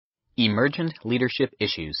Emergent Leadership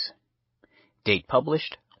Issues. Date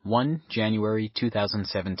published 1 January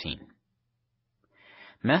 2017.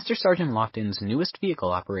 Master Sergeant Lofton's newest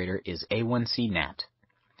vehicle operator is A1C Nat.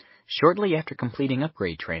 Shortly after completing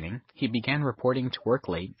upgrade training, he began reporting to work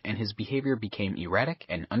late and his behavior became erratic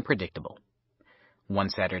and unpredictable. One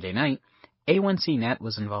Saturday night, A1C Nat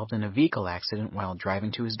was involved in a vehicle accident while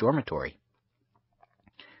driving to his dormitory.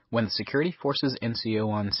 When the security forces NCO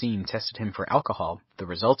on scene tested him for alcohol, the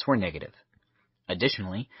results were negative.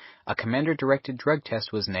 Additionally, a commander-directed drug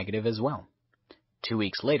test was negative as well. 2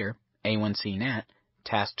 weeks later, A1C Nat,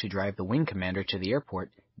 tasked to drive the wing commander to the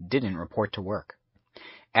airport, didn't report to work.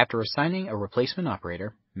 After assigning a replacement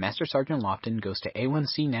operator, Master Sergeant Lofton goes to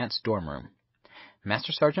A1C Nat's dorm room.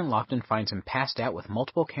 Master Sergeant Lofton finds him passed out with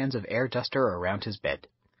multiple cans of air duster around his bed.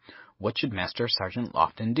 What should Master Sergeant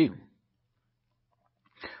Lofton do?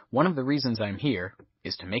 One of the reasons I'm here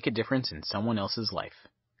is to make a difference in someone else's life.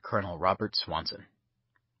 Colonel Robert Swanson.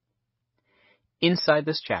 Inside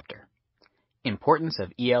this chapter, importance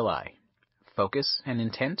of ELI, focus and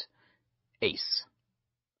intent, ACE.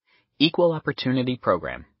 Equal Opportunity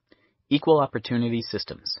Program, Equal Opportunity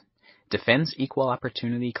Systems, Defense Equal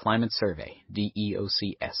Opportunity Climate Survey,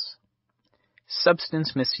 DEOCS.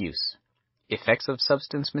 Substance misuse, effects of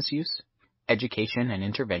substance misuse, education and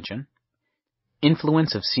intervention,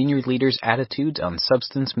 influence of senior leaders' attitudes on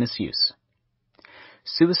substance misuse,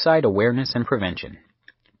 suicide awareness and prevention,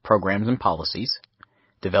 programs and policies,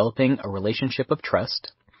 developing a relationship of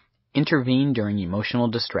trust, intervene during emotional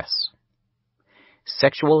distress,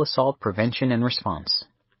 sexual assault prevention and response,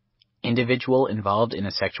 individual involved in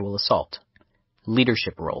a sexual assault,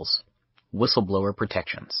 leadership roles, whistleblower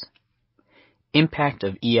protections, impact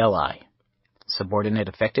of ELI, subordinate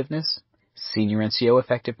effectiveness, senior NCO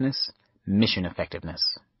effectiveness, mission effectiveness.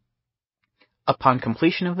 Upon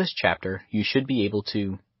completion of this chapter, you should be able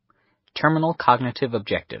to terminal cognitive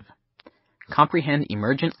objective, comprehend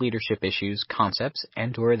emergent leadership issues, concepts,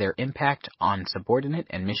 and/or their impact on subordinate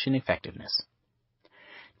and mission effectiveness.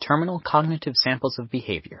 Terminal cognitive samples of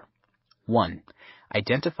behavior. 1.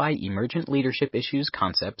 Identify emergent leadership issues,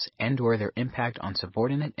 concepts, and/or their impact on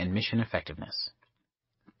subordinate and mission effectiveness.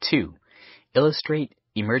 2. Illustrate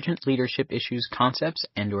emergent leadership issues, concepts,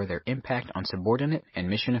 and/or their impact on subordinate and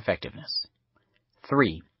mission effectiveness.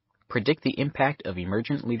 3. Predict the impact of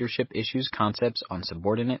emergent leadership issues, concepts on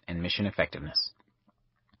subordinate and mission effectiveness.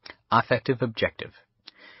 Affective objective.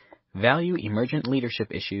 Value emergent leadership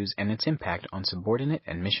issues and its impact on subordinate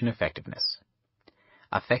and mission effectiveness.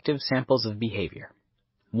 Affective samples of behavior.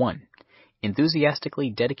 1. Enthusiastically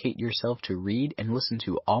dedicate yourself to read and listen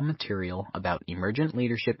to all material about emergent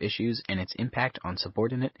leadership issues and its impact on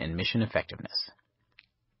subordinate and mission effectiveness.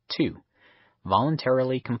 2.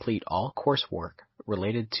 Voluntarily complete all coursework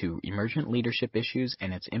related to emergent leadership issues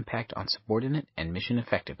and its impact on subordinate and mission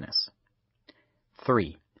effectiveness.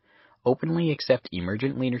 3. Openly accept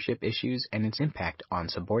emergent leadership issues and its impact on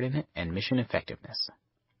subordinate and mission effectiveness.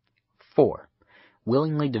 4.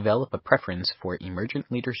 Willingly develop a preference for emergent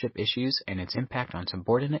leadership issues and its impact on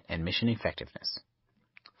subordinate and mission effectiveness.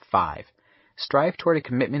 5. Strive toward a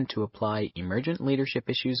commitment to apply emergent leadership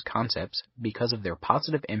issues concepts because of their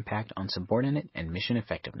positive impact on subordinate and mission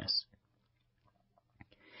effectiveness.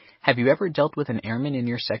 Have you ever dealt with an airman in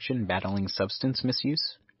your section battling substance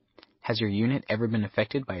misuse? Has your unit ever been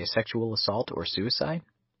affected by a sexual assault or suicide?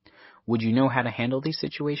 Would you know how to handle these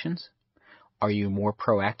situations? Are you more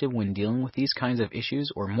proactive when dealing with these kinds of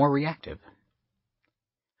issues or more reactive?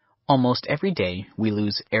 Almost every day, we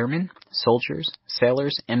lose airmen, soldiers,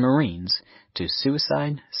 sailors, and Marines to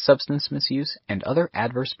suicide, substance misuse, and other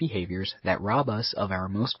adverse behaviors that rob us of our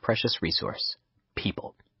most precious resource,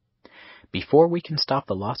 people. Before we can stop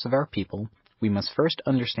the loss of our people, we must first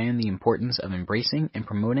understand the importance of embracing and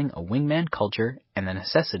promoting a wingman culture and the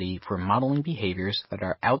necessity for modeling behaviors that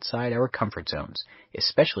are outside our comfort zones,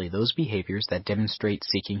 especially those behaviors that demonstrate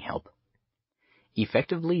seeking help.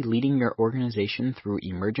 Effectively leading your organization through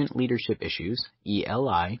emergent leadership issues,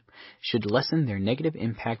 ELI, should lessen their negative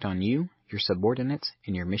impact on you, your subordinates,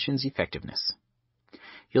 and your mission's effectiveness.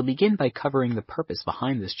 You'll begin by covering the purpose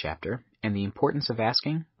behind this chapter and the importance of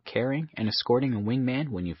asking, caring, and escorting a wingman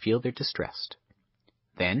when you feel they're distressed.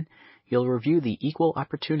 Then, you'll review the Equal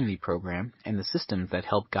Opportunity Program and the systems that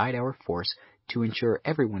help guide our force to ensure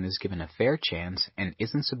everyone is given a fair chance and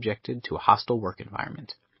isn't subjected to a hostile work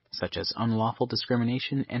environment, such as unlawful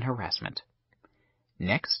discrimination and harassment.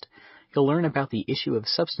 Next, you'll learn about the issue of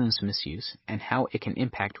substance misuse and how it can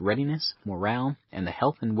impact readiness, morale, and the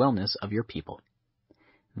health and wellness of your people.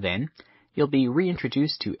 Then, you'll be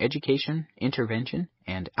reintroduced to education, intervention,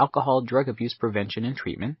 and alcohol drug abuse prevention and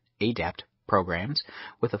treatment, ADAPT, programs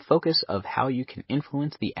with a focus of how you can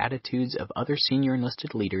influence the attitudes of other senior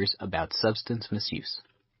enlisted leaders about substance misuse.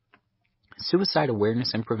 Suicide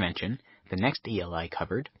Awareness and Prevention, the next ELI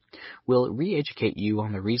covered, will re-educate you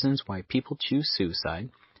on the reasons why people choose suicide,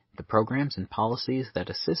 the programs and policies that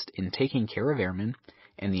assist in taking care of airmen,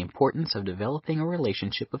 and the importance of developing a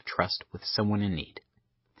relationship of trust with someone in need.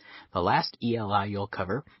 The last ELI you'll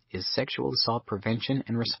cover is Sexual Assault Prevention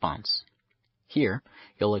and Response. Here,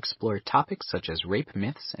 you'll explore topics such as rape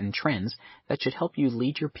myths and trends that should help you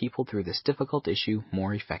lead your people through this difficult issue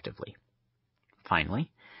more effectively.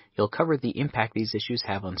 Finally, you'll cover the impact these issues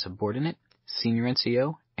have on subordinate, senior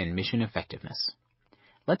NCO, and mission effectiveness.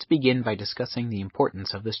 Let's begin by discussing the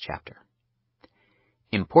importance of this chapter.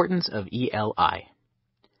 Importance of ELI.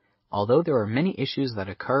 Although there are many issues that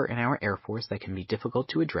occur in our Air Force that can be difficult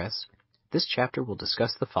to address, this chapter will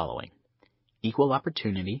discuss the following: equal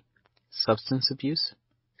opportunity, substance abuse,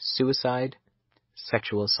 suicide,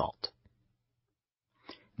 sexual assault.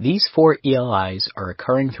 These 4 ELIs are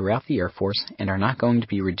occurring throughout the Air Force and are not going to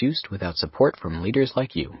be reduced without support from leaders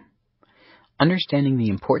like you. Understanding the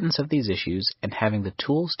importance of these issues and having the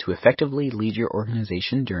tools to effectively lead your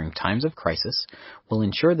organization during times of crisis will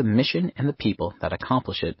ensure the mission and the people that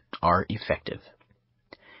accomplish it are effective.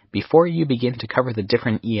 Before you begin to cover the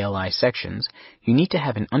different ELI sections, you need to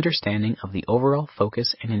have an understanding of the overall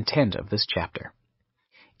focus and intent of this chapter.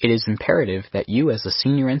 It is imperative that you as a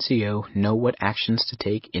senior NCO know what actions to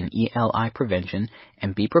take in ELI prevention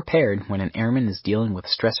and be prepared when an airman is dealing with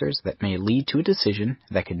stressors that may lead to a decision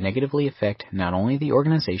that could negatively affect not only the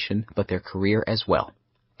organization but their career as well.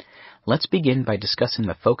 Let's begin by discussing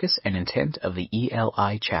the focus and intent of the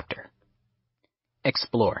ELI chapter.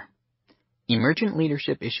 Explore. Emergent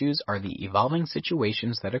leadership issues are the evolving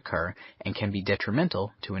situations that occur and can be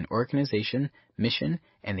detrimental to an organization, mission,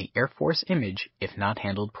 and the Air Force image if not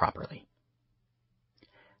handled properly.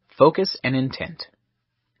 Focus and intent.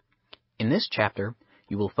 In this chapter,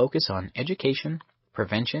 you will focus on education,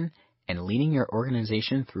 prevention, and leading your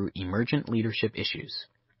organization through emergent leadership issues.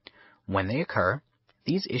 When they occur,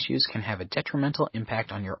 these issues can have a detrimental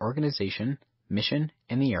impact on your organization, mission,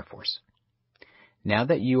 and the Air Force. Now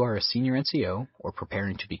that you are a senior NCO, or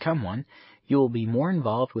preparing to become one, you will be more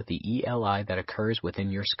involved with the ELI that occurs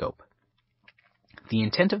within your scope. The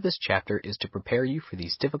intent of this chapter is to prepare you for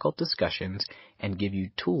these difficult discussions and give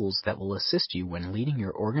you tools that will assist you when leading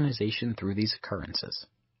your organization through these occurrences.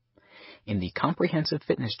 In the Comprehensive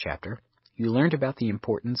Fitness chapter, you learned about the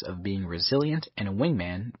importance of being resilient and a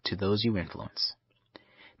wingman to those you influence.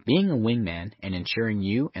 Being a wingman and ensuring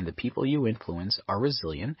you and the people you influence are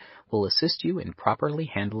resilient will assist you in properly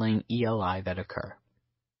handling ELI that occur.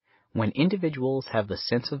 When individuals have the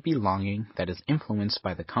sense of belonging that is influenced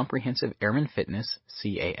by the Comprehensive Airman Fitness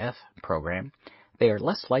 (CAF) program, they are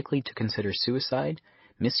less likely to consider suicide,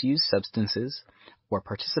 misuse substances, or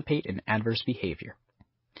participate in adverse behavior.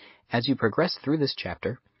 As you progress through this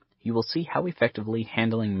chapter, you will see how effectively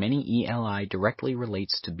handling many ELI directly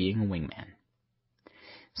relates to being a wingman.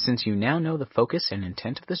 Since you now know the focus and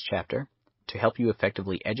intent of this chapter, to help you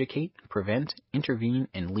effectively educate, prevent, intervene,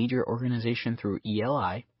 and lead your organization through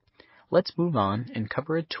ELI, let's move on and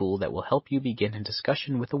cover a tool that will help you begin a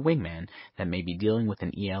discussion with a wingman that may be dealing with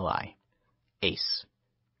an ELI: ACE.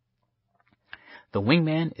 The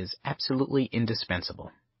wingman is absolutely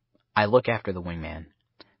indispensable. I look after the wingman.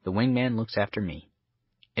 The wingman looks after me.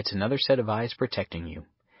 It's another set of eyes protecting you.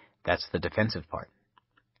 That's the defensive part.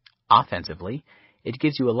 Offensively, it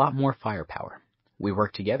gives you a lot more firepower. We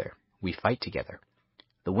work together. We fight together.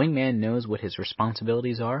 The wingman knows what his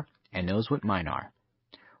responsibilities are and knows what mine are.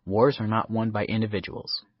 Wars are not won by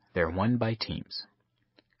individuals. They're won by teams.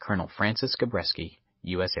 Colonel Francis Gabreski,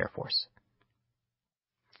 U.S. Air Force.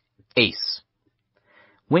 ACE.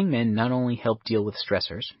 Wingmen not only help deal with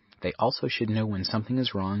stressors, they also should know when something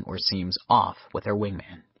is wrong or seems off with their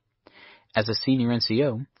wingman. As a senior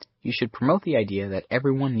NCO, you should promote the idea that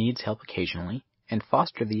everyone needs help occasionally and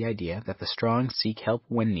foster the idea that the strong seek help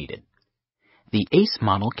when needed. The ACE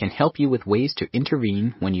model can help you with ways to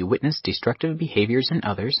intervene when you witness destructive behaviors in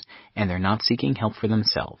others and they're not seeking help for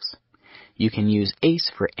themselves. You can use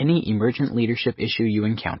ACE for any emergent leadership issue you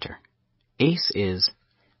encounter. ACE is: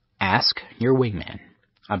 ask your wingman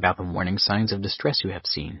about the warning signs of distress you have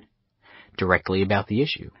seen. Directly about the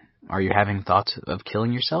issue. Are you having thoughts of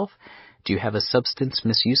killing yourself? Do you have a substance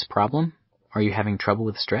misuse problem? Are you having trouble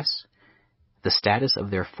with stress? The status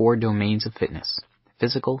of their 4 domains of fitness: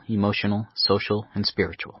 physical, emotional, social, and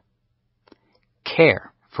spiritual.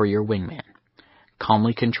 Care for your wingman.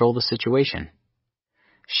 Calmly control the situation.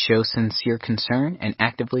 Show sincere concern and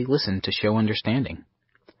actively listen to show understanding.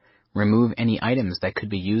 Remove any items that could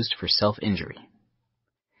be used for self-injury.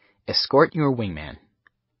 Escort your wingman.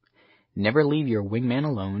 Never leave your wingman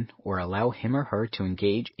alone or allow him or her to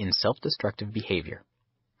engage in self-destructive behavior.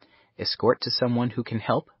 Escort to someone who can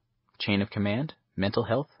help, chain of command, mental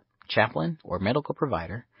health, chaplain, or medical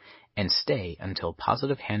provider, and stay until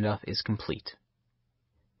positive handoff is complete.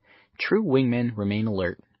 True wingmen remain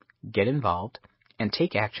alert, get involved, and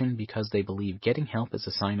take action because they believe getting help is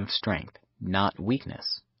a sign of strength, not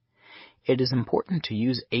weakness. It is important to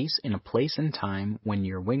use ACE in a place and time when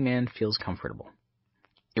your wingman feels comfortable.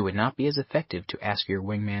 It would not be as effective to ask your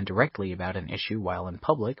wingman directly about an issue while in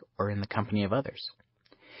public or in the company of others.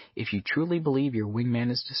 If you truly believe your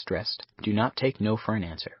wingman is distressed, do not take no for an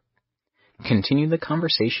answer. Continue the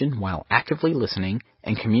conversation while actively listening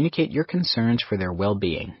and communicate your concerns for their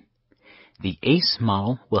well-being. The ACE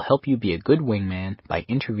model will help you be a good wingman by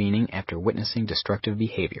intervening after witnessing destructive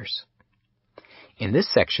behaviors. In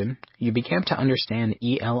this section, you began to understand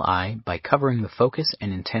ELI by covering the focus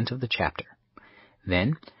and intent of the chapter.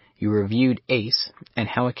 Then, you reviewed ACE and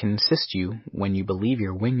how it can assist you when you believe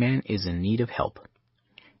your wingman is in need of help.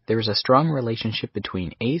 There is a strong relationship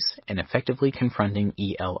between ACE and effectively confronting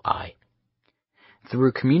ELI.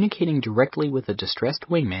 Through communicating directly with a distressed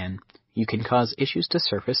wingman, you can cause issues to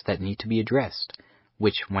surface that need to be addressed,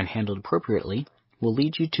 which, when handled appropriately, will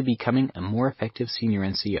lead you to becoming a more effective senior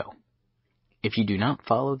NCO. If you do not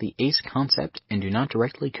follow the ACE concept and do not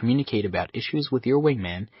directly communicate about issues with your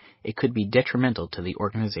wingman, it could be detrimental to the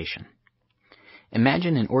organization.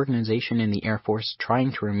 Imagine an organization in the Air Force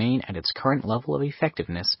trying to remain at its current level of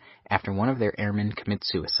effectiveness after one of their airmen commits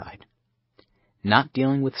suicide. Not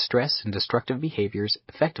dealing with stress and destructive behaviors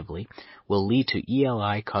effectively will lead to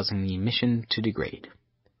ELI causing the mission to degrade.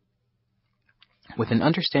 With an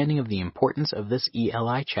understanding of the importance of this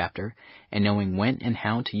ELI chapter and knowing when and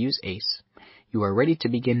how to use ACE, you are ready to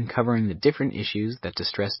begin covering the different issues that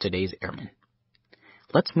distress today's airmen.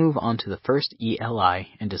 Let's move on to the first ELI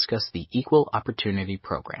and discuss the Equal Opportunity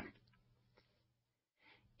Program.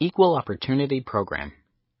 Equal Opportunity Program.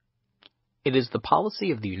 It is the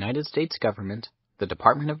policy of the United States government, the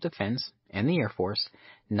Department of Defense, and the Air Force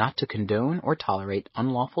not to condone or tolerate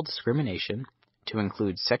unlawful discrimination, to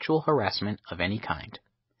include sexual harassment of any kind.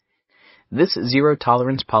 This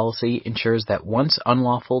zero-tolerance policy ensures that once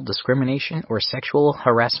unlawful discrimination or sexual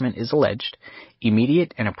harassment is alleged,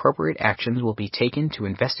 immediate and appropriate actions will be taken to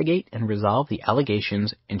investigate and resolve the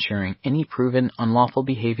allegations, ensuring any proven unlawful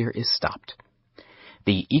behavior is stopped.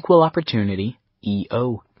 The Equal Opportunity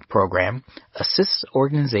EO program assists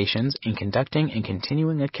organizations in conducting and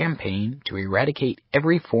continuing a campaign to eradicate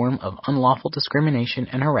every form of unlawful discrimination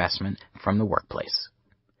and harassment from the workplace.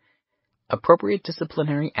 Appropriate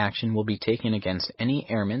disciplinary action will be taken against any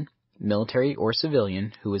airman, military, or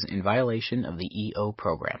civilian who is in violation of the EO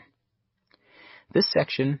program. This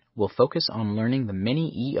section will focus on learning the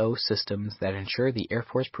many EO systems that ensure the Air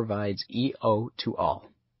Force provides EO to all.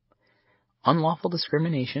 Unlawful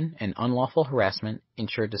discrimination and unlawful harassment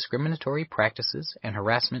ensure discriminatory practices and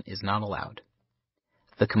harassment is not allowed.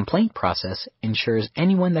 The complaint process ensures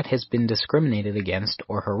anyone that has been discriminated against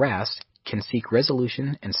or harassed can seek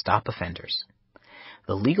resolution and stop offenders.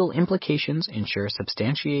 The legal implications ensure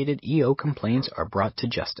substantiated EO complaints are brought to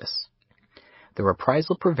justice. The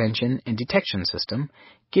reprisal prevention and detection system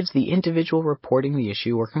gives the individual reporting the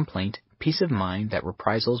issue or complaint peace of mind that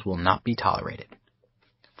reprisals will not be tolerated.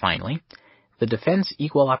 Finally, the Defense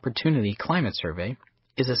Equal Opportunity Climate Survey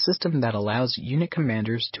is a system that allows unit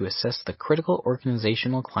commanders to assess the critical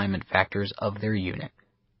organizational climate factors of their unit.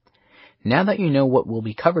 Now that you know what will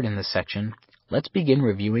be covered in this section, let's begin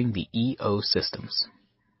reviewing the EO systems.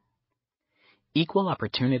 Equal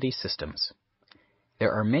Opportunity Systems.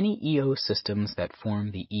 There are many EO systems that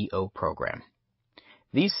form the EO program.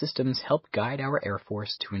 These systems help guide our Air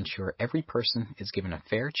Force to ensure every person is given a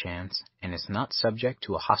fair chance and is not subject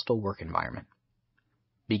to a hostile work environment.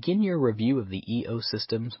 Begin your review of the EO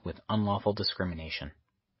systems with unlawful discrimination.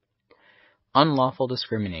 Unlawful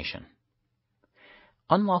discrimination.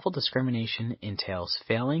 Unlawful discrimination entails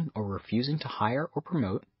failing or refusing to hire or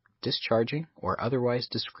promote, discharging, or otherwise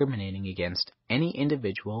discriminating against any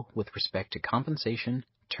individual with respect to compensation,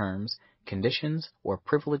 terms, conditions, or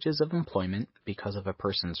privileges of employment because of a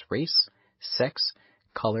person's race, sex,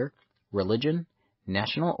 color, religion,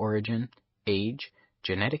 national origin, age,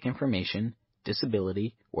 genetic information,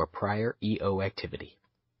 disability, or prior EO activity.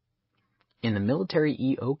 In the military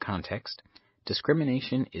EO context,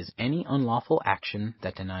 discrimination is any unlawful action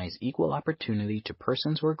that denies equal opportunity to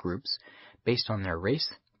persons or groups based on their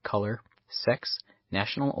race, color, sex,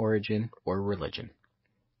 national origin, or religion.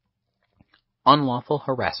 Unlawful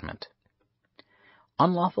harassment.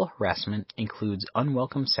 Unlawful harassment includes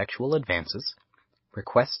unwelcome sexual advances,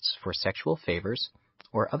 requests for sexual favors,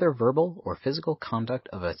 or other verbal or physical conduct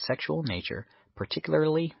of a sexual nature,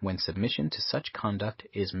 particularly when submission to such conduct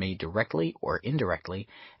is made directly or indirectly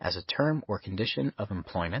as a term or condition of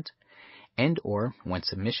employment, and or when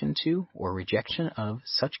submission to or rejection of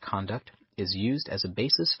such conduct is used as a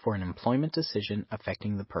basis for an employment decision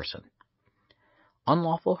affecting the person.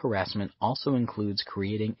 Unlawful harassment also includes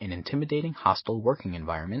creating an intimidating hostile working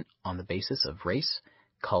environment on the basis of race,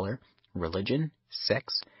 color, religion,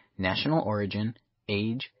 sex, national origin,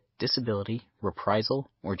 age, disability,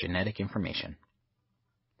 reprisal, or genetic information.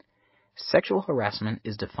 Sexual harassment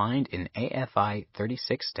is defined in AFI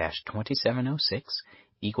 36-2706,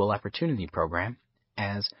 Equal Opportunity Program,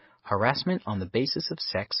 as harassment on the basis of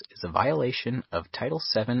sex is a violation of Title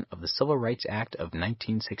VII of the Civil Rights Act of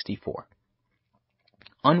 1964.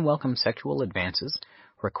 Unwelcome sexual advances,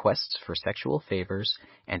 requests for sexual favors,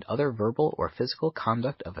 and other verbal or physical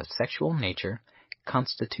conduct of a sexual nature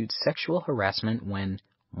constitute sexual harassment when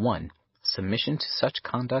 1. Submission to such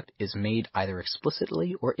conduct is made either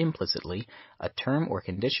explicitly or implicitly a term or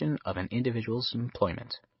condition of an individual's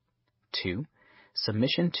employment. 2.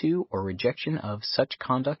 Submission to or rejection of such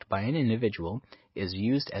conduct by an individual is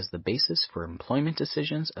used as the basis for employment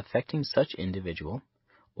decisions affecting such individual.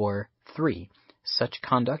 Or 3. Such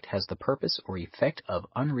conduct has the purpose or effect of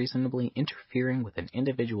unreasonably interfering with an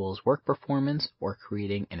individual's work performance or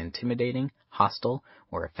creating an intimidating, hostile,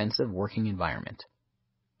 or offensive working environment.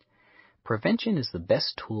 Prevention is the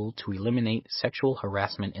best tool to eliminate sexual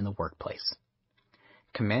harassment in the workplace.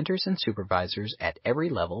 Commanders and supervisors at every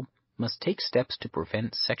level must take steps to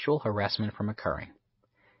prevent sexual harassment from occurring.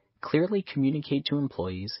 Clearly communicate to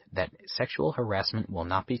employees that sexual harassment will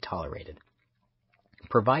not be tolerated.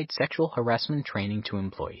 Provide sexual harassment training to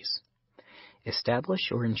employees.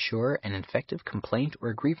 Establish or ensure an effective complaint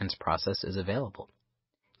or grievance process is available.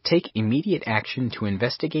 Take immediate action to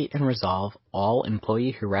investigate and resolve all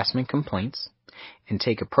employee harassment complaints, and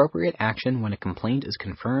take appropriate action when a complaint is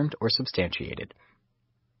confirmed or substantiated.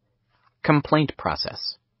 Complaint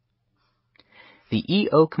process. The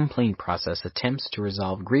EO complaint process attempts to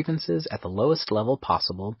resolve grievances at the lowest level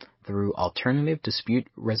possible through alternative dispute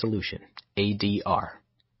resolution, ADR.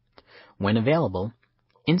 When available,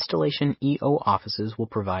 installation EO offices will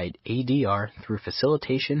provide ADR through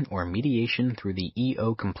facilitation or mediation through the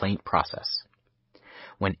EO complaint process.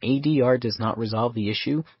 When ADR does not resolve the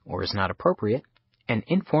issue or is not appropriate, an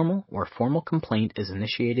informal or formal complaint is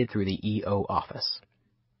initiated through the EO office.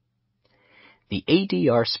 The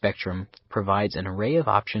ADR spectrum provides an array of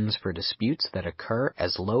options for disputes that occur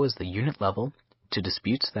as low as the unit level to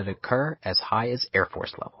disputes that occur as high as Air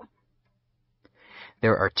Force level.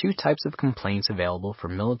 There are two types of complaints available for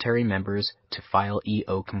military members to file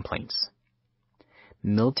EO complaints.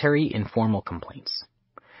 Military informal complaints.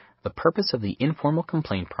 The purpose of the informal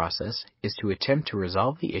complaint process is to attempt to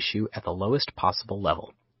resolve the issue at the lowest possible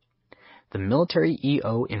level. The Military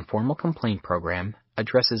EO Informal Complaint Program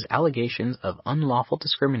addresses allegations of unlawful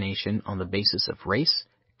discrimination on the basis of race,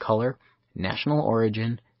 color, national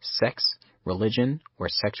origin, sex, religion, or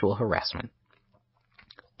sexual harassment.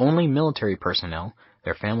 Only military personnel,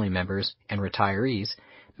 their family members, and retirees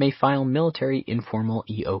may file military informal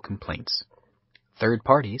EO complaints. Third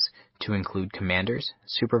parties, to include commanders,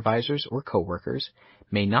 supervisors, or coworkers,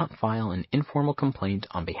 may not file an informal complaint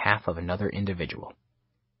on behalf of another individual.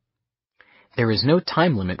 There is no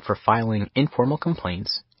time limit for filing informal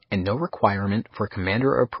complaints and no requirement for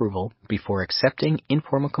commander approval before accepting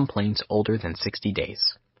informal complaints older than 60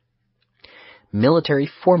 days. Military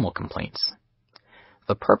formal complaints.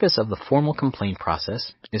 The purpose of the formal complaint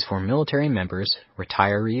process is for military members,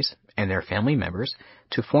 retirees, and their family members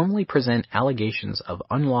to formally present allegations of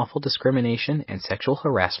unlawful discrimination and sexual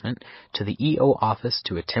harassment to the EO office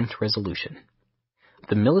to attempt resolution.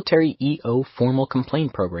 The Military EO Formal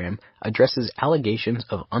Complaint Program addresses allegations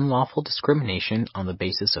of unlawful discrimination on the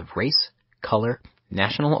basis of race, color,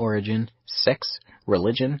 national origin, sex,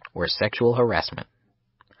 religion, or sexual harassment.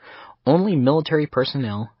 Only military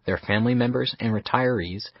personnel, their family members, and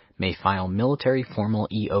retirees may file military formal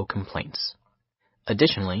EO complaints.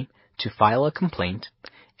 Additionally, to file a complaint,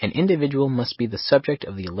 an individual must be the subject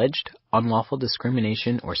of the alleged unlawful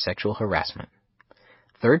discrimination or sexual harassment.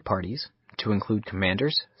 Third parties, to include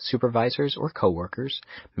commanders, supervisors, or coworkers,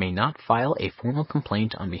 may not file a formal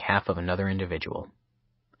complaint on behalf of another individual.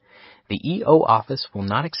 The EO office will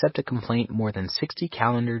not accept a complaint more than 60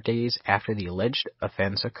 calendar days after the alleged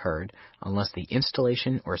offense occurred unless the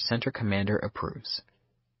installation or center commander approves.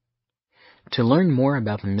 To learn more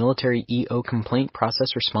about the military EO complaint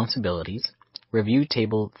process responsibilities, review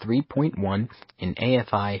Table 3.1 in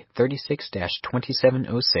AFI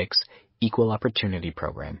 36-2706 Equal Opportunity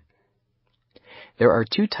Program. There are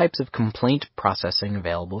two types of complaint processing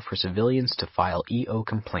available for civilians to file EO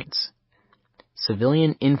complaints.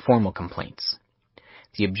 Civilian informal complaints.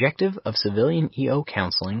 The objective of civilian EO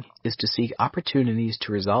counseling is to seek opportunities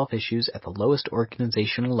to resolve issues at the lowest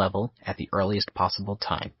organizational level at the earliest possible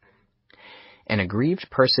time. An aggrieved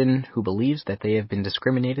person who believes that they have been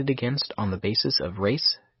discriminated against on the basis of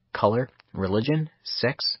race, color, religion,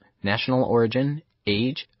 sex, national origin,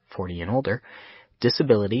 age, 40 and older,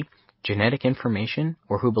 disability, genetic information,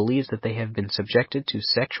 or who believes that they have been subjected to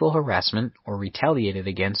sexual harassment or retaliated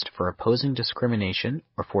against for opposing discrimination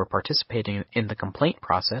or for participating in the complaint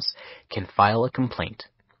process can file a complaint.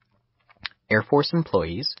 Air Force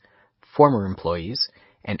employees, former employees,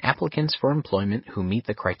 and applicants for employment who meet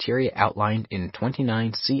the criteria outlined in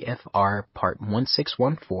 29 CFR Part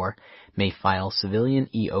 1614 may file civilian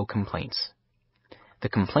EO complaints. The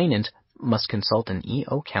complainant must consult an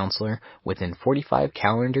EO counselor within 45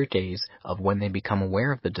 calendar days of when they become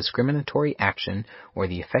aware of the discriminatory action or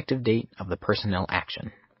the effective date of the personnel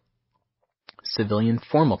action. Civilian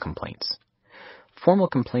formal complaints. Formal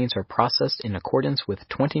complaints are processed in accordance with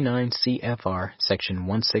 29 CFR Section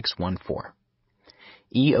 1614.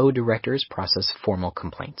 EO directors process formal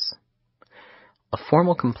complaints. A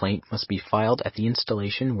formal complaint must be filed at the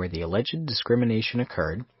installation where the alleged discrimination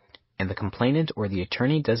occurred, and the complainant or the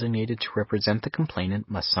attorney designated to represent the complainant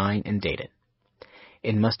must sign and date it.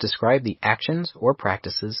 It must describe the actions or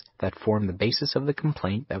practices that form the basis of the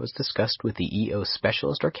complaint that was discussed with the EO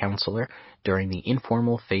specialist or counselor during the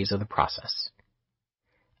informal phase of the process.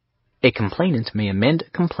 A complainant may amend a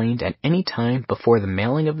complaint at any time before the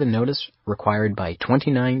mailing of the notice required by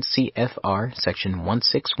 29 CFR Section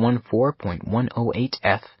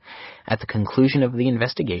 1614.108F at the conclusion of the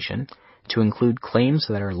investigation to include claims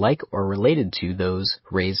that are like or related to those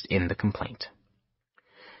raised in the complaint.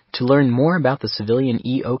 To learn more about the civilian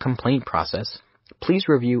EO complaint process, please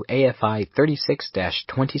review AFI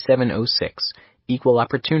 36-2706 Equal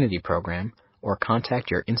Opportunity Program or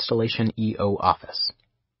contact your installation EO office.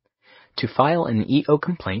 To file an EO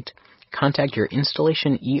complaint, contact your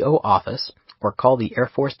installation EO office or call the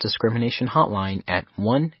Air Force Discrimination Hotline at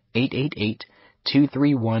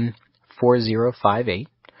 1-888-231-4058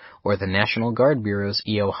 or the National Guard Bureau's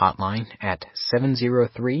EO hotline at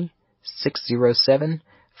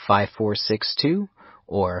 703-607-5462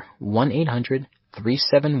 or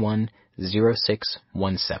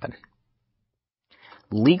 1-800-371-0617.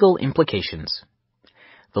 Legal implications.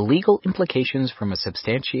 The legal implications from a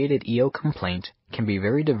substantiated EO complaint can be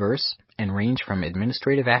very diverse and range from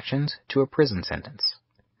administrative actions to a prison sentence.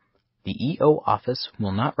 The EO office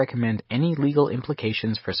will not recommend any legal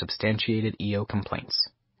implications for substantiated EO complaints.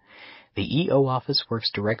 The EO office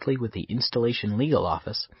works directly with the installation legal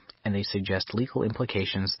office, and they suggest legal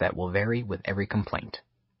implications that will vary with every complaint.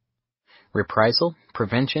 Reprisal,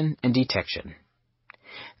 prevention, and detection.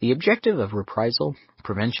 The objective of reprisal,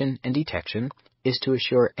 prevention, and detection is to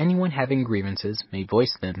assure anyone having grievances may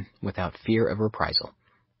voice them without fear of reprisal.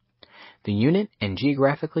 The unit and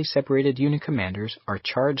geographically separated unit commanders are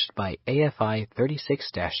charged by AFI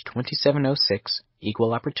 36-2706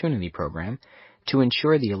 Equal Opportunity Program to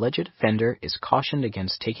ensure the alleged offender is cautioned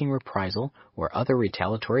against taking reprisal or other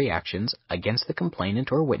retaliatory actions against the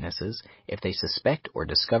complainant or witnesses if they suspect or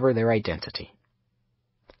discover their identity.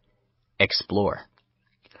 Explore.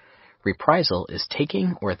 Reprisal is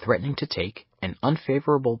taking or threatening to take an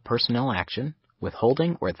unfavorable personnel action,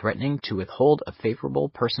 withholding or threatening to withhold a favorable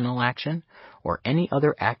personnel action, or any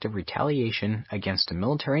other act of retaliation against a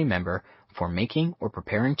military member for making or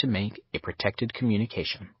preparing to make a protected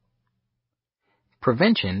communication.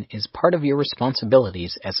 Prevention is part of your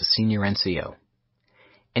responsibilities as a senior NCO.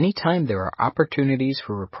 Anytime there are opportunities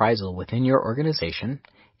for reprisal within your organization,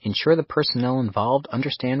 ensure the personnel involved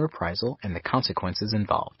understand reprisal and the consequences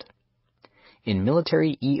involved. In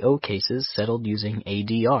military EO cases settled using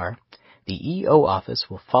ADR, the EO office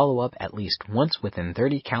will follow up at least once within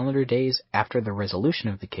 30 calendar days after the resolution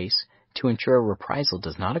of the case to ensure reprisal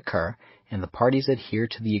does not occur and the parties adhere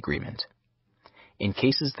to the agreement. In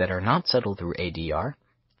cases that are not settled through ADR,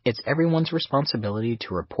 it's everyone's responsibility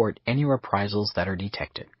to report any reprisals that are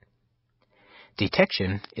detected.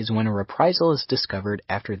 Detection is when a reprisal is discovered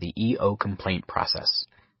after the EO complaint process.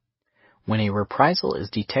 When a reprisal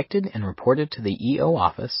is detected and reported to the EO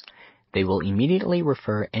office, they will immediately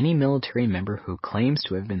refer any military member who claims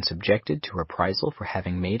to have been subjected to reprisal for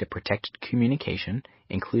having made a protected communication,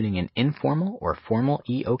 including an informal or formal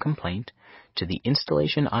EO complaint, to the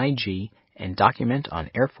installation IG and document on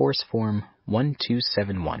Air Force Form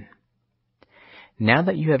 1271. Now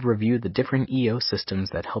that you have reviewed the different EO systems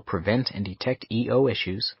that help prevent and detect EO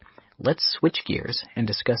issues, let's switch gears and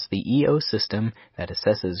discuss the EO system that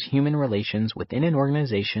assesses human relations within an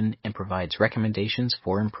organization and provides recommendations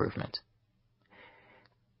for improvement.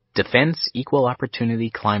 Defense Equal Opportunity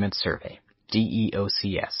Climate Survey,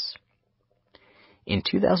 DEOCS. In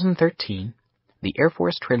 2013, the Air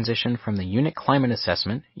Force transitioned from the Unit Climate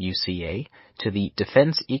Assessment, UCA, to the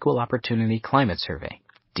Defense Equal Opportunity Climate Survey,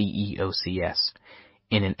 DEOCS,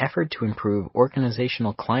 in an effort to improve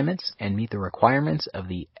organizational climates and meet the requirements of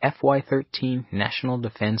the FY13 National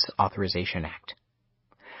Defense Authorization Act.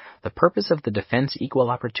 The purpose of the Defense Equal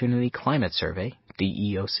Opportunity Climate Survey,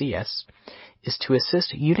 DEOCS, is to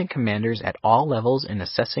assist unit commanders at all levels in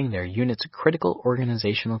assessing their unit's critical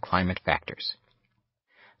organizational climate factors.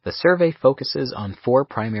 The survey focuses on 4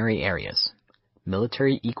 primary areas: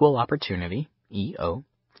 military equal opportunity, EO,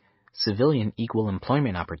 civilian equal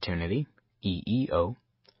employment opportunity, EEO,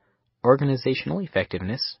 organizational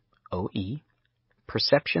effectiveness, OE,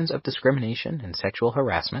 perceptions of discrimination and sexual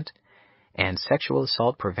harassment, and sexual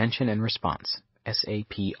assault prevention and response,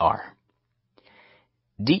 SAPR.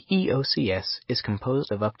 DEOCS is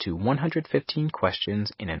composed of up to 115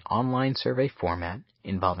 questions in an online survey format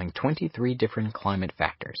involving 23 different climate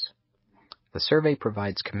factors. The survey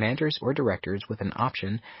provides commanders or directors with an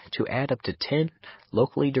option to add up to 10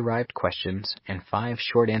 locally derived questions and 5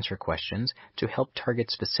 short answer questions to help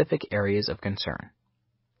target specific areas of concern.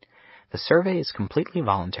 The survey is completely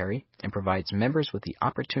voluntary and provides members with the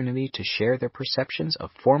opportunity to share their perceptions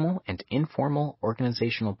of formal and informal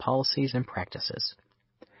organizational policies and practices.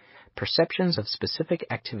 Perceptions of specific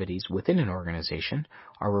activities within an organization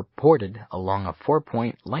are reported along a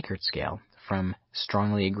 4-point Likert scale from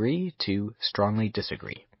strongly agree to strongly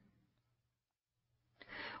disagree.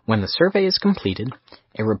 When the survey is completed,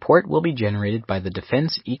 a report will be generated by the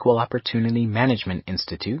Defense Equal Opportunity Management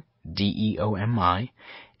Institute, DEOMI,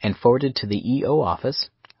 and forwarded to the EO office,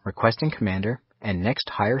 requesting commander, and next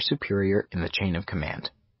higher superior in the chain of command.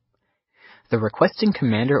 The requesting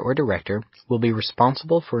commander or director will be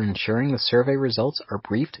responsible for ensuring the survey results are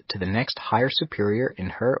briefed to the next higher superior in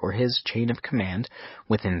her or his chain of command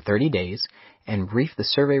within 30 days and brief the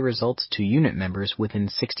survey results to unit members within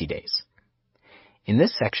 60 days. In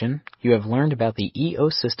this section, you have learned about the EO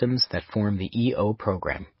systems that form the EO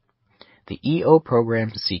program. The EO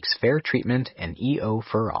program seeks fair treatment and EO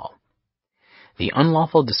for all. The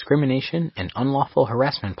unlawful discrimination and unlawful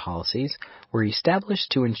harassment policies were established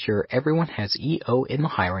to ensure everyone has EO in the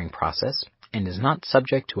hiring process and is not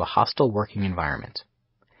subject to a hostile working environment.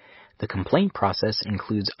 The complaint process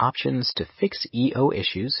includes options to fix EO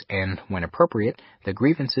issues and, when appropriate, the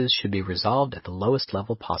grievances should be resolved at the lowest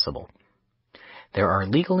level possible. There are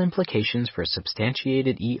legal implications for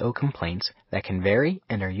substantiated EO complaints that can vary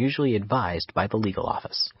and are usually advised by the legal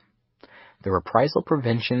office. The reprisal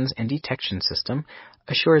preventions and detection system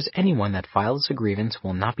assures anyone that files a grievance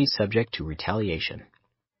will not be subject to retaliation.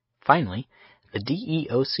 Finally, the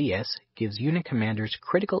DEOCS gives unit commanders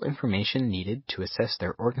critical information needed to assess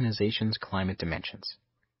their organization's climate dimensions.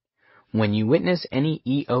 When you witness any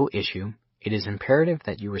EO issue, it is imperative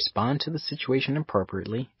that you respond to the situation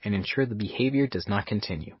appropriately and ensure the behavior does not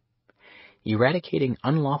continue. Eradicating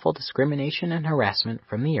unlawful discrimination and harassment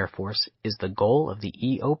from the Air Force is the goal of the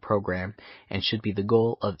EO program and should be the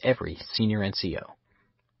goal of every senior NCO.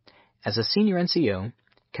 As a senior NCO,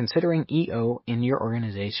 considering EO in your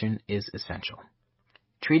organization is essential.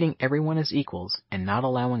 Treating everyone as equals and not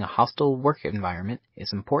allowing a hostile work environment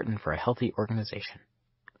is important for a healthy organization.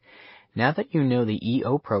 Now that you know the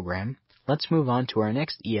EO program, let's move on to our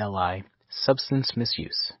next ELI, substance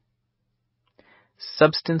misuse.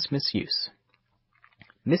 Substance misuse.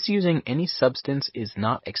 Misusing any substance is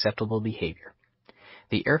not acceptable behavior.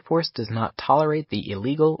 The Air Force does not tolerate the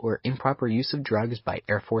illegal or improper use of drugs by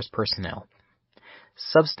Air Force personnel.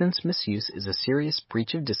 Substance misuse is a serious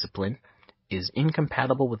breach of discipline, is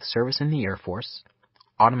incompatible with service in the Air Force,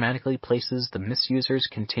 automatically places the misuser's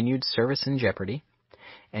continued service in jeopardy,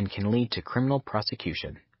 and can lead to criminal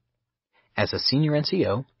prosecution. As a senior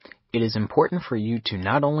NCO, it is important for you to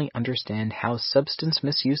not only understand how substance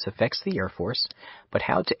misuse affects the Air Force, but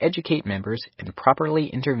how to educate members and properly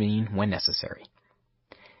intervene when necessary.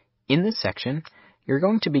 In this section, you're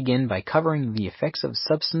going to begin by covering the effects of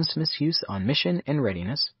substance misuse on mission and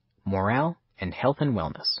readiness, morale, and health and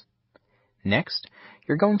wellness. Next,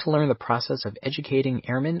 you're going to learn the process of educating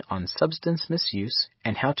airmen on substance misuse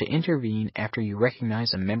and how to intervene after you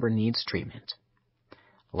recognize a member needs treatment.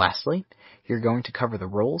 Lastly, you're going to cover the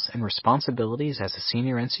roles and responsibilities as a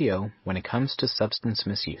senior NCO when it comes to substance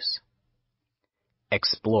misuse.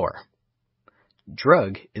 Explore.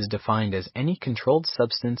 Drug is defined as any controlled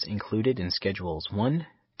substance included in Schedules 1,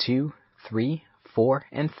 2, 3, 4,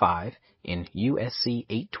 and 5 in USC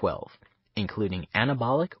 812, including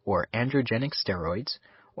anabolic or androgenic steroids,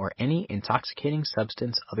 or any intoxicating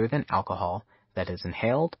substance other than alcohol that is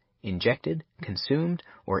inhaled, injected, consumed,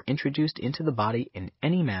 or introduced into the body in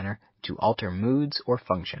any manner to alter moods or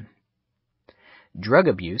function. Drug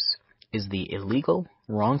abuse is the illegal,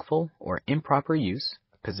 wrongful, or improper use,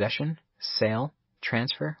 possession, sale,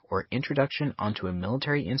 transfer, or introduction onto a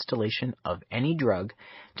military installation of any drug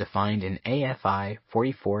defined in AFI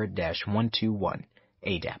 44-121,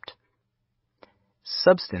 ADAPT.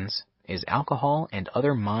 Substance is alcohol and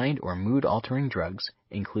other mind or mood-altering drugs,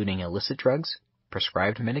 including illicit drugs,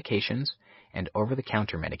 prescribed medications, and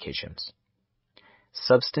over-the-counter medications.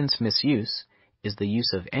 Substance misuse is the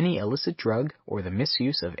use of any illicit drug or the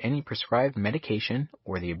misuse of any prescribed medication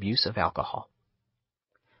or the abuse of alcohol.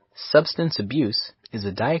 Substance abuse is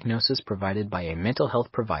a diagnosis provided by a mental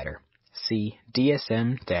health provider. See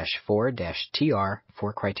DSM-4-TR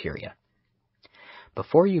for criteria.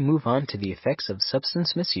 Before you move on to the effects of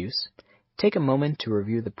substance misuse, take a moment to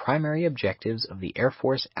review the primary objectives of the Air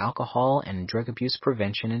Force Alcohol and Drug Abuse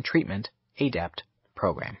Prevention and Treatment, ADAPT,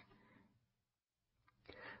 program.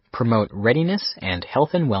 Promote readiness and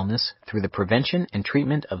health and wellness through the prevention and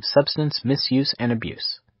treatment of substance misuse and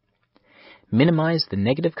abuse. Minimize the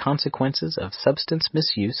negative consequences of substance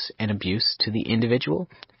misuse and abuse to the individual,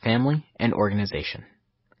 family, and organization.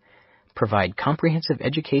 Provide comprehensive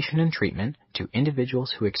education and treatment to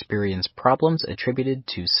individuals who experience problems attributed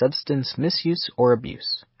to substance misuse or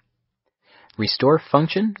abuse. Restore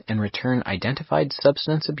function and return identified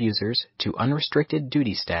substance abusers to unrestricted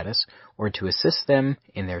duty status or to assist them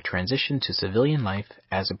in their transition to civilian life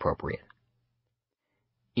as appropriate.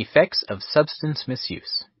 Effects of substance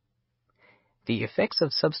misuse. The effects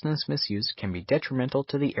of substance misuse can be detrimental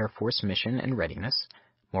to the Air Force mission and readiness,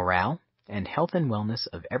 morale, and health and wellness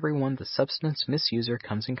of everyone the substance misuser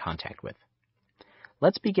comes in contact with.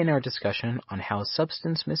 Let's begin our discussion on how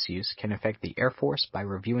substance misuse can affect the Air Force by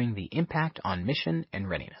reviewing the impact on mission and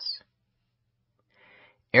readiness.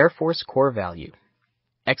 Air Force core value: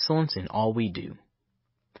 excellence in all we do.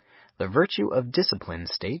 The virtue of discipline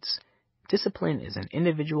states, discipline is an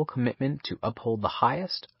individual commitment to uphold the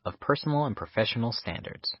highest of personal and professional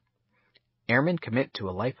standards. Airmen commit to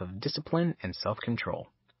a life of discipline and self-control.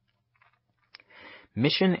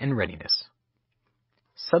 Mission and readiness.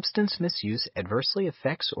 Substance misuse adversely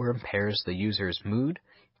affects or impairs the user's mood,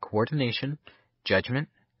 coordination, judgment,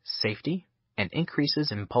 safety, and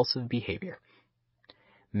increases impulsive behavior.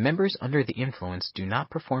 Members under the influence do not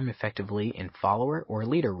perform effectively in follower or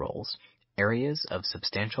leader roles, areas of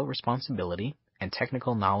substantial responsibility, and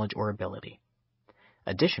technical knowledge or ability.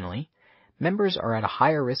 Additionally, members are at a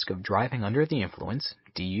higher risk of driving under the influence,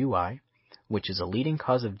 DUI, which is a leading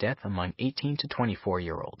cause of death among 18 to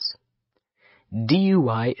 24-year-olds.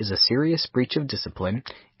 DUI is a serious breach of discipline,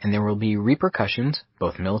 and there will be repercussions,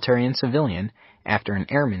 both military and civilian, after an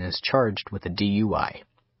airman is charged with a DUI.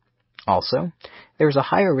 Also, there is a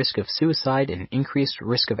higher risk of suicide and increased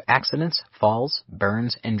risk of accidents, falls,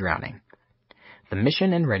 burns, and drowning. The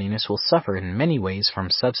mission and readiness will suffer in many ways from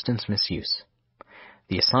substance misuse.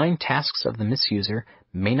 The assigned tasks of the misuser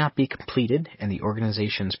may not be completed, and the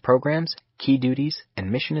organization's programs, key duties,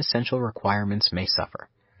 and mission essential requirements may suffer.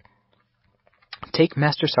 Take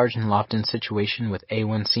Master Sergeant Lofton's situation with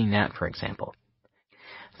A1C NAT, for example.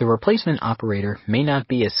 The replacement operator may not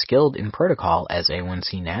be as skilled in protocol as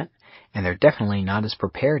A1C NAT, and they're definitely not as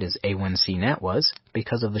prepared as A1C NAT was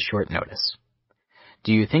because of the short notice.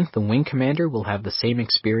 Do you think the wing commander will have the same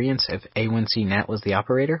experience if A1C NAT was the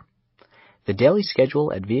operator? The daily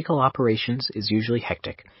schedule at vehicle operations is usually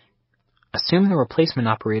hectic. Assume the replacement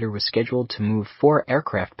operator was scheduled to move 4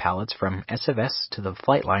 aircraft pallets from SFS to the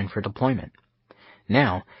flight line for deployment.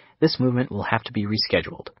 Now, this movement will have to be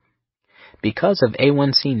rescheduled. Because of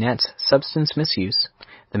A1C NAT's substance misuse,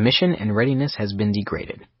 the mission and readiness has been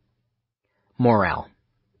degraded. Morale.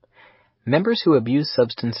 Members who abuse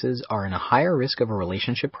substances are in a higher risk of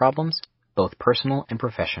relationship problems, both personal and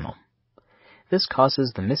professional. This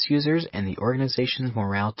causes the misusers and the organization's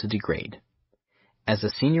morale to degrade. As a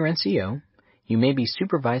senior NCO, you may be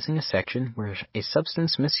supervising a section where a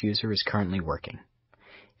substance misuser is currently working.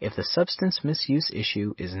 If the substance misuse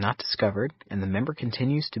issue is not discovered and the member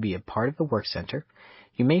continues to be a part of the work center,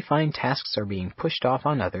 you may find tasks are being pushed off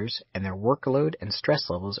on others and their workload and stress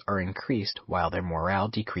levels are increased while their morale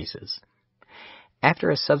decreases. After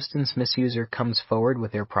a substance misuser comes forward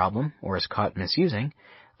with their problem or is caught misusing,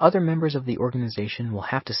 other members of the organization will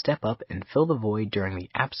have to step up and fill the void during the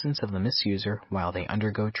absence of the misuser while they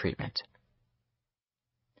undergo treatment.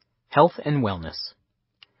 Health and wellness.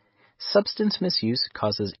 Substance misuse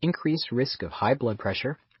causes increased risk of high blood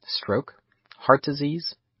pressure, stroke, heart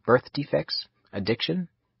disease, birth defects, addiction,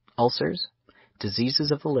 ulcers, diseases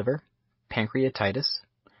of the liver, pancreatitis,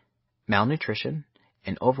 malnutrition,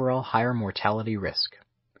 and overall higher mortality risk.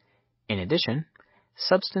 In addition,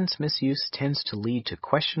 substance misuse tends to lead to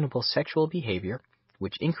questionable sexual behavior,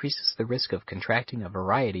 which increases the risk of contracting a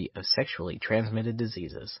variety of sexually transmitted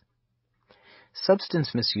diseases.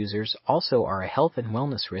 Substance misusers also are a health and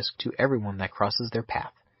wellness risk to everyone that crosses their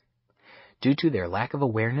path. Due to their lack of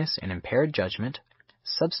awareness and impaired judgment,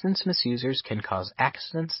 substance misusers can cause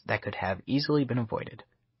accidents that could have easily been avoided.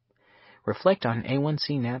 Reflect on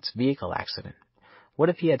A1C Nat's vehicle accident. What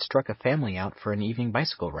if he had struck a family out for an evening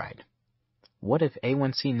bicycle ride? What if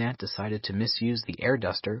A1C Nat decided to misuse the air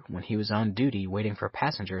duster when he was on duty waiting for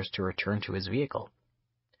passengers to return to his vehicle?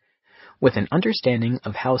 With an understanding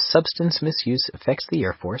of how substance misuse affects the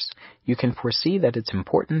Air Force, you can foresee that it's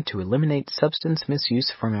important to eliminate substance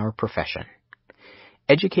misuse from our profession.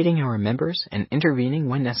 Educating our members and intervening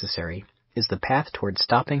when necessary is the path toward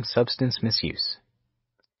stopping substance misuse.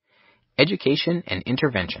 Education and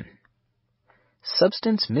intervention.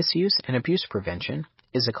 Substance misuse and abuse prevention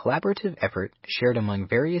is a collaborative effort shared among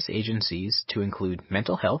various agencies to include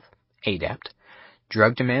mental health, ADAPT,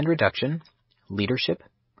 drug demand reduction, leadership,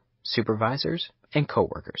 supervisors, and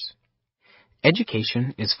coworkers.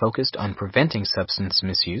 Education is focused on preventing substance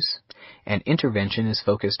misuse, and intervention is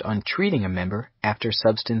focused on treating a member after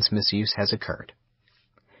substance misuse has occurred.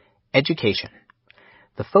 Education.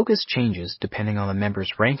 The focus changes depending on the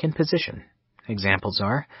member's rank and position. Examples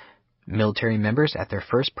are: military members at their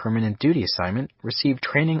first permanent duty assignment receive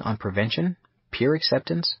training on prevention, peer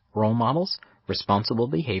acceptance, role models, responsible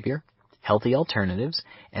behavior, healthy alternatives,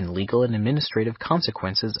 and legal and administrative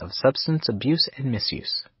consequences of substance abuse and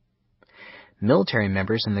misuse. Military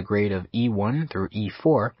members in the grade of E1 through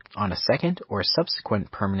E4 on a second or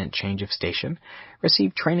subsequent permanent change of station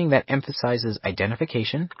receive training that emphasizes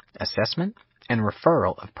identification, assessment, and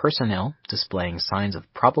referral of personnel displaying signs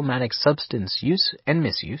of problematic substance use and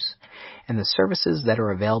misuse, and the services that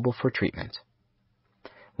are available for treatment.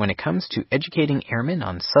 When it comes to educating airmen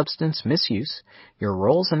on substance misuse, your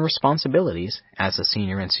roles and responsibilities as a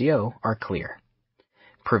senior NCO are clear.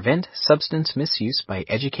 Prevent substance misuse by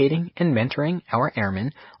educating and mentoring our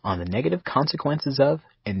airmen on the negative consequences of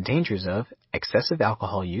and dangers of excessive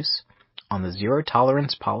alcohol use, on the zero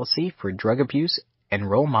tolerance policy for drug abuse, and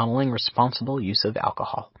role modeling responsible use of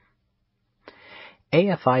alcohol.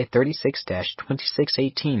 AFI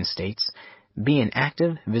 36-2618 states, be an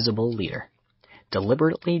active, visible leader.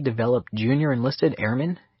 Deliberately develop junior enlisted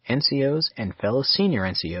airmen, NCOs, and fellow senior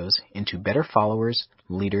NCOs into better followers,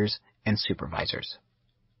 leaders, and supervisors.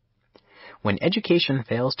 When education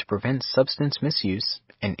fails to prevent substance misuse,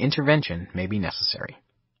 an intervention may be necessary.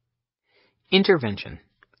 Intervention.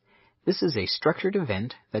 This is a structured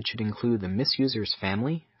event that should include the misuser's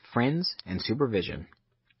family, friends, and supervision.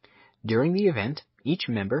 During the event, each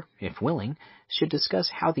member, if willing, should discuss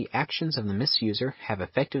how the actions of the misuser have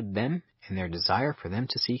affected them and their desire for them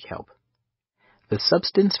to seek help. The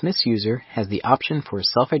substance misuser has the option for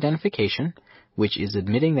self-identification, which is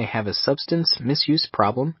admitting they have a substance misuse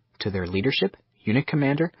problem to their leadership, unit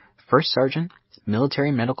commander, first sergeant,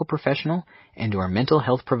 military medical professional, and/or mental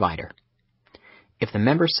health provider. If the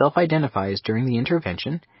member self-identifies during the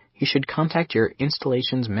intervention, he should contact your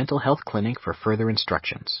installation's mental health clinic for further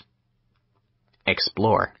instructions.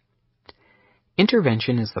 Explore.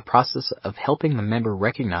 Intervention is the process of helping the member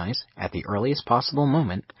recognize, at the earliest possible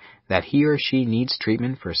moment, that he or she needs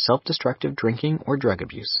treatment for self-destructive drinking or drug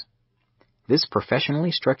abuse. This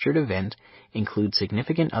professionally structured event includes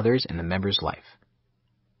significant others in the member's life.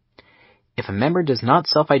 If a member does not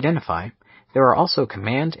self-identify, there are also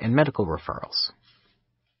command and medical referrals.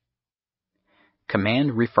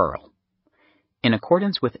 Command referral. In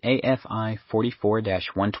accordance with AFI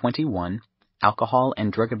 44-121, Alcohol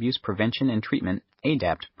and Drug Abuse Prevention and Treatment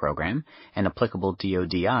ADAPT program, and applicable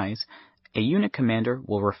DODIs, a unit commander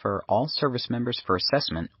will refer all service members for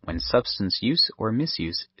assessment when substance use or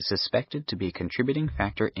misuse is suspected to be a contributing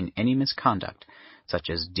factor in any misconduct,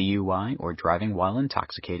 such as DUI or driving while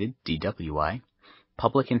intoxicated, DWI,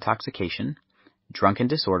 public intoxication, drunk and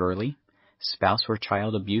disorderly, spouse or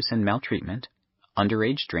child abuse and maltreatment,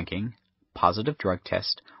 underage drinking, positive drug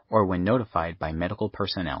test, or when notified by medical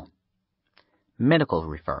personnel. Medical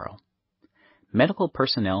referral. Medical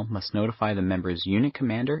personnel must notify the member's unit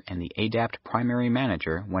commander and the ADAPT primary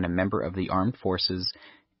manager when a member of the armed forces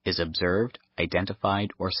is observed, identified,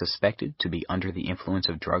 or suspected to be under the influence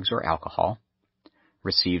of drugs or alcohol,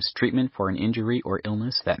 receives treatment for an injury or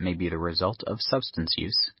illness that may be the result of substance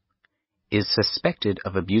use, is suspected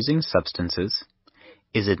of abusing substances,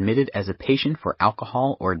 is admitted as a patient for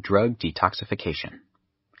alcohol or drug detoxification.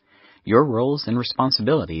 Your roles and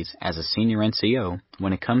responsibilities as a senior NCO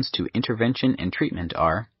when it comes to intervention and treatment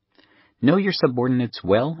are: know your subordinates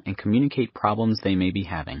well and communicate problems they may be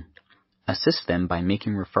having. Assist them by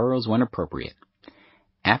making referrals when appropriate.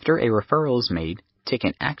 After a referral is made, take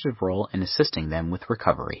an active role in assisting them with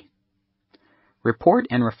recovery. Report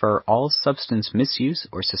and refer all substance misuse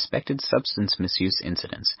or suspected substance misuse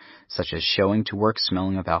incidents, such as showing to work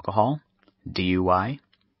smelling of alcohol, DUI,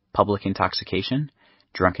 public intoxication,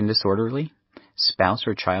 drunken disorderly, spouse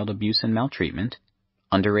or child abuse and maltreatment,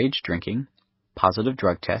 underage drinking, positive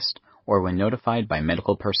drug test, or when notified by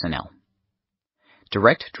medical personnel.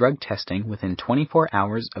 Direct drug testing within 24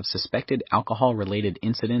 hours of suspected alcohol-related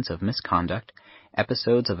incidents of misconduct,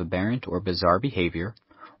 episodes of aberrant or bizarre behavior,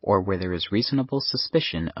 or where there is reasonable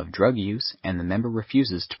suspicion of drug use and the member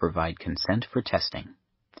refuses to provide consent for testing.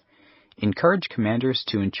 Encourage commanders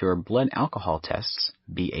to ensure blood alcohol tests,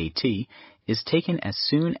 BAT, is taken as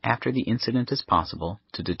soon after the incident as possible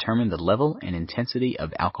to determine the level and intensity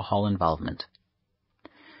of alcohol involvement.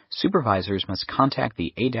 Supervisors must contact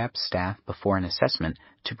the ADAPT staff before an assessment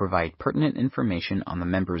to provide pertinent information on the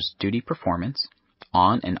member's duty performance,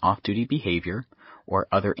 on- and off-duty behavior, or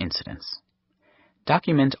other incidents.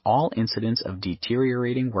 Document all incidents of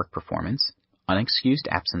deteriorating work performance, unexcused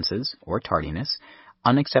absences or tardiness,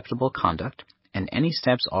 unacceptable conduct, and any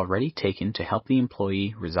steps already taken to help the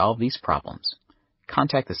employee resolve these problems.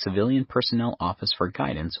 Contact the Civilian Personnel Office for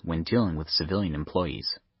guidance when dealing with civilian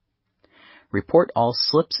employees. Report all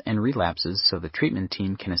slips and relapses so the treatment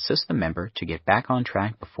team can assist the member to get back on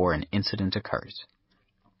track before an incident occurs.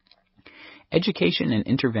 Education and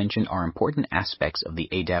intervention are important aspects of the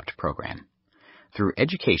ADAPT program. Through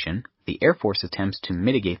education, the Air Force attempts to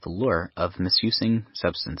mitigate the lure of misusing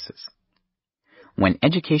substances. When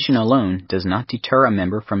education alone does not deter a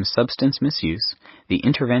member from substance misuse, the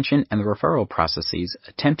intervention and the referral processes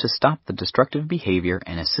attempt to stop the destructive behavior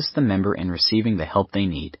and assist the member in receiving the help they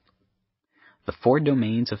need. The 4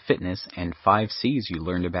 domains of fitness and 5 C's you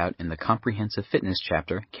learned about in the Comprehensive Fitness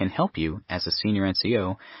chapter can help you, as a senior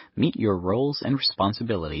NCO, meet your roles and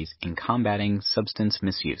responsibilities in combating substance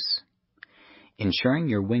misuse. Ensuring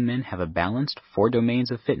your wingmen have a balanced 4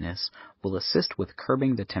 domains of fitness will assist with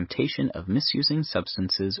curbing the temptation of misusing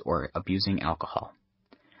substances or abusing alcohol.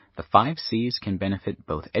 The 5 C's can benefit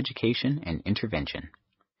both education and intervention.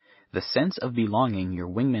 The sense of belonging your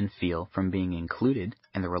wingmen feel from being included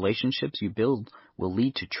and the relationships you build will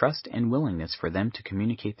lead to trust and willingness for them to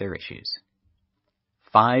communicate their issues.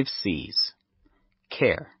 5 C's: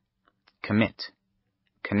 care, commit,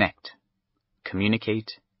 connect,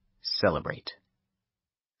 communicate, celebrate.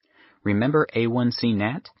 Remember A1C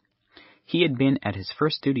Nat? He had been at his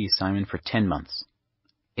first duty assignment for 10 months.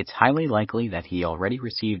 It's highly likely that he already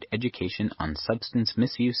received education on substance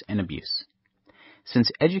misuse and abuse.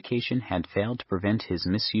 Since education had failed to prevent his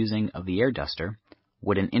misusing of the air duster,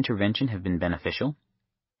 would an intervention have been beneficial?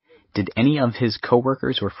 Did any of his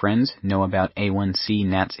coworkers or friends know about A1C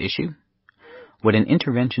Nat's issue? Would an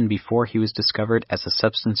intervention before he was discovered as a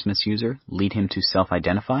substance misuser lead him to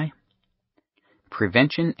self-identify?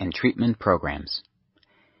 Prevention and treatment programs.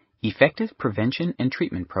 Effective prevention and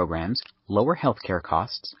treatment programs lower healthcare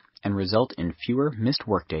costs and result in fewer missed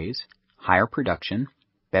workdays, higher production,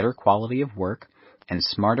 better quality of work, and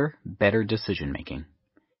smarter, better decision-making.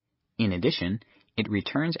 In addition, it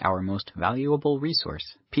returns our most valuable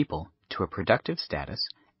resource, people, to a productive status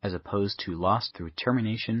as opposed to loss through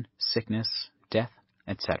termination, sickness, death,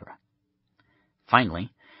 etc.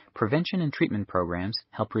 Finally, prevention and treatment programs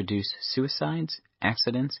help reduce suicides,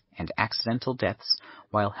 accidents, and accidental deaths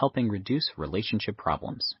while helping reduce relationship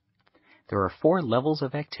problems. There are 4 levels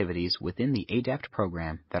of activities within the ADAPT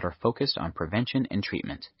program that are focused on prevention and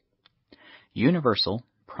treatment. Universal,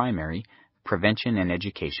 primary, prevention and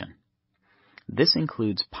education. This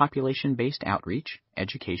includes population-based outreach,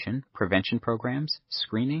 education, prevention programs,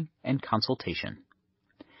 screening, and consultation.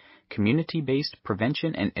 Community-based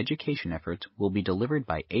prevention and education efforts will be delivered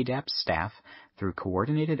by ADAPT staff through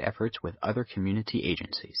coordinated efforts with other community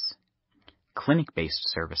agencies. Clinic-based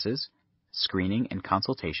services, screening and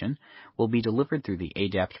consultation, will be delivered through the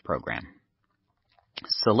ADAPT program.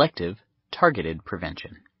 Selective, targeted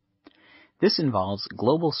prevention. This involves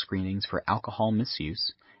global screenings for alcohol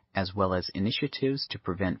misuse, as well as initiatives to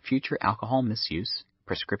prevent future alcohol misuse,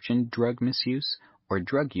 prescription drug misuse, or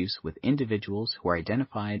drug use with individuals who are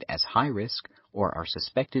identified as high risk or are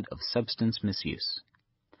suspected of substance misuse.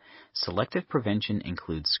 Selective prevention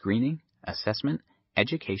includes screening, assessment,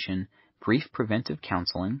 education, brief preventive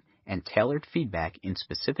counseling, and tailored feedback in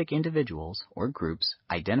specific individuals or groups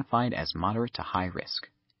identified as moderate to high risk.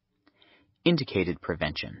 Indicated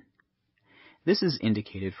prevention. This is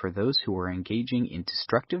indicated for those who are engaging in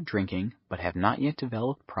destructive drinking but have not yet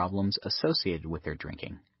developed problems associated with their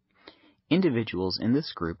drinking. Individuals in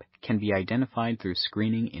this group can be identified through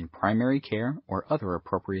screening in primary care or other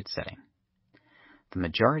appropriate setting. The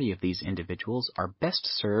majority of these individuals are best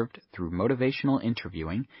served through motivational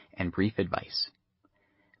interviewing and brief advice.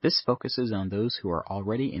 This focuses on those who are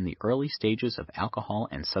already in the early stages of alcohol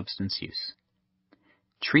and substance use.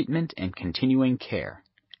 Treatment and continuing care,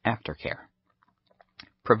 aftercare.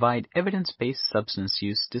 Provide evidence-based substance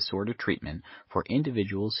use disorder treatment for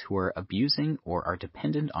individuals who are abusing or are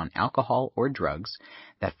dependent on alcohol or drugs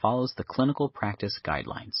that follows the clinical practice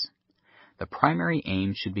guidelines. The primary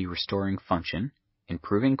aim should be restoring function,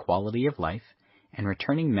 improving quality of life, and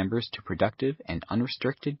returning members to productive and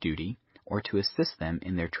unrestricted duty, or to assist them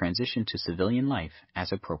in their transition to civilian life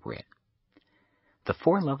as appropriate. The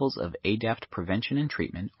 4 levels of ADAPT prevention and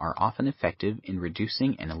treatment are often effective in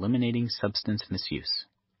reducing and eliminating substance misuse.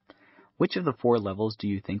 Which of the 4 levels do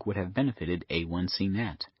you think would have benefited A1C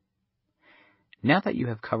NAT? Now that you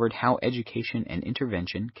have covered how education and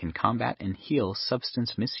intervention can combat and heal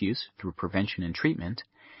substance misuse through prevention and treatment,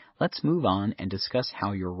 let's move on and discuss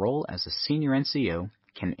how your role as a senior NCO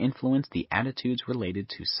can influence the attitudes related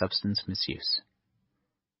to substance misuse.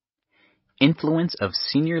 Influence of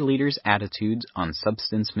senior leaders' attitudes on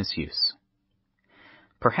substance misuse.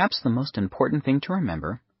 Perhaps the most important thing to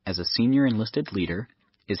remember as a senior enlisted leader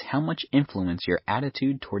is how much influence your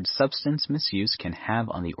attitude towards substance misuse can have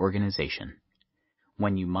on the organization.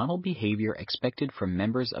 When you model behavior expected from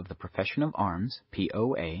members of the Profession of Arms,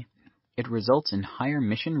 POA, it results in higher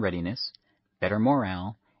mission readiness, better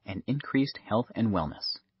morale, and increased health and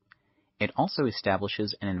wellness. It also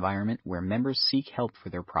establishes an environment where members seek help for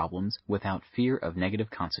their problems without fear of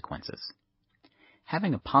negative consequences.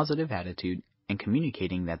 Having a positive attitude and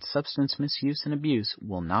communicating that substance misuse and abuse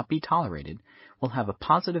will not be tolerated will have a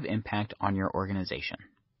positive impact on your organization.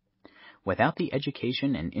 Without the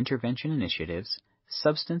education and intervention initiatives,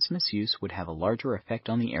 substance misuse would have a larger effect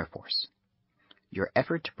on the Air Force. Your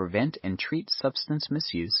effort to prevent and treat substance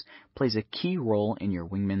misuse plays a key role in your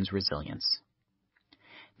wingman's resilience.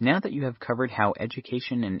 Now that you have covered how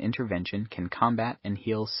education and intervention can combat and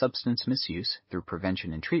heal substance misuse through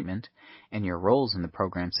prevention and treatment, and your roles in the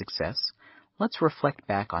program's success, let's reflect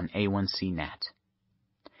back on A1C NAT.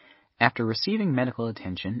 After receiving medical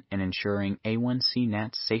attention and ensuring A1C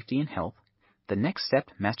NAT's safety and health, the next step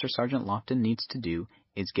Master Sergeant Lofton needs to do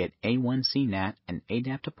is get A1C NAT an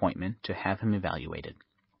ADAPT appointment to have him evaluated.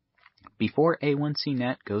 Before A1C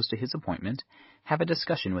NAT goes to his appointment, have a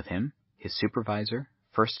discussion with him, his supervisor,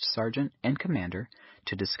 first sergeant, and commander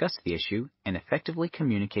to discuss the issue and effectively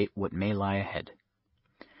communicate what may lie ahead.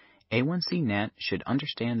 A1C NAT should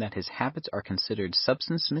understand that his habits are considered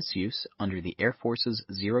substance misuse under the Air Force's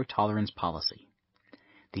zero tolerance policy.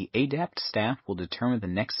 The ADAPT staff will determine the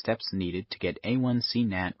next steps needed to get A1C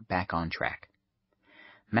NAT back on track.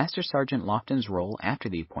 Master Sergeant Lofton's role after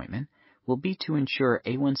the appointment will be to ensure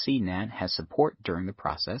A1C NAT has support during the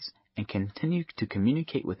process and continue to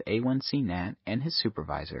communicate with A1C NAT and his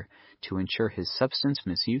supervisor to ensure his substance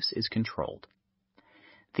misuse is controlled.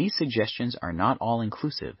 These suggestions are not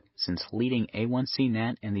all-inclusive, since leading A1C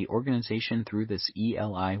NAT and the organization through this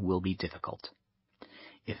ELI will be difficult.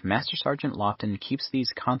 If Master Sergeant Lofton keeps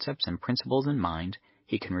these concepts and principles in mind,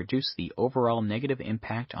 he can reduce the overall negative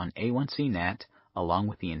impact on A1C NAT along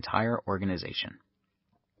with the entire organization.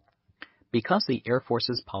 Because the Air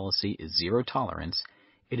Force's policy is zero tolerance,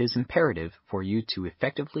 it is imperative for you to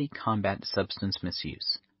effectively combat substance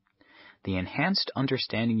misuse. The enhanced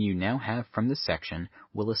understanding you now have from this section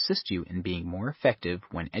will assist you in being more effective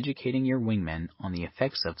when educating your wingmen on the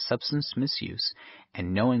effects of substance misuse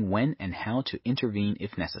and knowing when and how to intervene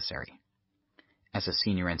if necessary. As a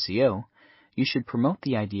senior NCO, you should promote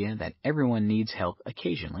the idea that everyone needs help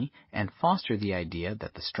occasionally and foster the idea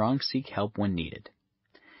that the strong seek help when needed.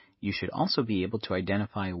 You should also be able to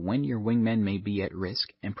identify when your wingmen may be at risk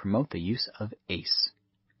and promote the use of ACE.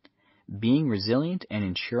 Being resilient and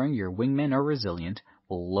ensuring your wingmen are resilient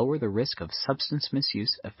will lower the risk of substance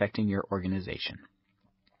misuse affecting your organization.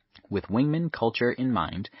 With wingman culture in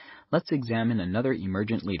mind, let's examine another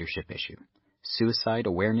emergent leadership issue: suicide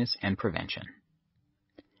awareness and prevention.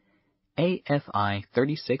 AFI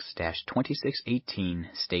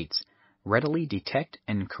 36-2618 states, readily detect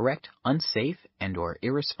and correct unsafe and/or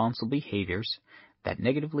irresponsible behaviors that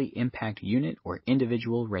negatively impact unit or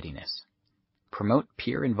individual readiness. Promote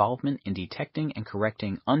peer involvement in detecting and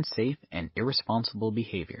correcting unsafe and irresponsible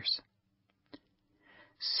behaviors.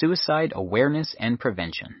 Suicide awareness and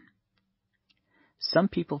prevention. Some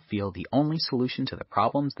people feel the only solution to the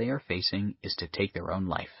problems they are facing is to take their own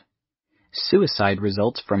life. Suicide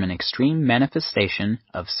results from an extreme manifestation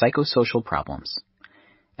of psychosocial problems.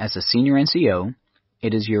 As a senior NCO,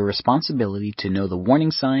 it is your responsibility to know the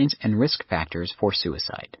warning signs and risk factors for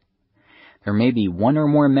suicide. There may be one or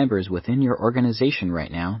more members within your organization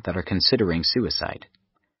right now that are considering suicide.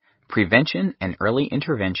 Prevention and early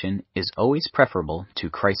intervention is always preferable to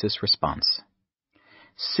crisis response.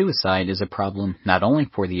 Suicide is a problem not only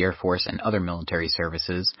for the Air Force and other military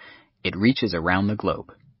services, it reaches around the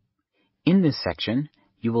globe. In this section,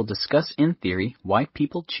 you will discuss in theory why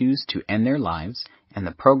people choose to end their lives and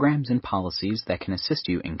the programs and policies that can assist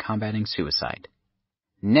you in combating suicide.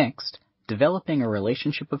 Next, developing a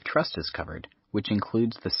relationship of trust is covered, which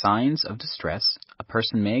includes the signs of distress a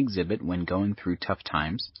person may exhibit when going through tough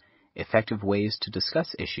times, effective ways to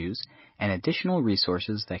discuss issues, and additional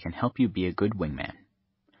resources that can help you be a good wingman.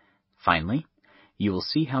 Finally, you will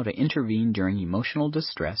see how to intervene during emotional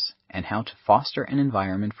distress and how to foster an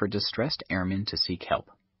environment for distressed airmen to seek help.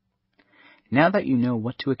 Now that you know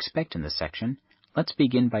what to expect in this section, let's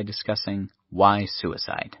begin by discussing why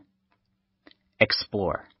suicide.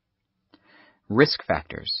 Explore. Risk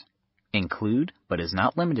factors include, but is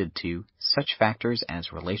not limited to, such factors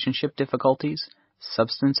as relationship difficulties,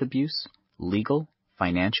 substance abuse, legal,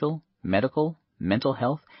 financial, medical, mental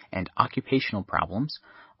health, and occupational problems,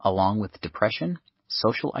 along with depression,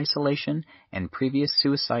 social isolation, and previous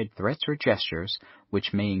suicide threats or gestures,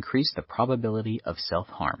 which may increase the probability of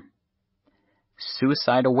self-harm.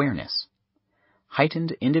 Suicide awareness.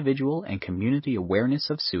 Heightened individual and community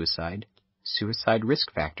awareness of suicide, suicide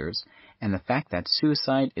risk factors, and the fact that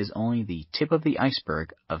suicide is only the tip of the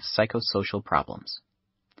iceberg of psychosocial problems.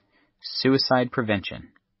 Suicide prevention.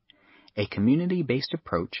 A community-based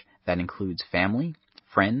approach that includes family,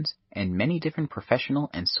 friends, and many different professional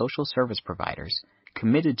and social service providers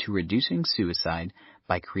committed to reducing suicide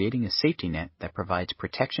by creating a safety net that provides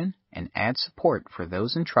protection and adds support for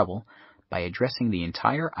those in trouble by addressing the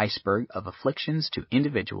entire iceberg of afflictions to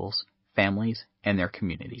individuals, families, and their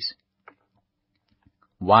communities.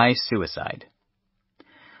 Why suicide?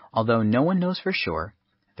 Although no one knows for sure,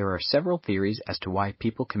 there are several theories as to why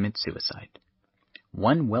people commit suicide.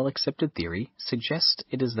 One well-accepted theory suggests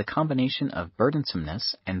it is the combination of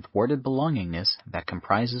burdensomeness and thwarted belongingness that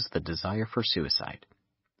comprises the desire for suicide.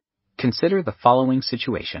 Consider the following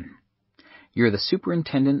situation. You're the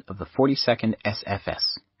superintendent of the 42nd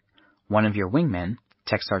SFS. One of your wingmen,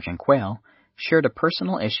 Tech Sergeant Quayle, shared a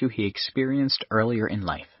personal issue he experienced earlier in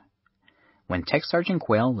life. When Tech Sergeant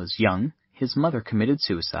Quayle was young, his mother committed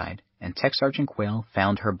suicide, and Tech Sergeant Quayle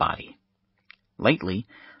found her body. Lately,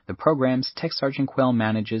 the programs Tech Sergeant Quayle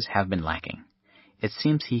manages have been lacking. It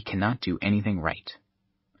seems he cannot do anything right.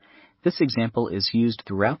 This example is used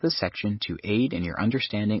throughout this section to aid in your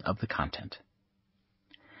understanding of the content.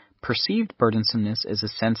 Perceived burdensomeness is a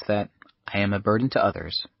sense that I am a burden to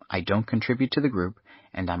others, I don't contribute to the group,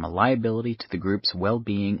 and I'm a liability to the group's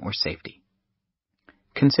well-being or safety.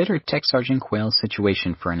 Consider Tech Sergeant Quayle's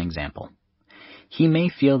situation for an example. He may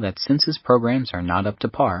feel that since his programs are not up to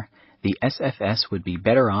par, the SFS would be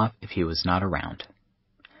better off if he was not around.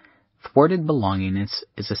 Thwarted belongingness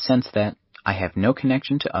is a sense that I have no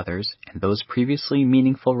connection to others, and those previously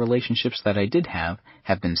meaningful relationships that I did have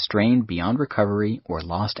been strained beyond recovery or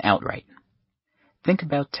lost outright. Think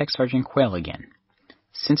about Tech Sergeant Quayle again.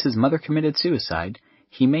 Since his mother committed suicide,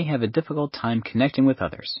 he may have a difficult time connecting with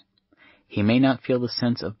others. He may not feel the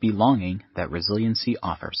sense of belonging that resiliency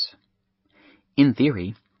offers. In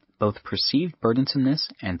theory, both perceived burdensomeness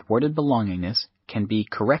and thwarted belongingness can be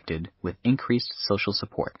corrected with increased social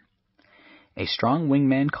support. A strong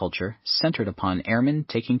wingman culture centered upon airmen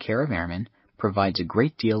taking care of airmen provides a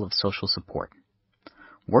great deal of social support.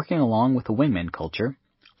 Working along with a wingman culture,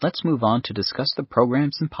 let's move on to discuss the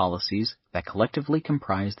programs and policies that collectively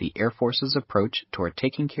comprise the Air Force's approach toward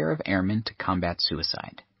taking care of airmen to combat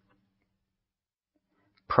suicide.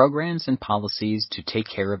 Programs and policies to take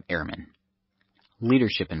care of airmen.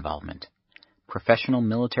 Leadership involvement, professional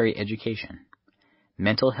military education,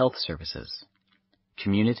 mental health services,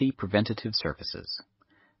 community preventative services,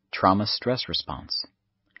 trauma stress response,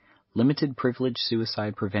 limited privilege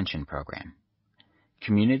suicide prevention program,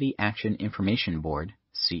 Community Action Information Board,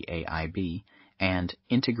 CAIB, and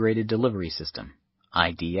Integrated Delivery System,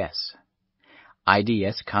 IDS,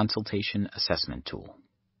 IDS Consultation Assessment Tool.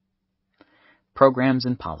 Programs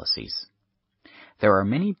and policies. There are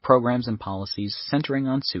many programs and policies centering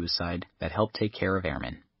on suicide that help take care of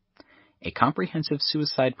airmen. A comprehensive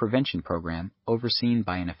suicide prevention program overseen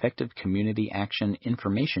by an effective community action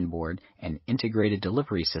information board and integrated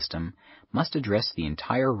delivery system must address the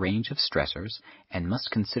entire range of stressors and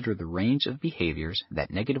must consider the range of behaviors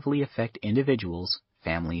that negatively affect individuals,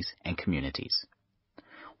 families, and communities.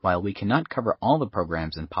 While we cannot cover all the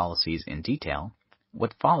programs and policies in detail,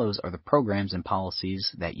 what follows are the programs and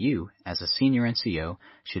policies that you, as a senior NCO,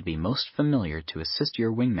 should be most familiar to assist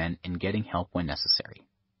your wingmen in getting help when necessary.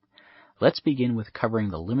 Let's begin with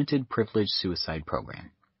covering the Limited Privilege Suicide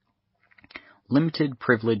Program. Limited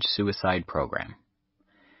Privilege Suicide Program.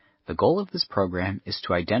 The goal of this program is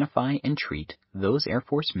to identify and treat those Air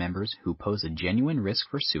Force members who pose a genuine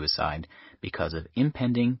risk for suicide because of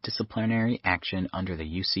impending disciplinary action under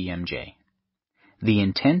the UCMJ. The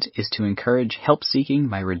intent is to encourage help-seeking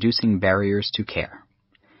by reducing barriers to care.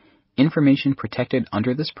 Information protected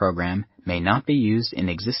under this program may not be used in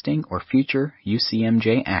existing or future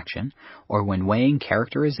UCMJ action or when weighing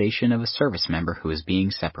characterization of a service member who is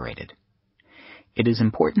being separated. It is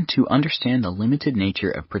important to understand the limited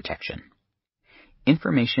nature of protection.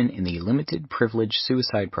 Information in the Limited Privilege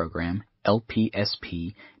Suicide Program,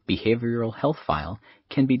 LPSP, Behavioral Health File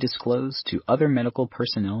can be disclosed to other medical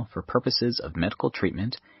personnel for purposes of medical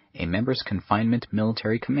treatment, a member's confinement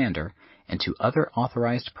military commander, and to other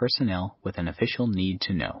authorized personnel with an official need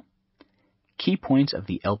to know. Key points of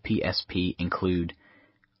the LPSP include: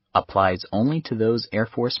 applies only to those Air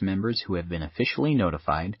Force members who have been officially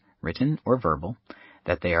notified, written or verbal,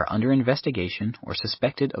 that they are under investigation or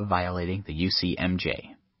suspected of violating the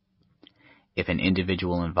UCMJ. If an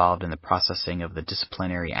individual involved in the processing of the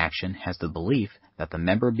disciplinary action has the belief that the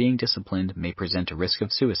member being disciplined may present a risk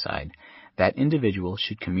of suicide, that individual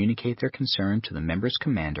should communicate their concern to the member's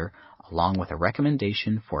commander along with a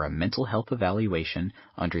recommendation for a mental health evaluation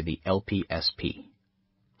under the LPSP.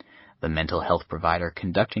 The mental health provider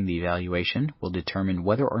conducting the evaluation will determine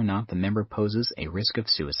whether or not the member poses a risk of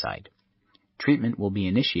suicide. Treatment will be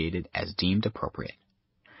initiated as deemed appropriate.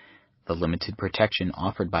 The limited protection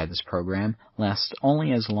offered by this program lasts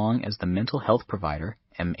only as long as the mental health provider,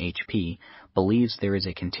 MHP, believes there is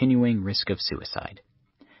a continuing risk of suicide.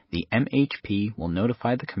 The MHP will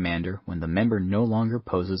notify the commander when the member no longer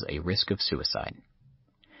poses a risk of suicide.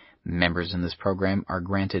 Members in this program are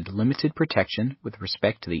granted limited protection with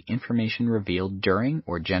respect to the information revealed during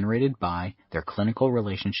or generated by their clinical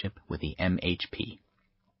relationship with the MHP.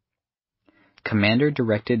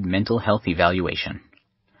 Commander-Directed Mental Health Evaluation.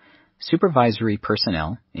 Supervisory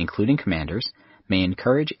personnel, including commanders, may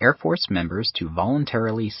encourage Air Force members to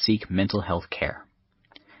voluntarily seek mental health care.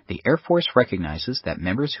 The Air Force recognizes that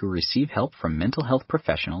members who receive help from mental health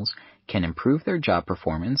professionals can improve their job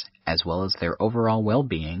performance as well as their overall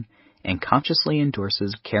well-being, and consciously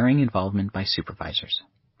endorses caring involvement by supervisors.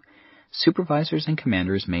 Supervisors and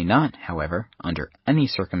commanders may not, however, under any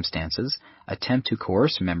circumstances, attempt to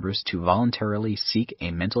coerce members to voluntarily seek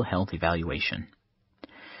a mental health evaluation.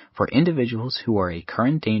 For individuals who are a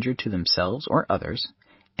current danger to themselves or others,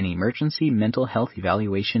 an emergency mental health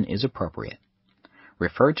evaluation is appropriate.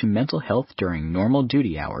 Refer to mental health during normal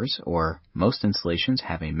duty hours, or most installations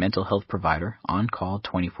have a mental health provider on call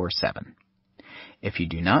 24/7. If you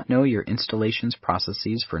do not know your installation's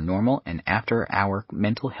processes for normal and after-hour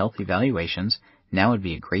mental health evaluations, now would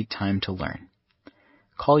be a great time to learn.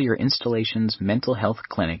 Call your installation's mental health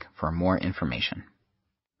clinic for more information.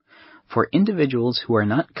 For individuals who are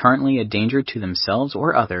not currently a danger to themselves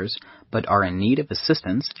or others, but are in need of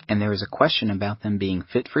assistance and there is a question about them being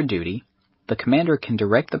fit for duty, the commander can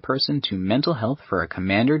direct the person to mental health for a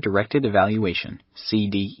Commander-Directed Evaluation,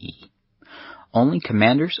 CDE. Only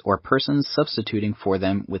commanders or persons substituting for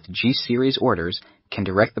them with G-Series orders can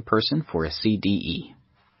direct the person for a CDE.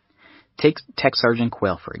 Take Tech Sergeant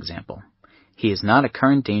Quayle, for example. He is not a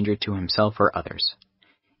current danger to himself or others.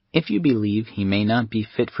 If you believe he may not be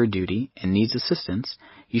fit for duty and needs assistance,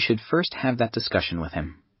 you should first have that discussion with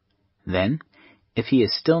him. Then, if he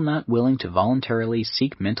is still not willing to voluntarily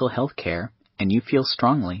seek mental health care, and you feel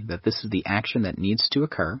strongly that this is the action that needs to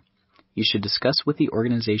occur, you should discuss with the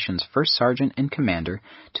organization's first sergeant and commander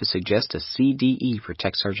to suggest a CDE for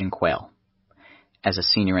Tech Sergeant Quayle. As a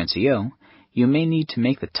senior NCO, you may need to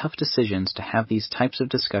make the tough decisions to have these types of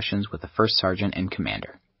discussions with the first sergeant and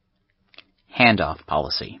commander. Handoff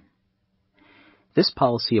Policy. This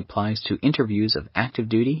policy applies to interviews of active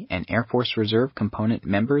duty and Air Force Reserve component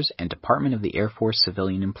members and Department of the Air Force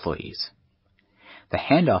civilian employees. The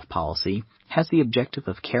handoff policy has the objective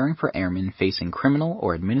of caring for airmen facing criminal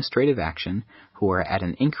or administrative action who are at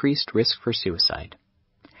an increased risk for suicide.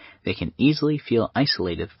 They can easily feel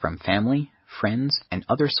isolated from family, friends, and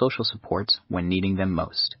other social supports when needing them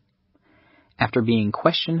most. After being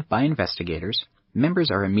questioned by investigators,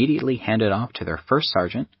 members are immediately handed off to their first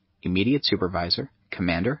sergeant, immediate supervisor,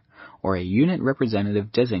 commander, or a unit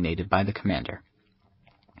representative designated by the commander.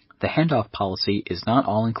 The handoff policy is not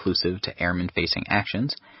all-inclusive to airmen facing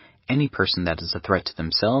actions. Any person that is a threat to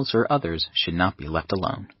themselves or others should not be left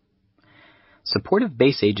alone. Supportive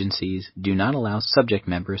base agencies do not allow subject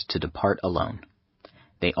members to depart alone.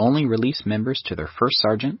 They only release members to their first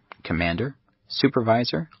sergeant, commander,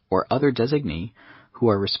 supervisor, or other designee who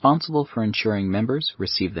are responsible for ensuring members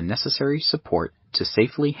receive the necessary support to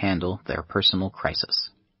safely handle their personal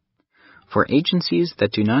crisis. For agencies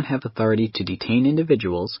that do not have authority to detain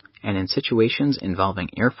individuals and in situations involving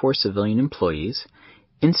Air Force civilian employees,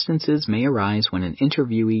 instances may arise when an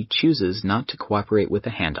interviewee chooses not to cooperate with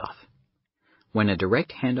a handoff. When a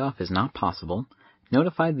direct handoff is not possible,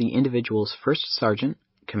 notify the individual's first sergeant,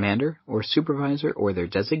 commander, or supervisor or their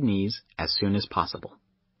designees as soon as possible.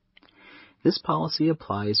 This policy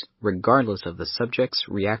applies regardless of the subject's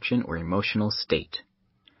reaction or emotional state.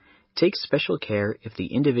 Take special care if the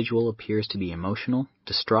individual appears to be emotional,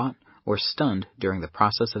 distraught, or stunned during the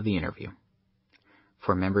process of the interview.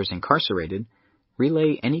 For members incarcerated,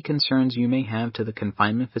 relay any concerns you may have to the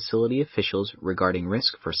confinement facility officials regarding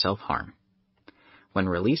risk for self-harm. When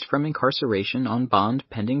released from incarceration on bond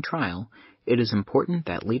pending trial, it is important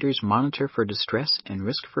that leaders monitor for distress and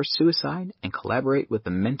risk for suicide and collaborate with the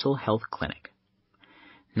mental health clinic.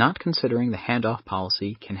 Not considering the handoff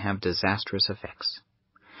policy can have disastrous effects.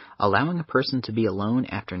 Allowing a person to be alone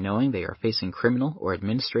after knowing they are facing criminal or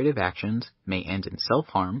administrative actions may end in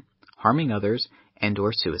self-harm, harming others,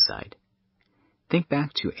 and/or suicide. Think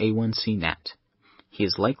back to A1C Nat. He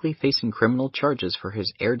is likely facing criminal charges for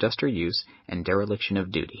his air duster use and dereliction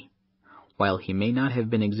of duty. While he may not have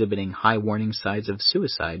been exhibiting high warning signs of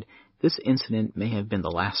suicide, this incident may have been the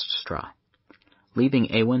last straw. Leaving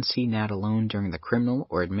A1C Nat alone during the criminal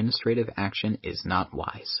or administrative action is not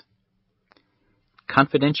wise.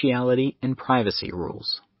 Confidentiality and privacy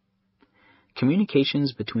rules.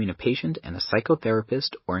 Communications between a patient and a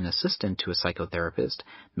psychotherapist or an assistant to a psychotherapist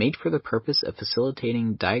made for the purpose of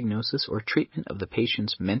facilitating diagnosis or treatment of the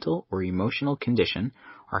patient's mental or emotional condition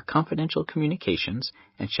are confidential communications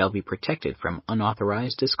and shall be protected from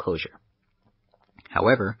unauthorized disclosure.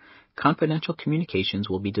 However, confidential communications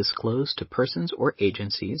will be disclosed to persons or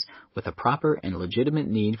agencies with a proper and legitimate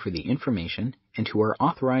need for the information and who are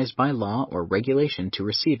authorized by law or regulation to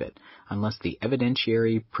receive it, unless the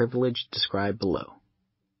evidentiary privilege described below.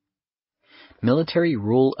 Military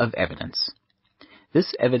Rule of Evidence.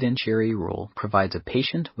 This evidentiary rule provides a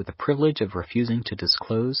patient with the privilege of refusing to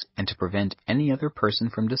disclose and to prevent any other person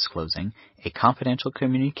from disclosing a confidential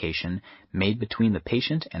communication made between the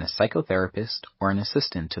patient and a psychotherapist or an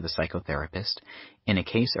assistant to the psychotherapist in a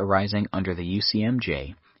case arising under the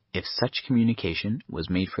UCMJ if such communication was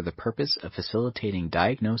made for the purpose of facilitating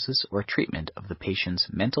diagnosis or treatment of the patient's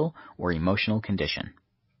mental or emotional condition.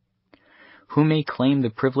 Who may claim the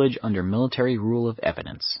privilege under Military Rule of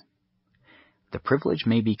Evidence? The privilege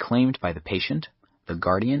may be claimed by the patient, the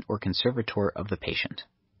guardian or conservator of the patient.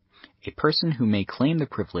 A person who may claim the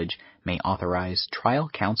privilege may authorize trial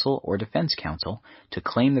counsel or defense counsel to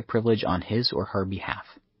claim the privilege on his or her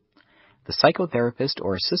behalf. The psychotherapist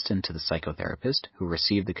or assistant to the psychotherapist who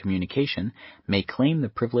received the communication may claim the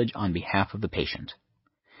privilege on behalf of the patient.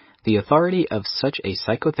 The authority of such a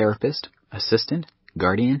psychotherapist, assistant,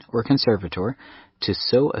 guardian, or conservator to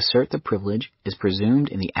so assert the privilege is presumed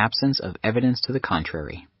in the absence of evidence to the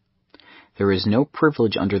contrary. There is no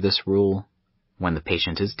privilege under this rule when the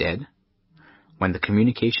patient is dead, when the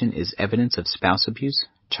communication is evidence of spouse abuse,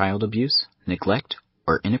 child abuse, neglect,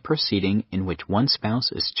 or in a proceeding in which one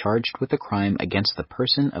spouse is charged with a crime against the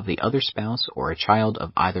person of the other spouse or a child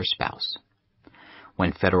of either spouse,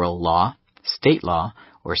 when federal law, state law,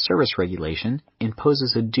 or service regulation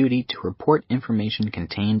imposes a duty to report information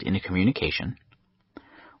contained in a communication,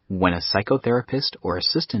 when a psychotherapist or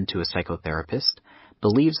assistant to a psychotherapist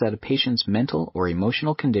believes that a patient's mental or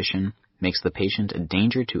emotional condition makes the patient a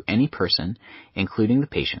danger to any person, including the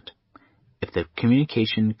patient, if the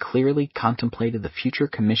communication clearly contemplated the future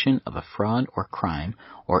commission of a fraud or crime,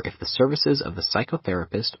 or if the services of the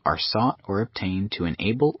psychotherapist are sought or obtained to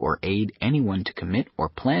enable or aid anyone to commit or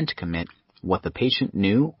plan to commit what the patient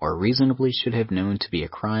knew or reasonably should have known to be a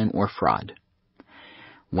crime or fraud.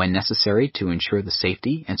 When necessary to ensure the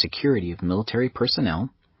safety and security of military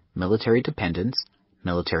personnel, military dependents,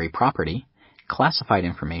 military property, classified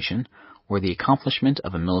information, or the accomplishment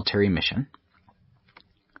of a military mission.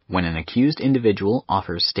 When an accused individual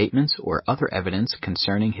offers statements or other evidence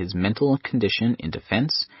concerning his mental condition in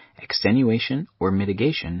defense, extenuation, or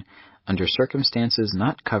mitigation under circumstances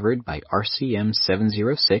not covered by RCM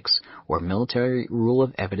 706 or Military Rule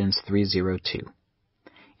of Evidence 302.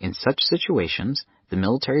 In such situations, the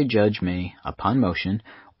military judge may, upon motion,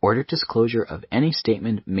 order disclosure of any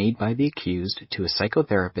statement made by the accused to a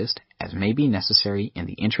psychotherapist as may be necessary in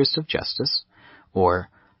the interest of justice, or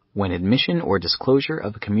when admission or disclosure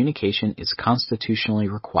of a communication is constitutionally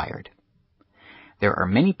required. There are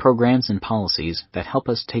many programs and policies that help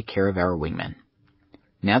us take care of our wingmen.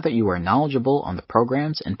 Now that you are knowledgeable on the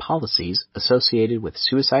programs and policies associated with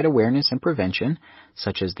suicide awareness and prevention,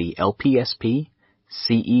 such as the LPSP,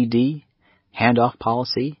 CED, handoff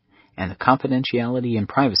policy, and the confidentiality and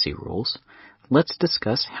privacy rules, let's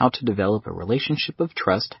discuss how to develop a relationship of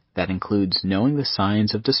trust that includes knowing the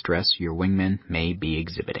signs of distress your wingmen may be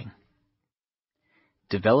exhibiting.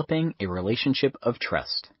 Developing a relationship of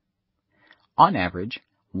trust. On average,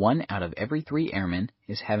 1 out of every 3 airmen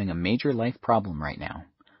is having a major life problem right now,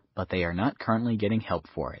 but they are not currently getting help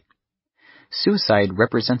for it. Suicide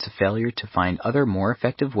represents a failure to find other more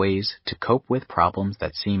effective ways to cope with problems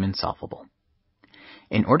that seem insolvable.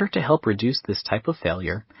 In order to help reduce this type of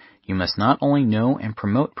failure, you must not only know and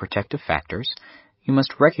promote protective factors, you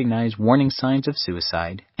must recognize warning signs of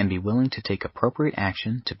suicide and be willing to take appropriate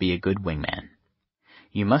action to be a good wingman.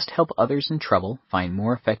 You must help others in trouble find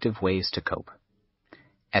more effective ways to cope.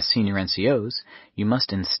 As senior NCOs, you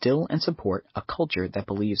must instill and support a culture that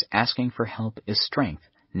believes asking for help is strength,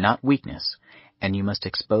 not weakness, and you must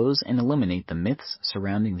expose and eliminate the myths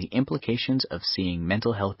surrounding the implications of seeing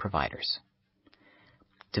mental health providers.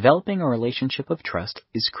 Developing a relationship of trust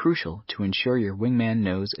is crucial to ensure your wingman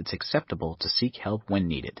knows it's acceptable to seek help when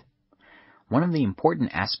needed. One of the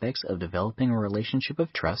important aspects of developing a relationship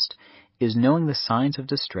of trust is knowing the signs of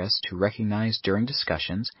distress to recognize during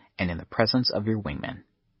discussions and in the presence of your wingmen.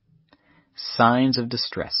 Signs of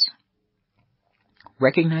distress.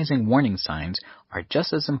 Recognizing warning signs are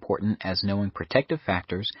just as important as knowing protective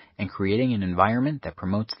factors and creating an environment that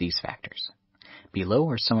promotes these factors. Below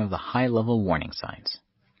are some of the high-level warning signs.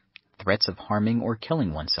 Threats of harming or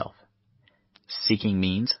killing oneself. Seeking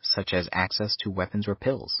means such as access to weapons or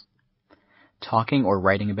pills. Talking or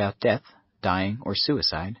writing about death, dying, or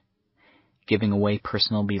suicide. Giving away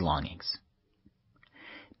personal belongings.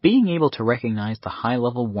 Being able to recognize the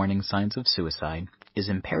high-level warning signs of suicide is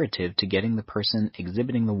imperative to getting the person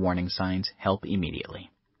exhibiting the warning signs help immediately.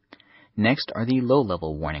 Next are the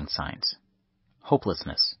low-level warning signs.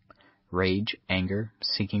 Hopelessness, rage, anger,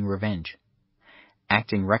 seeking revenge,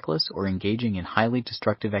 acting reckless or engaging in highly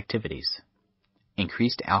destructive activities,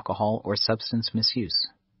 increased alcohol or substance misuse,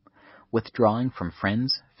 withdrawing from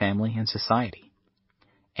friends, family, and society,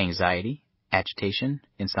 anxiety, agitation,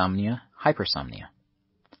 insomnia, hypersomnia,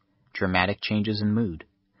 dramatic changes in mood,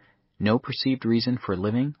 no perceived reason for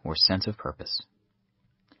living or sense of purpose.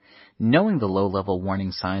 Knowing the low-level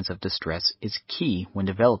warning signs of distress is key when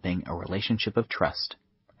developing a relationship of trust.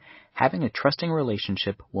 Having a trusting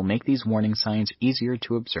relationship will make these warning signs easier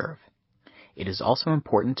to observe. It is also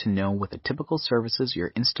important to know what the typical services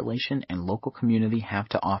your installation and local community have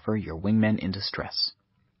to offer your wingmen in distress.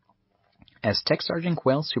 As Tech Sergeant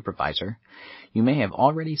Quayle's supervisor, you may have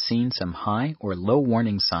already seen some high or low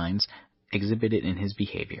warning signs exhibited in his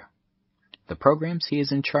behavior. The programs he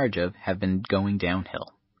is in charge of have been going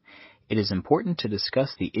downhill. It is important to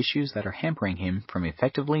discuss the issues that are hampering him from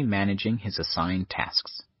effectively managing his assigned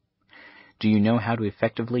tasks. Do you know how to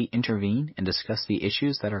effectively intervene and discuss the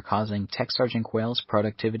issues that are causing Tech Sergeant Quayle's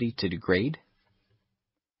productivity to degrade?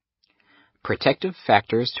 Protective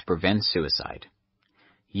factors to prevent suicide.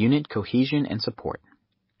 Unit cohesion and support.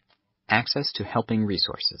 Access to helping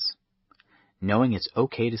resources. Knowing it's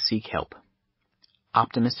okay to seek help.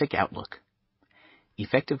 Optimistic outlook.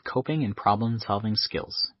 Effective coping and problem-solving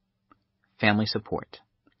skills. Family support.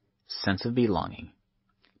 Sense of belonging.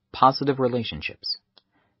 Positive relationships.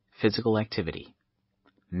 Physical activity.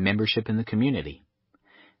 Membership in the community.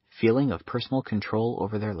 Feeling of personal control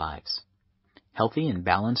over their lives. Healthy and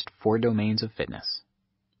balanced 4 domains of fitness.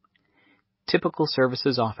 Typical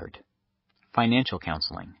services offered. Financial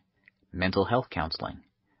counseling. Mental health counseling.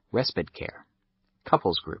 Respite care.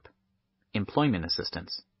 Couples group. Employment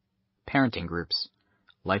assistance. Parenting groups.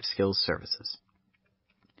 Life skills services.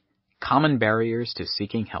 Common barriers to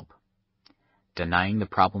seeking help. Denying the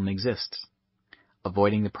problem exists.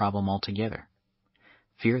 Avoiding the problem altogether.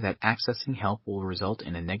 Fear that accessing help will result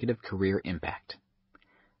in a negative career impact.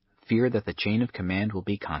 Fear that the chain of command will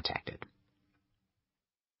be contacted.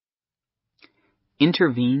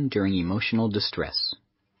 Intervene during emotional distress.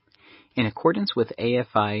 In accordance with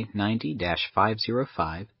AFI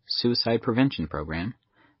 90-505 Suicide Prevention Program,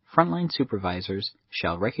 frontline supervisors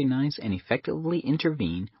shall recognize and effectively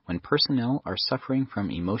intervene when personnel are suffering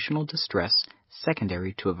from emotional distress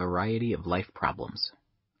secondary to a variety of life problems.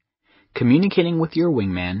 Communicating with your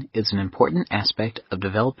wingman is an important aspect of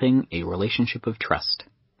developing a relationship of trust.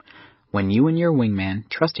 When you and your wingman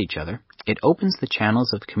trust each other, it opens the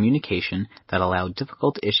channels of communication that allow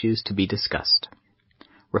difficult issues to be discussed.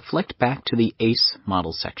 Reflect back to the ACE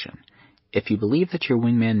model section. If you believe that your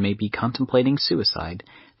wingman may be contemplating suicide,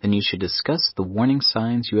 then you should discuss the warning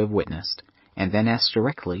signs you have witnessed, and then ask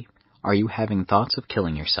directly, are you having thoughts of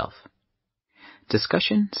killing yourself?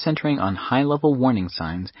 Discussion centering on high-level warning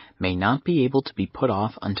signs may not be able to be put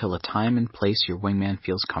off until a time and place your wingman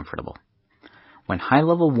feels comfortable. When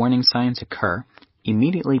high-level warning signs occur,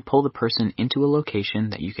 immediately pull the person into a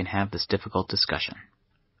location that you can have this difficult discussion.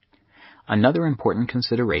 Another important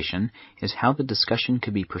consideration is how the discussion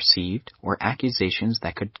could be perceived or accusations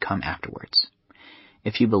that could come afterwards.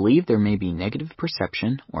 If you believe there may be negative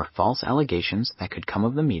perception or false allegations that could come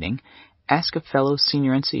of the meeting, ask a fellow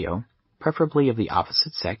senior NCO, preferably of the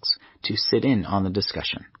opposite sex, to sit in on the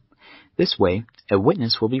discussion. This way, a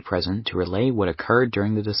witness will be present to relay what occurred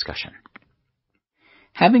during the discussion.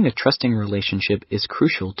 Having a trusting relationship is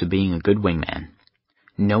crucial to being a good wingman.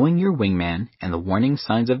 Knowing your wingman and the warning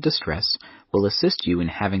signs of distress will assist you in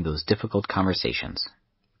having those difficult conversations.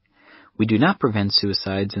 We do not prevent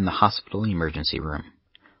suicides in the hospital emergency room.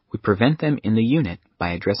 We prevent them in the unit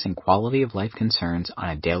by addressing quality of life concerns on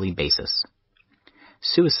a daily basis.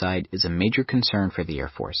 Suicide is a major concern for the Air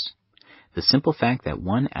Force. The simple fact that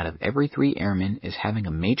 1 out of every 3 airmen is having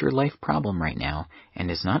a major life problem right now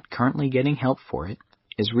and is not currently getting help for it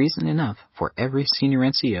is reason enough for every senior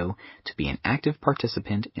NCO to be an active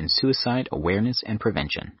participant in suicide awareness and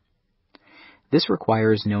prevention. This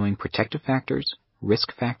requires knowing protective factors,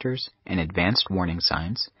 risk factors, and advanced warning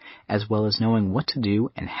signs, as well as knowing what to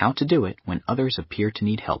do and how to do it when others appear to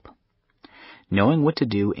need help. Knowing what to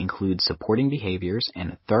do includes supporting behaviors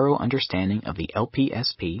and a thorough understanding of the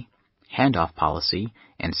LPSP, handoff policy,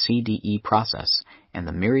 and CDE process, and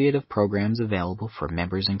the myriad of programs available for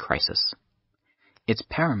members in crisis. It's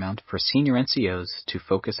paramount for senior NCOs to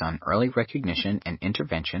focus on early recognition and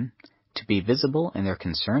intervention, to be visible in their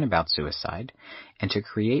concern about suicide, and to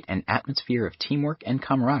create an atmosphere of teamwork and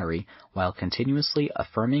camaraderie while continuously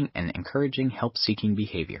affirming and encouraging help-seeking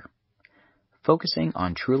behavior. Focusing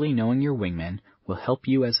on truly knowing your wingmen will help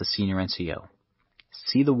you as a senior NCO.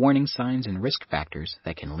 See the warning signs and risk factors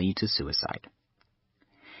that can lead to suicide.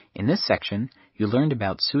 In this section, you learned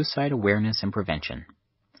about suicide awareness and prevention.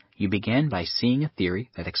 You began by seeing a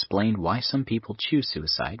theory that explained why some people choose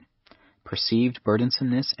suicide, perceived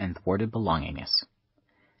burdensomeness and thwarted belongingness.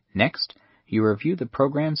 Next, you review the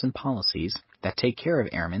programs and policies that take care of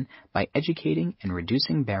airmen by educating and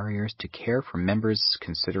reducing barriers to care for members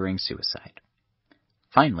considering suicide.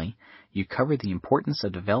 Finally, you cover the importance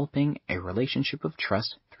of developing a relationship of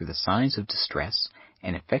trust through the signs of distress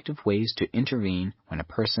and effective ways to intervene when a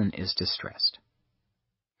person is distressed.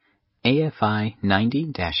 AFI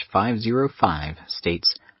 90-505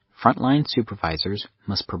 states, frontline supervisors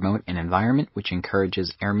must promote an environment which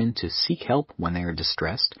encourages airmen to seek help when they are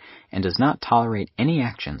distressed and does not tolerate any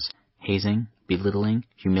actions, hazing, belittling,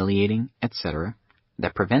 humiliating, etc.,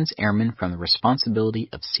 that prevents airmen from the responsibility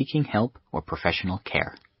of seeking help or professional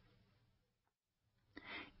care.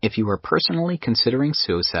 If you are personally considering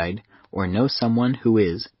suicide or know someone who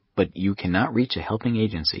is, but you cannot reach a helping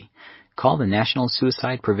agency, call the National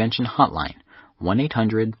Suicide Prevention Hotline,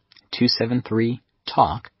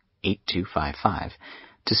 1-800-273-TALK, 8255,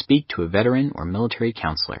 to speak to a veteran or military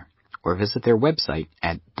counselor, or visit their website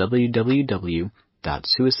at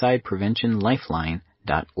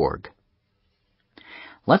www.suicidepreventionlifeline.org.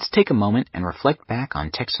 Let's take a moment and reflect back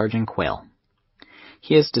on Tech Sergeant Quayle.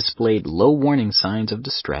 He has displayed low warning signs of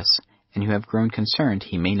distress, and you have grown concerned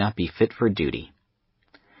he may not be fit for duty.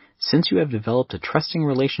 Since you have developed a trusting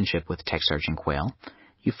relationship with Tech Sergeant Quayle,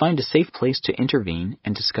 you find a safe place to intervene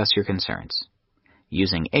and discuss your concerns.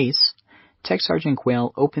 Using ACE, Tech Sergeant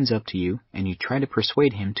Quayle opens up to you and you try to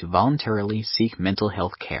persuade him to voluntarily seek mental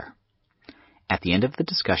health care. At the end of the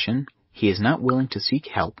discussion, he is not willing to seek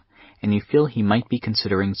help and you feel he might be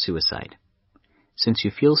considering suicide. Since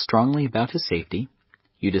you feel strongly about his safety,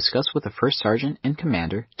 you discuss with the First Sergeant and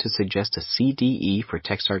Commander to suggest a CDE for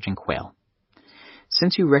Tech Sergeant Quayle.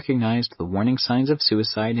 Since you recognized the warning signs of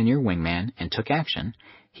suicide in your wingman and took action,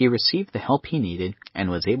 he received the help he needed and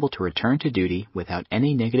was able to return to duty without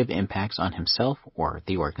any negative impacts on himself or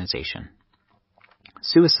the organization.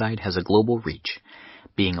 Suicide has a global reach.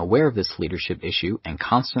 Being aware of this leadership issue and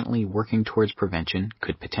constantly working towards prevention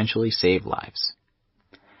could potentially save lives.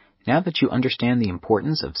 Now that you understand the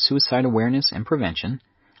importance of suicide awareness and prevention,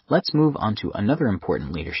 let's move on to another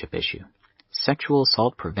important leadership issue: sexual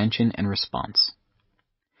assault prevention and response.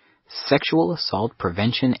 Sexual assault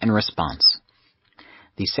prevention and response.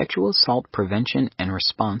 The Sexual Assault Prevention and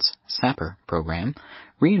Response (SAPR) program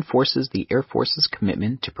reinforces the Air Force's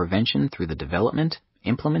commitment to prevention through the development,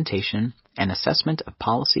 implementation, and assessment of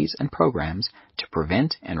policies and programs to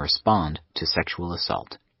prevent and respond to sexual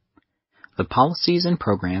assault. The policies and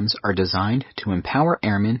programs are designed to empower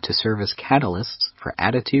airmen to serve as catalysts for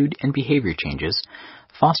attitude and behavior changes,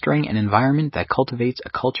 fostering an environment that cultivates a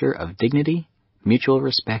culture of dignity, mutual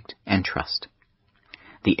respect, and trust.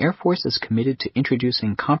 The Air Force is committed to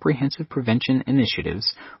introducing comprehensive prevention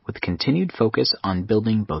initiatives with continued focus on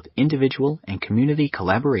building both individual and community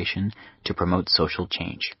collaboration to promote social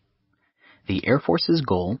change. The Air Force's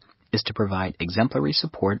goal is to provide exemplary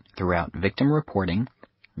support throughout victim reporting,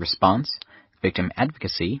 response, victim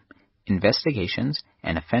advocacy, investigations,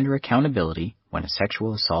 and offender accountability when a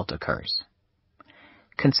sexual assault occurs.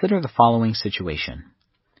 Consider the following situation.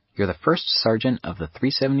 You're the first sergeant of the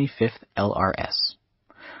 375th LRS.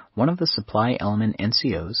 One of the supply element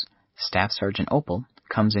NCOs, Staff Sergeant Opal,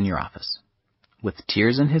 comes in your office. With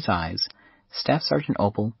tears in his eyes, Staff Sergeant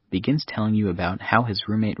Opal begins telling you about how his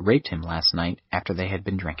roommate raped him last night after they had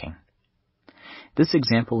been drinking. This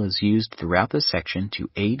example is used throughout this section to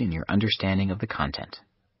aid in your understanding of the content.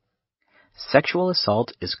 Sexual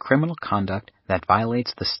assault is criminal conduct that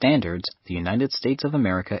violates the standards the United States of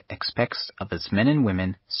America expects of its men and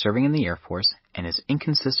women serving in the Air Force and is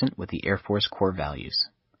inconsistent with the Air Force core values.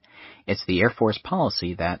 It's the Air Force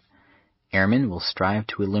policy that airmen will strive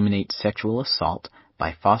to eliminate sexual assault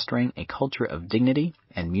by fostering a culture of dignity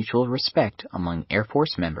and mutual respect among Air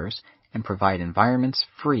Force members and provide environments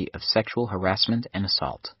free of sexual harassment and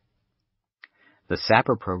assault. The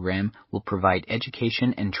SAPR program will provide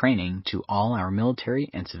education and training to all our military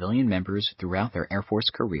and civilian members throughout their Air Force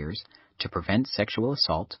careers to prevent sexual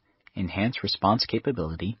assault, enhance response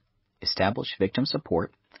capability, establish victim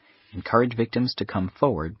support, encourage victims to come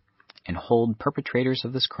forward, and hold perpetrators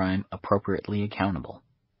of this crime appropriately accountable.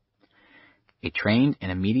 A trained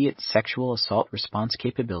and immediate sexual assault response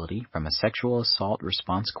capability from a Sexual Assault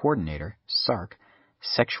Response Coordinator, SARC,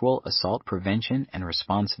 Sexual Assault Prevention and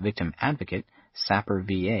Response Victim Advocate, SAPR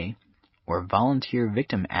VA, or Volunteer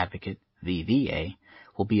Victim Advocate, VVA,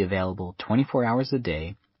 will be available 24 hours a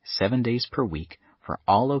day, 7 days per week, for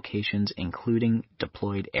all locations including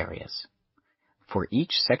deployed areas. For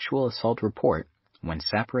each sexual assault report, when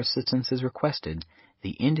SAPR assistance is requested,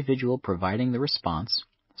 the individual providing the response,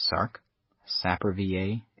 SARC, SAPR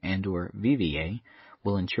VA, and/or VVA,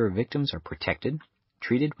 will ensure victims are protected,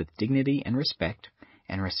 treated with dignity and respect,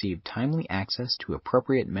 and receive timely access to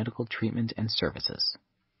appropriate medical treatment and services.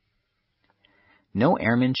 No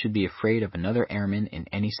airman should be afraid of another airman in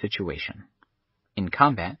any situation. In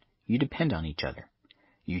combat, you depend on each other.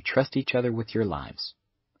 You trust each other with your lives.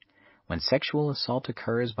 When sexual assault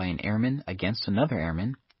occurs by an airman against another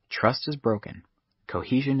airman, trust is broken,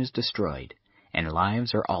 cohesion is destroyed, and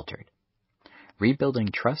lives are altered. Rebuilding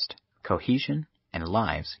trust, cohesion, and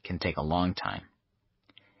lives can take a long time.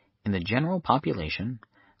 In the general population,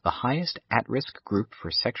 the highest at-risk group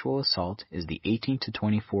for sexual assault is the 18 to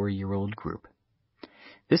 24-year-old group.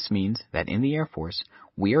 This means that in the Air Force,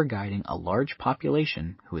 we are guiding a large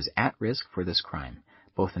population who is at risk for this crime,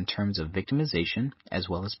 both in terms of victimization as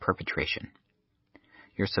well as perpetration.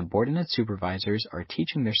 Your subordinate supervisors are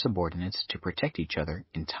teaching their subordinates to protect each other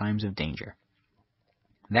in times of danger.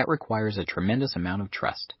 That requires a tremendous amount of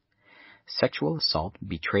trust. Sexual assault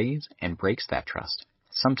betrays and breaks that trust,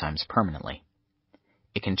 sometimes permanently.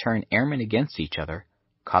 It can turn airmen against each other,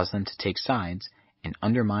 cause them to take sides, and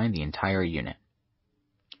undermine the entire unit.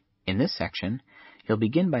 In this section, you'll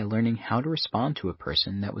begin by learning how to respond to a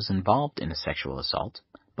person that was involved in a sexual assault,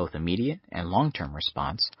 both immediate and long-term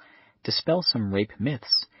response, dispel some rape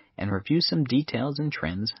myths, and review some details and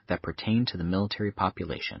trends that pertain to the military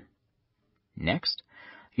population. Next,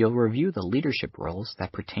 you'll review the leadership roles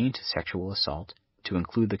that pertain to sexual assault, to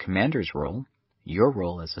include the commander's role, your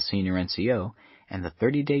role as a senior NCO, and the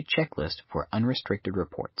 30-day checklist for unrestricted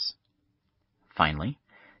reports. Finally,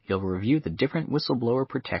 you'll review the different whistleblower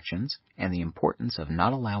protections and the importance of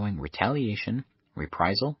not allowing retaliation,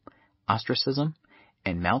 reprisal, ostracism,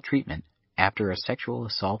 and maltreatment after a sexual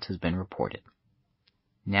assault has been reported.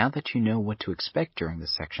 Now that you know what to expect during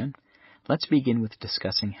this section, let's begin with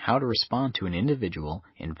discussing how to respond to an individual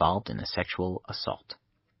involved in a sexual assault.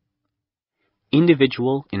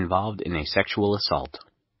 Individual involved in a sexual assault.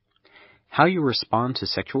 How you respond to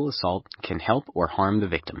sexual assault can help or harm the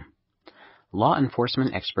victim. Law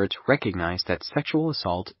enforcement experts recognize that sexual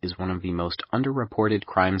assault is one of the most underreported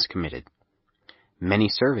crimes committed. Many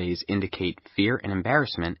surveys indicate fear and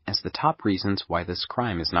embarrassment as the top reasons why this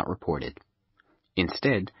crime is not reported.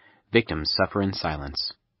 Instead, victims suffer in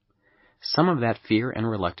silence. Some of that fear and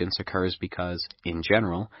reluctance occurs because, in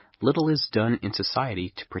general, little is done in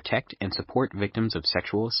society to protect and support victims of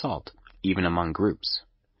sexual assault, even among groups.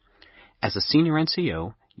 As a senior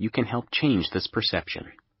NCO, you can help change this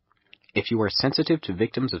perception. If you are sensitive to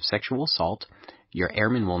victims of sexual assault, your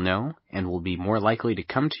airmen will know and will be more likely to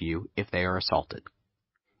come to you if they are assaulted.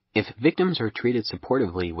 If victims are treated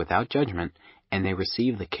supportively without judgment and they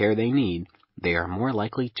receive the care they need, they are more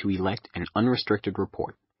likely to elect an unrestricted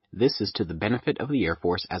report. This is to the benefit of the Air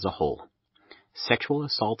Force as a whole. Sexual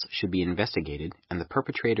assaults should be investigated and the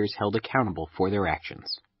perpetrators held accountable for their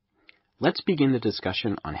actions. Let's begin the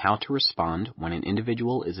discussion on how to respond when an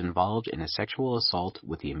individual is involved in a sexual assault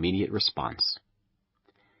with the immediate response.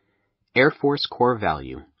 Air Force core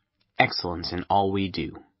value: excellence in all we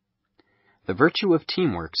do. The virtue of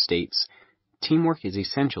teamwork states, teamwork is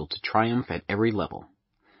essential to triumph at every level.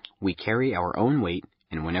 We carry our own weight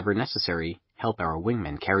and whenever necessary, help our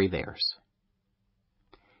wingmen carry theirs.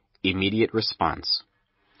 Immediate response.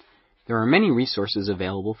 There are many resources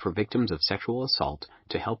available for victims of sexual assault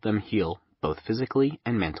to help them heal both physically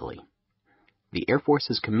and mentally. The Air Force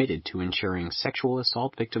is committed to ensuring sexual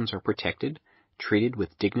assault victims are protected, treated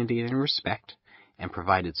with dignity and respect, and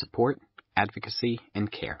provided support, advocacy,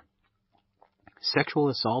 and care. Sexual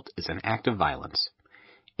assault is an act of violence.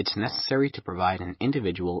 It's necessary to provide an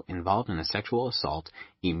individual involved in a sexual assault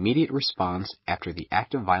immediate response after the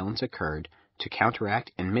act of violence occurred to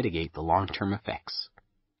counteract and mitigate the long-term effects.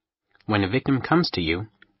 When a victim comes to you,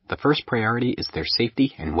 the first priority is their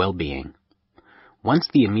safety and well-being. Once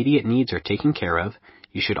the immediate needs are taken care of,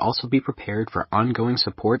 you should also be prepared for ongoing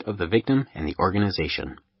support of the victim and the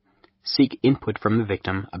organization. Seek input from the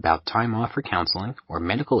victim about time off for counseling or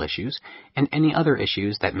medical issues and any other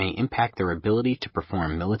issues that may impact their ability to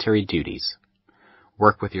perform military duties.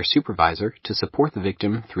 Work with your supervisor to support the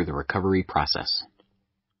victim through the recovery process.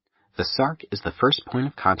 The SARC is the first point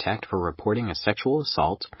of contact for reporting a sexual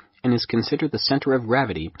assault and is considered the center of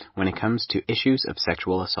gravity when it comes to issues of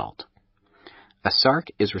sexual assault. A SARC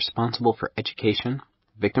is responsible for education,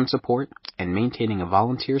 victim support, and maintaining a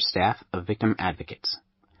volunteer staff of victim advocates.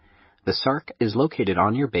 The SARC is located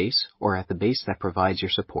on your base or at the base that provides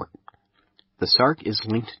your support. The SARC is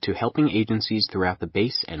linked to helping agencies throughout the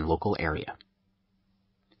base and local area.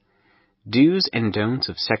 Do's and don'ts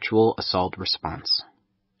of sexual assault response.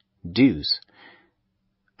 Do's.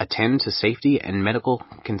 Attend to safety and medical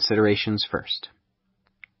considerations first.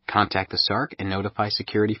 Contact the SARC and notify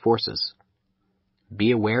security forces. Be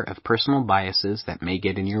aware of personal biases that may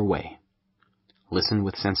get in your way. Listen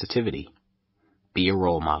with sensitivity. Be a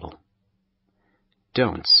role model.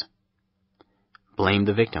 Don'ts. Blame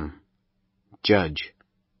the victim. Judge.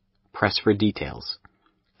 Press for details.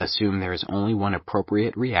 Assume there is only one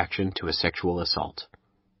appropriate reaction to a sexual assault.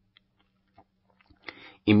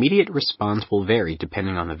 Immediate response will vary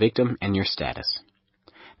depending on the victim and your status.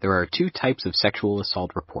 There are two types of sexual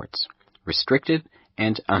assault reports: restricted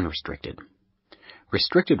and unrestricted.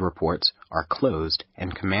 Restricted reports are closed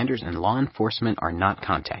and commanders and law enforcement are not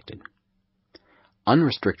contacted.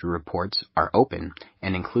 Unrestricted reports are open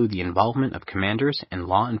and include the involvement of commanders and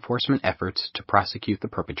law enforcement efforts to prosecute the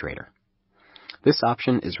perpetrator. This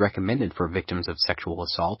option is recommended for victims of sexual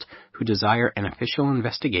assault who desire an official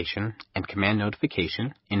investigation and command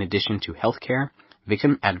notification in addition to healthcare,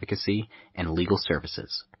 victim advocacy, and legal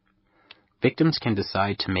services. Victims can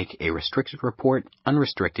decide to make a restricted report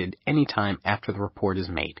unrestricted anytime after the report is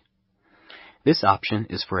made. This option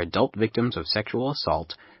is for adult victims of sexual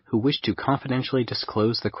assault who wish to confidentially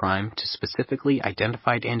disclose the crime to specifically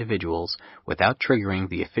identified individuals without triggering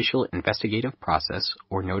the official investigative process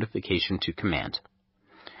or notification to command.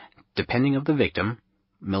 Depending on the victim,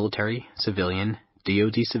 military, civilian,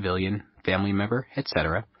 DoD civilian, family member,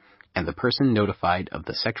 etc., and the person notified of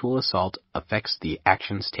the sexual assault affects the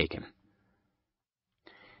actions taken.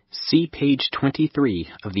 See page 23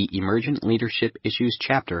 of the Emergent Leadership Issues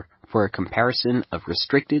chapter for a comparison of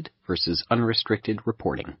restricted versus unrestricted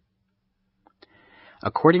reporting.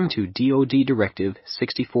 According to DoD Directive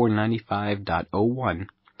 6495.01,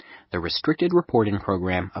 the restricted reporting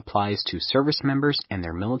program applies to service members and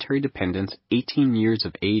their military dependents 18 years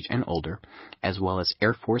of age and older, as well as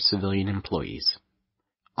Air Force civilian employees.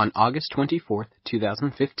 On August 24,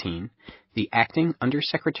 2015, the Acting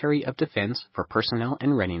Undersecretary of Defense for Personnel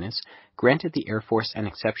and Readiness granted the Air Force an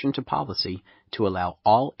exception to policy to allow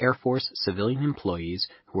all Air Force civilian employees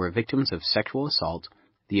who are victims of sexual assault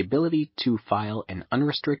the ability to file an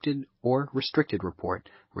unrestricted or restricted report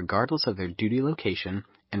regardless of their duty location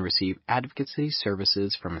and receive advocacy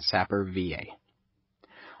services from a SAPR VA.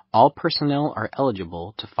 All personnel are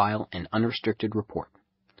eligible to file an unrestricted report.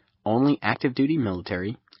 Only active duty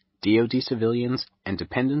military, DoD civilians, and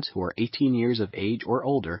dependents who are 18 years of age or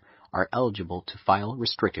older are eligible to file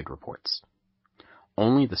restricted reports.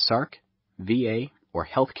 Only the SARC, VA, or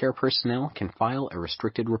healthcare personnel can file a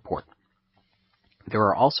restricted report. There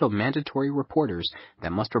are also mandatory reporters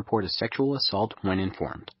that must report a sexual assault when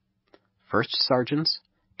informed. First sergeants,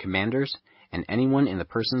 commanders, and anyone in the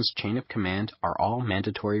person's chain of command are all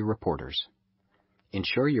mandatory reporters.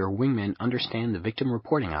 Ensure your wingmen understand the victim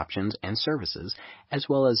reporting options and services, as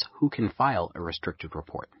well as who can file a restricted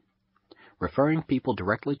report. Referring people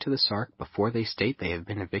directly to the SARC before they state they have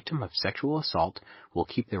been a victim of sexual assault will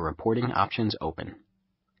keep their reporting options open.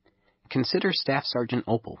 Consider Staff Sergeant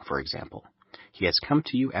Opal, for example. He has come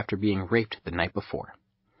to you after being raped the night before.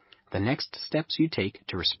 The next steps you take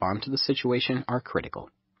to respond to the situation are critical.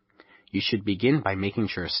 You should begin by making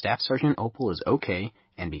sure Staff Sergeant Opal is okay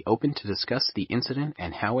and be open to discuss the incident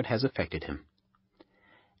and how it has affected him.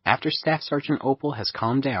 After Staff Sergeant Opal has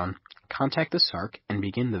calmed down, contact the SARC and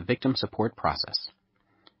begin the victim support process.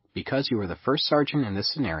 Because you are the first sergeant in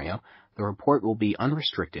this scenario, the report will be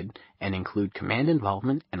unrestricted and include command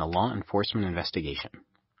involvement in a law enforcement investigation.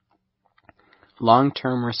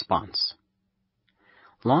 Long-term response.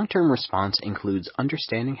 Long-term response includes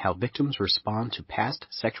understanding how victims respond to past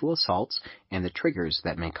sexual assaults and the triggers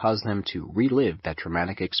that may cause them to relive that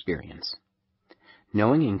traumatic experience.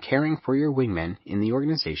 Knowing and caring for your wingmen in the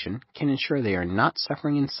organization can ensure they are not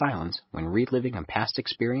suffering in silence when reliving a past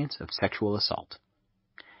experience of sexual assault.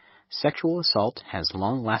 Sexual assault has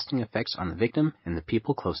long-lasting effects on the victim and the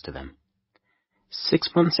people close to them.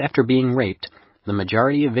 6 months after being raped, the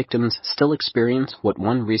majority of victims still experience what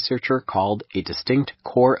one researcher called a distinct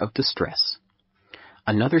core of distress.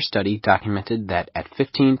 Another study documented that at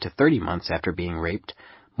 15 to 30 months after being raped,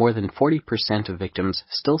 more than 40% of victims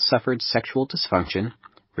still suffered sexual dysfunction,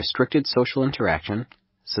 restricted social interaction,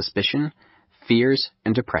 suspicion, fears,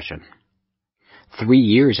 and depression. 3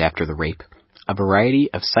 years after the rape, a variety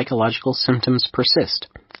of psychological symptoms persist,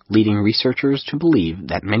 leading researchers to believe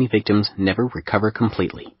that many victims never recover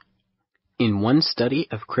completely. In one study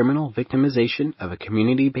of criminal victimization of a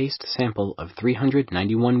community-based sample of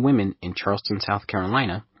 391 women in Charleston, South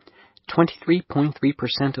Carolina,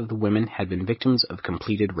 23.3% of the women had been victims of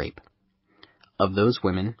completed rape. Of those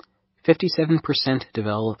women, 57%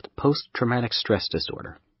 developed post-traumatic stress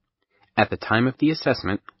disorder. At the time of the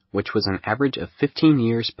assessment, which was an average of 15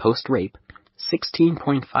 years post-rape,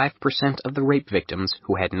 16.5% of the rape victims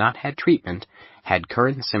who had not had treatment had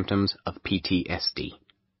current symptoms of PTSD.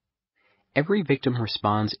 Every victim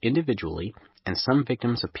responds individually, and some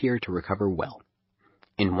victims appear to recover well.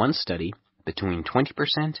 In one study, between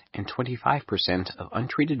 20% and 25% of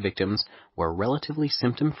untreated victims were relatively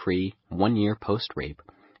symptom-free 1 year post-rape,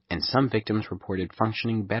 and some victims reported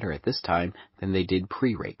functioning better at this time than they did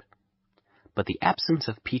pre-rape. But the absence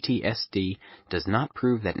of PTSD does not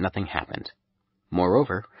prove that nothing happened.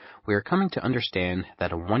 Moreover, we are coming to understand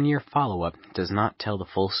that a 1 year follow-up does not tell the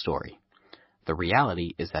full story. The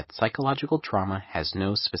reality is that psychological trauma has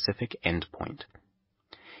no specific endpoint.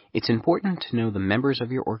 It's important to know the members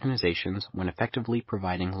of your organizations when effectively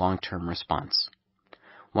providing long-term response.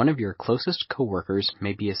 One of your closest coworkers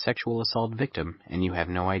may be a sexual assault victim and you have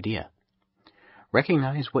no idea.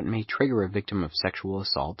 Recognize what may trigger a victim of sexual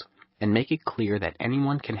assault and make it clear that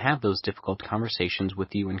anyone can have those difficult conversations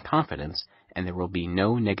with you in confidence and there will be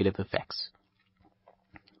no negative effects.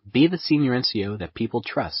 Be the senior NCO that people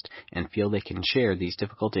trust and feel they can share these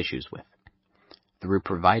difficult issues with. Through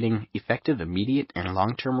providing effective immediate and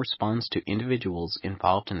long-term response to individuals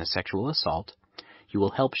involved in a sexual assault, you will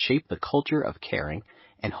help shape the culture of caring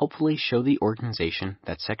and hopefully show the organization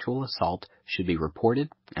that sexual assault should be reported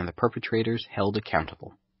and the perpetrators held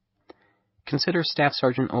accountable. Consider Staff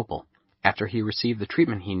Sergeant Opal. After he received the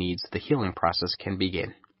treatment he needs, the healing process can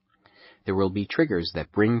begin. There will be triggers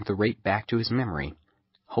that bring the rape back to his memory.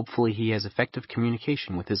 Hopefully he has effective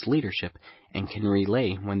communication with his leadership and can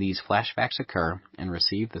relay when these flashbacks occur and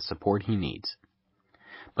receive the support he needs.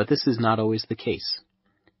 But this is not always the case.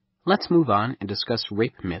 Let's move on and discuss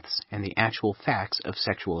rape myths and the actual facts of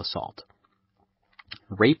sexual assault.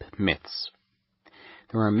 Rape myths.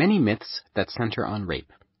 There are many myths that center on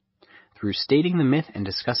rape. Through stating the myth and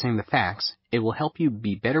discussing the facts, it will help you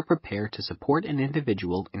be better prepared to support an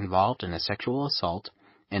individual involved in a sexual assault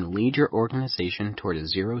and lead your organization toward a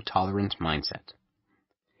zero-tolerance mindset.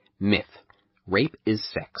 Myth: rape is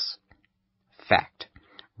sex. Fact: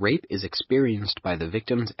 Rape is experienced by the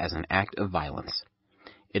victims as an act of violence.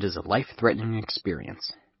 It is a life-threatening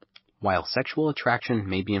experience. While sexual attraction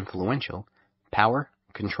may be influential, power,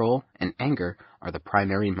 control, and anger are the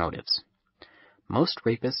primary motives. Most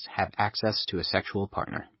rapists have access to a sexual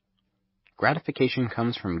partner. Gratification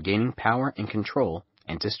comes from gaining power and control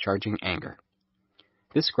and discharging anger.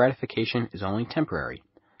 This gratification is only temporary,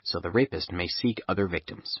 so the rapist may seek other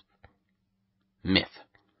victims. Myth.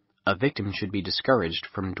 A victim should be discouraged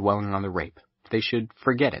from dwelling on the rape. They should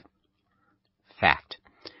forget it. Fact.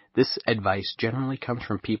 This advice generally comes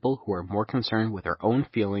from people who are more concerned with their own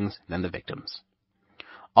feelings than the victims.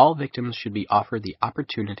 All victims should be offered the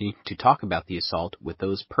opportunity to talk about the assault with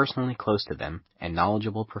those personally close to them and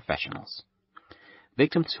knowledgeable professionals.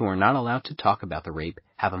 Victims who are not allowed to talk about the rape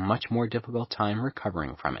have a much more difficult time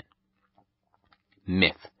recovering from it.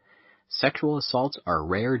 Myth. Sexual assaults are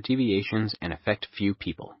rare deviations and affect few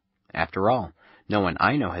people. After all, no one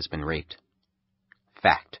I know has been raped.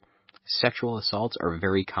 Fact. Sexual assaults are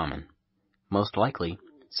very common. Most likely,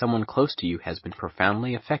 someone close to you has been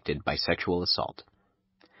profoundly affected by sexual assault.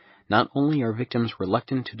 Not only are victims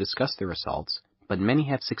reluctant to discuss their assaults, but many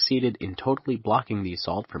have succeeded in totally blocking the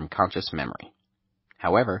assault from conscious memory.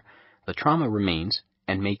 However, the trauma remains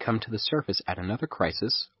and may come to the surface at another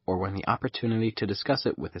crisis or when the opportunity to discuss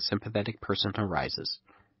it with a sympathetic person arises.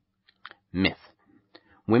 Myth.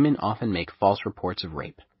 Women often make false reports of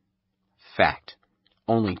rape. Fact.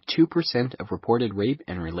 Only 2% of reported rape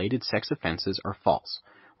and related sex offenses are false,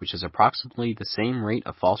 which is approximately the same rate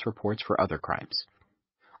of false reports for other crimes.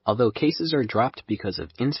 Although cases are dropped because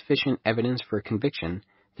of insufficient evidence for a conviction,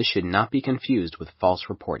 this should not be confused with false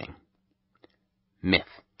reporting.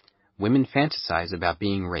 Myth. Women fantasize about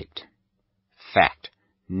being raped. Fact.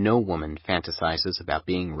 No woman fantasizes about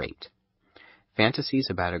being raped. Fantasies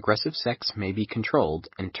about aggressive sex may be controlled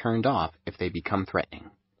and turned off if they become threatening.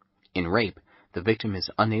 In rape, the victim is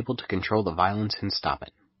unable to control the violence and stop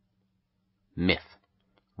it. Myth.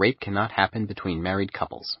 Rape cannot happen between married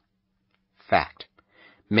couples. Fact.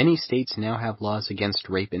 Many states now have laws against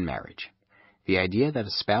rape in marriage. The idea that a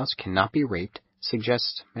spouse cannot be raped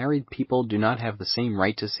suggests married people do not have the same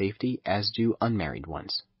right to safety as do unmarried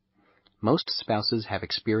ones. Most spouses have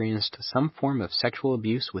experienced some form of sexual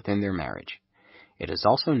abuse within their marriage. It is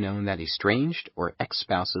also known that estranged or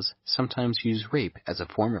ex-spouses sometimes use rape as a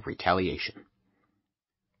form of retaliation.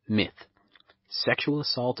 Myth. Sexual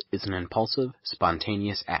assault is an impulsive,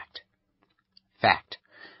 spontaneous act. Fact.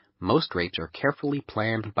 Most rapes are carefully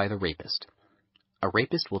planned by the rapist. A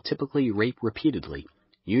rapist will typically rape repeatedly,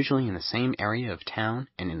 usually in the same area of town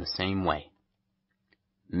and in the same way.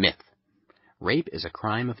 Myth. Rape is a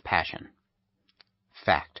crime of passion.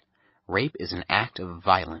 Fact. Rape is an act of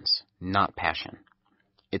violence, not passion.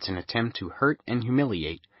 It's an attempt to hurt and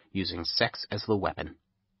humiliate using sex as the weapon.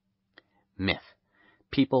 Myth.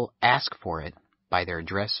 People ask for it by their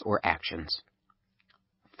dress or actions.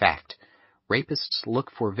 Fact. Rapists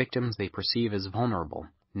look for victims they perceive as vulnerable,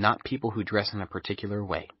 not people who dress in a particular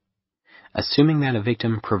way. Assuming that a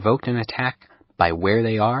victim provoked an attack by where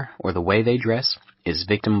they are or the way they dress is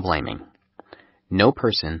victim blaming. No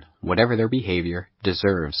person, whatever their behavior,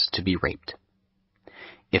 deserves to be raped.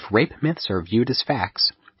 If rape myths are viewed as facts,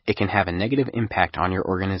 it can have a negative impact on your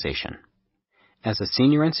organization. As a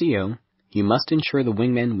senior NCO, you must ensure the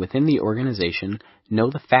wingmen within the organization know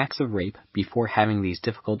the facts of rape before having these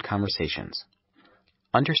difficult conversations.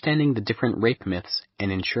 Understanding the different rape myths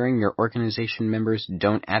and ensuring your organization members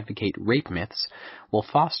don't advocate rape myths will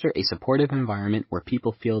foster a supportive environment where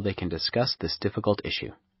people feel they can discuss this difficult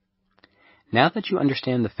issue. Now that you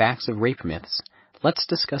understand the facts of rape myths, let's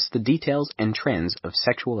discuss the details and trends of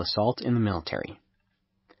sexual assault in the military.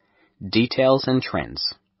 Details and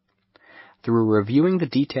trends. Through reviewing the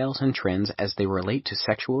details and trends as they relate to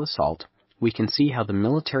sexual assault, we can see how the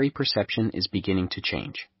military perception is beginning to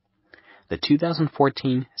change. The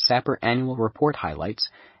 2014 SAPR Annual Report highlights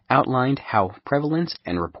outlined how prevalence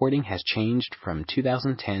and reporting has changed from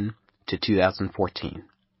 2010 to 2014.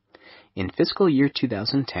 In fiscal year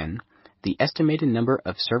 2010, the estimated number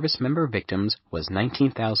of service member victims was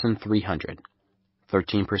 19,300.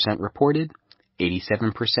 13% reported,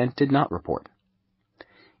 87% did not report.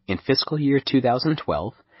 In fiscal year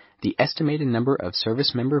 2012, the estimated number of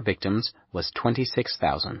service member victims was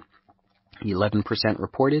 26,000. 11%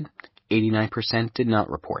 reported, 89% did not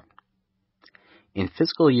report. In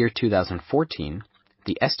fiscal year 2014,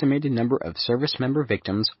 the estimated number of service member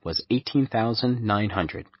victims was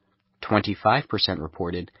 18,900. 25%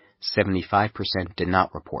 reported, 75% did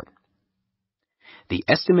not report. The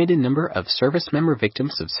estimated number of service member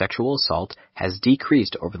victims of sexual assault has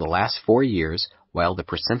decreased over the last 4 years, while the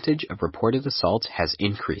percentage of reported assaults has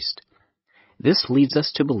increased. This leads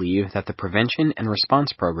us to believe that the prevention and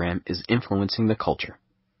response program is influencing the culture.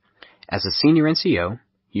 As a senior NCO,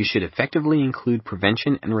 you should effectively include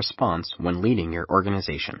prevention and response when leading your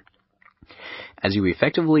organization. As you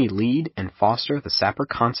effectively lead and foster the SAPR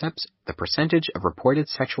concepts, the percentage of reported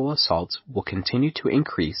sexual assaults will continue to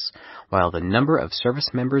increase, while the number of service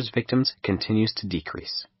members' victims continues to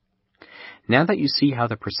decrease. Now that you see how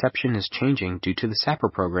the perception is changing due to the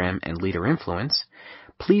SAPR program and leader influence,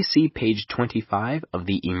 please see page 25 of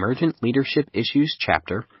the Emergent Leadership Issues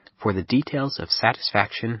chapter for the details of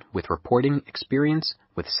satisfaction with reporting experience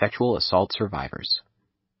with sexual assault survivors.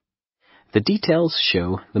 The details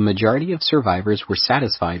show the majority of survivors were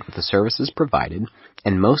satisfied with the services provided,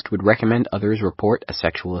 and most would recommend others report a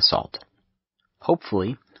sexual assault.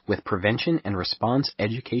 Hopefully, with prevention and response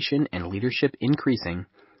education and leadership increasing,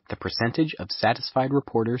 the percentage of satisfied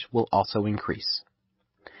reporters will also increase.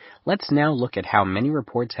 Let's now look at how many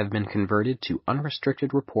reports have been converted to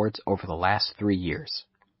unrestricted reports over the last 3 years.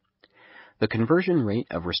 The conversion rate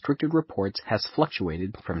of restricted reports has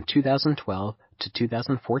fluctuated from 2012 to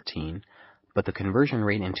 2014, but the conversion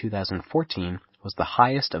rate in 2014 was the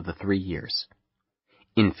highest of the 3 years.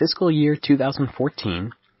 In fiscal year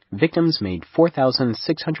 2014, victims made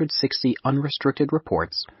 4,660 unrestricted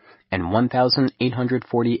reports and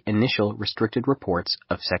 1,840 initial restricted reports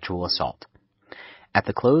of sexual assault. At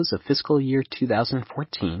the close of fiscal year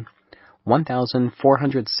 2014,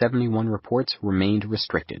 1,471 reports remained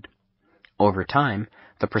restricted. Over time,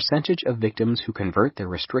 the percentage of victims who convert their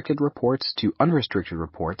restricted reports to unrestricted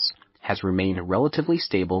reports has remained relatively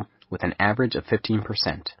stable with an average of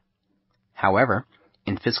 15%. However,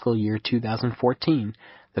 in fiscal year 2014,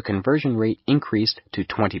 the conversion rate increased to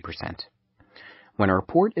 20%. When a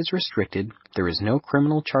report is restricted, there is no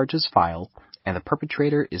criminal charges filed, and the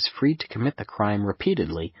perpetrator is free to commit the crime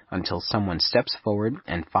repeatedly until someone steps forward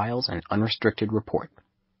and files an unrestricted report.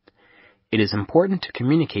 It is important to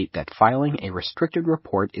communicate that filing a restricted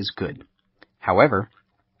report is good. However,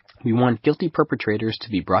 we want guilty perpetrators to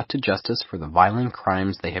be brought to justice for the violent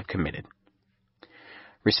crimes they have committed.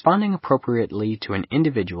 Responding appropriately to an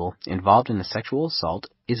individual involved in a sexual assault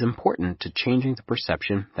is important to changing the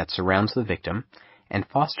perception that surrounds the victim and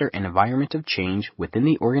foster an environment of change within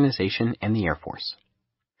the organization and the Air Force.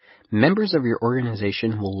 Members of your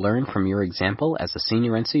organization will learn from your example as a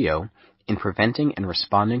senior NCO in preventing and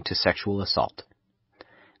responding to sexual assault.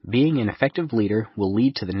 Being an effective leader will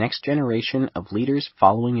lead to the next generation of leaders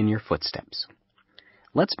following in your footsteps.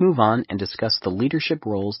 Let's move on and discuss the leadership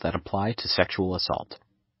roles that apply to sexual assault.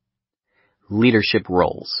 Leadership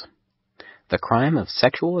roles. The crime of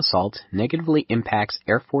sexual assault negatively impacts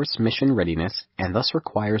Air Force mission readiness and thus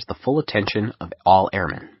requires the full attention of all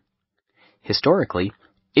airmen. Historically,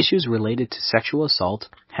 issues related to sexual assault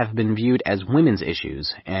have been viewed as women's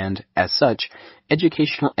issues, and, as such,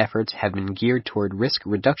 educational efforts have been geared toward risk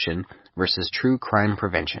reduction versus true crime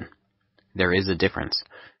prevention. There is a difference.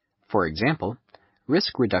 For example,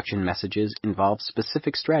 risk reduction messages involve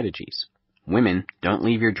specific strategies. Women, don't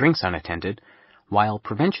leave your drinks unattended, while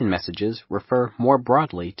prevention messages refer more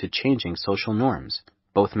broadly to changing social norms.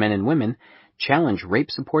 Both men and women challenge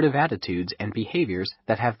rape-supportive attitudes and behaviors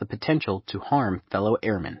that have the potential to harm fellow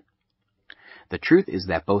airmen. The truth is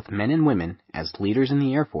that both men and women, as leaders in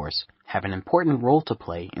the Air Force, have an important role to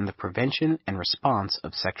play in the prevention and response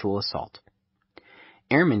of sexual assault.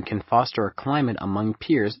 Airmen can foster a climate among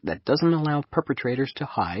peers that doesn't allow perpetrators to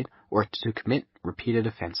hide or to commit repeated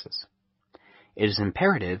offenses. It is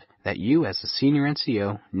imperative that you as a senior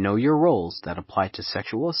NCO know your roles that apply to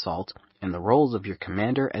sexual assault and the roles of your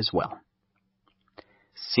commander as well.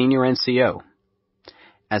 Senior NCO.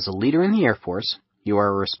 As a leader in the Air Force, you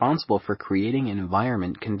are responsible for creating an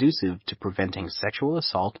environment conducive to preventing sexual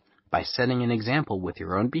assault by setting an example with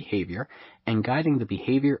your own behavior and guiding the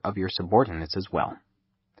behavior of your subordinates as well.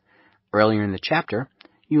 Earlier in the chapter,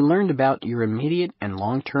 you learned about your immediate and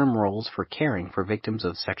long-term roles for caring for victims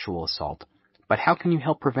of sexual assault, but how can you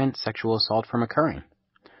help prevent sexual assault from occurring?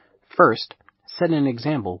 First, set an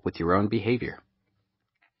example with your own behavior.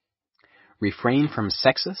 Refrain from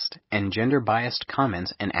sexist and gender-biased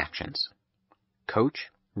comments and actions. Coach,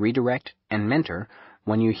 redirect, and mentor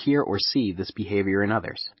when you hear or see this behavior in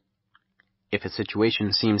others. If a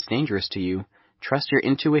situation seems dangerous to you, trust your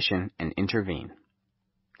intuition and intervene.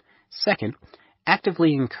 Second,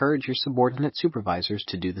 actively encourage your subordinate supervisors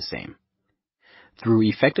to do the same. Through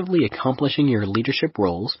effectively accomplishing your leadership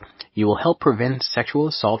roles, you will help prevent sexual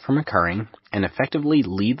assault from occurring and effectively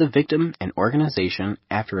lead the victim and organization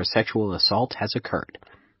after a sexual assault has occurred.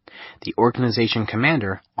 The organization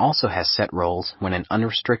commander also has set roles when an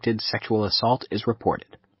unrestricted sexual assault is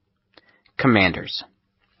reported. Commanders.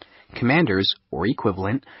 Commanders, or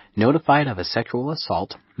equivalent, notified of a sexual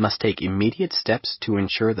assault must take immediate steps to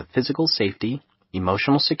ensure the physical safety,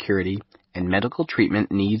 emotional security, and medical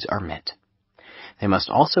treatment needs are met. They must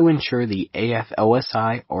also ensure the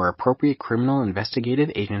AFOSI or appropriate criminal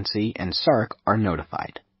investigative agency and SARC are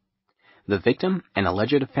notified. The victim and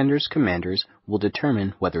alleged offender's commanders will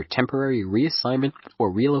determine whether temporary reassignment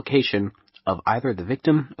or relocation of either the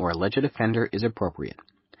victim or alleged offender is appropriate.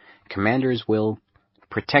 Commanders will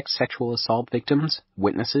protect sexual assault victims,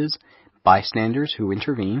 witnesses, bystanders who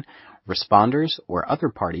intervene, responders, or other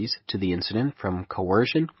parties to the incident from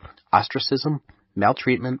coercion, ostracism,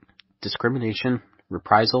 maltreatment, discrimination,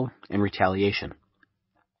 reprisal, and retaliation.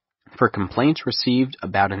 For complaints received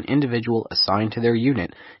about an individual assigned to their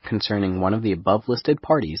unit concerning one of the above-listed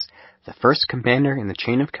parties, the first commander in the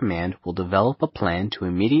chain of command will develop a plan to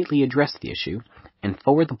immediately address the issue and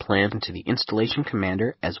forward the plan to the installation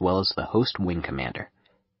commander as well as the host wing commander.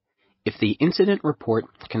 If the incident report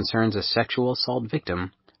concerns a sexual assault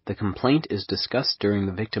victim, the complaint is discussed during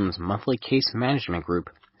the victim's monthly case management group,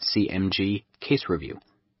 CMG, case review.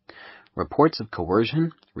 Reports of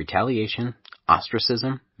coercion, retaliation,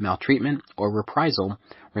 ostracism, maltreatment, or reprisal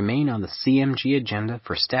remain on the CMG agenda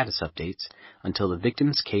for status updates until the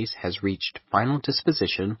victim's case has reached final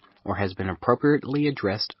disposition or has been appropriately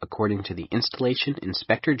addressed according to the Installation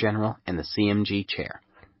Inspector General and the CMG Chair.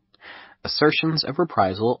 Assertions of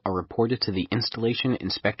reprisal are reported to the Installation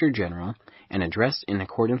Inspector General and addressed in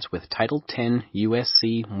accordance with Title 10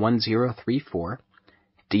 U.S.C. 1034,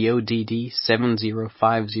 DODD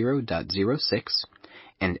 7050.06,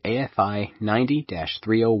 and AFI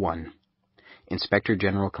 90-301, Inspector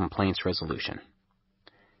General Complaints Resolution.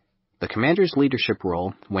 The commander's leadership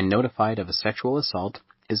role when notified of a sexual assault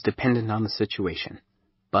is dependent on the situation,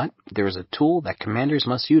 but there is a tool that commanders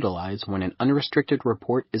must utilize when an unrestricted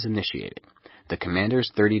report is initiated, the Commander's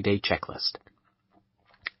 30-Day Checklist.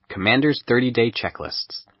 Commander's 30-Day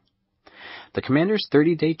Checklists. The Commander's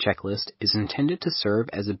 30-Day Checklist is intended to serve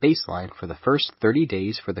as a baseline for the first 30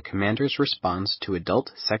 days for the Commander's response to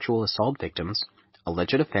adult sexual assault victims,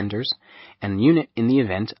 alleged offenders, and unit in the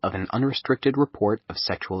event of an unrestricted report of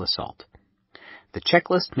sexual assault. The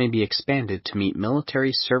checklist may be expanded to meet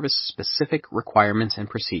military service-specific requirements and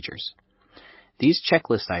procedures. These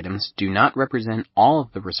checklist items do not represent all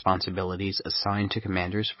of the responsibilities assigned to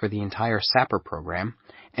commanders for the entire SAPR program,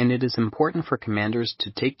 and it is important for commanders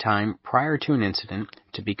to take time prior to an incident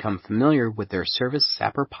to become familiar with their service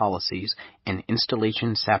SAPR policies and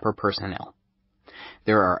installation SAPR personnel.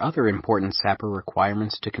 There are other important SAPR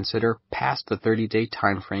requirements to consider past the 30-day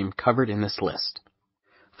timeframe covered in this list.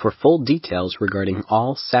 For full details regarding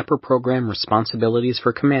all SAPR program responsibilities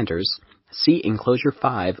for commanders, see Enclosure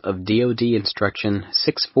 5 of DoD Instruction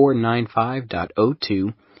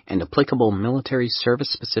 6495.02 and applicable military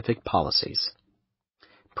service-specific policies.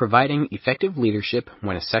 Providing effective leadership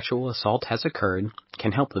when a sexual assault has occurred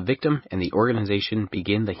can help the victim and the organization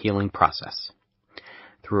begin the healing process.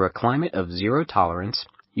 Through a climate of zero tolerance,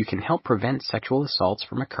 you can help prevent sexual assaults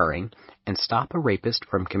from occurring and stop a rapist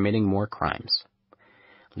from committing more crimes.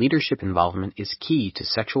 Leadership involvement is key to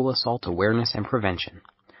sexual assault awareness and prevention.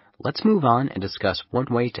 Let's move on and discuss one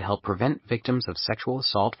way to help prevent victims of sexual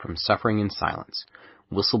assault from suffering in silence: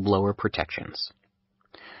 whistleblower protections.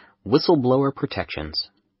 Whistleblower protections.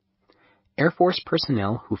 Air Force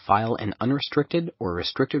personnel who file an unrestricted or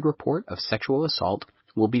restricted report of sexual assault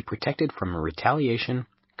will be protected from retaliation,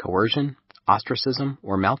 coercion, ostracism,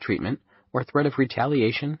 or maltreatment, or threat of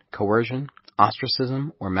retaliation, coercion,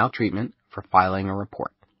 ostracism, or maltreatment for filing a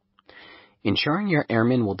report. Ensuring your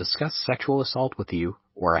airmen will discuss sexual assault with you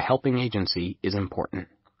or a helping agency is important.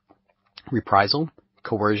 Reprisal,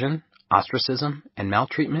 coercion, ostracism, and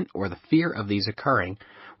maltreatment or the fear of these occurring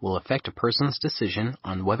will affect a person's decision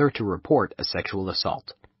on whether to report a sexual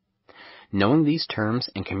assault. Knowing these terms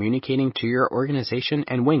and communicating to your organization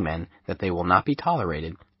and wingmen that they will not be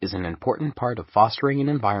tolerated is an important part of fostering an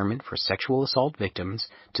environment for sexual assault victims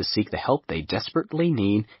to seek the help they desperately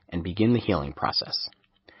need and begin the healing process.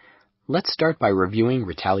 Let's start by reviewing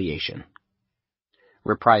retaliation.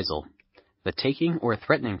 Reprisal: the taking or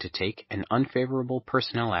threatening to take an unfavorable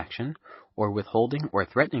personnel action, or withholding or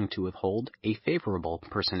threatening to withhold a favorable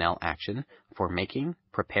personnel action for making,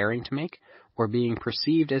 preparing to make, or being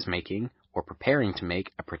perceived as making or preparing to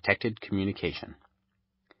make a protected communication.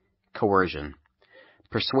 Coercion: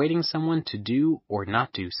 persuading someone to do or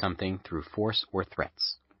not do something through force or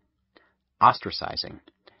threats. Ostracizing,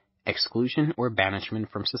 exclusion or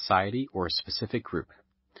banishment from society or a specific group.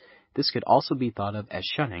 This could also be thought of as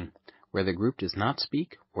shunning, where the group does not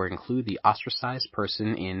speak or include the ostracized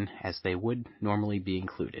person in as they would normally be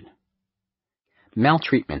included.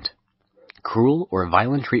 Maltreatment, cruel or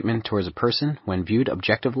violent treatment towards a person when viewed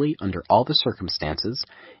objectively under all the circumstances,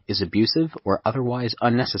 is abusive or otherwise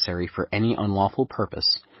unnecessary for any unlawful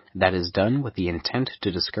purpose, that is done with the intent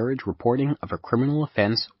to discourage reporting of a criminal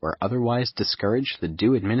offense or otherwise discourage the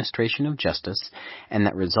due administration of justice, and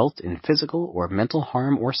that results in physical or mental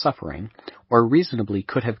harm or suffering, or reasonably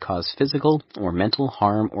could have caused physical or mental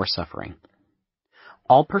harm or suffering.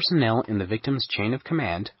 All personnel in the victim's chain of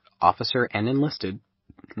command, officer and enlisted,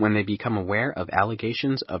 when they become aware of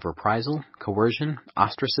allegations of reprisal, coercion,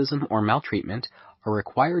 ostracism, or maltreatment, are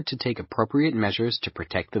required to take appropriate measures to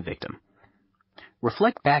protect the victim.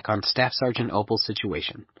 Reflect back on Staff Sergeant Opal's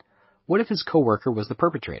situation. What if his coworker was the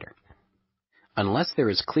perpetrator? Unless there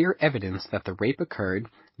is clear evidence that the rape occurred,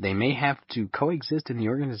 they may have to coexist in the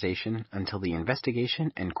organization until the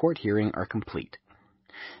investigation and court hearing are complete.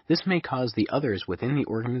 This may cause the others within the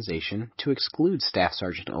organization to exclude Staff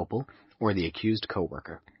Sergeant Opal or the accused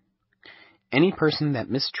coworker. Any person that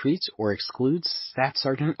mistreats or excludes Staff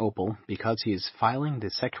Sergeant Opal because he is filing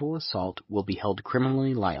the sexual assault will be held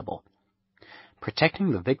criminally liable.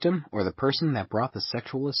 Protecting the victim or the person that brought the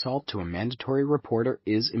sexual assault to a mandatory reporter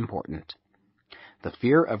is important. The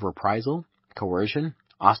fear of reprisal, coercion,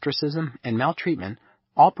 ostracism, and maltreatment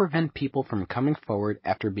all prevent people from coming forward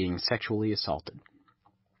after being sexually assaulted.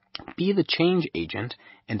 Be the change agent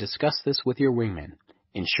and discuss this with your wingmen.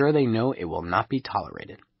 Ensure they know it will not be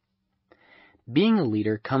tolerated. Being a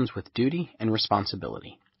leader comes with duty and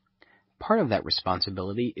responsibility. Part of that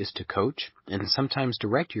responsibility is to coach and sometimes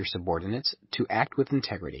direct your subordinates to act with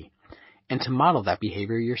integrity, and to model that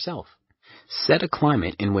behavior yourself. Set a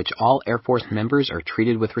climate in which all Air Force members are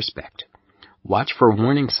treated with respect. Watch for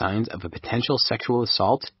warning signs of a potential sexual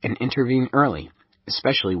assault and intervene early,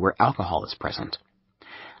 especially where alcohol is present.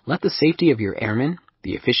 Let the safety of your airmen,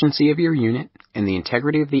 the efficiency of your unit, and the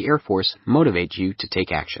integrity of the Air Force motivate you to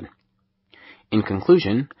take action. In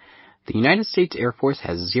conclusion, the United States Air Force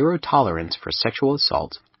has zero tolerance for sexual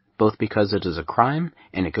assault, both because it is a crime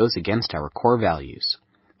and it goes against our core values.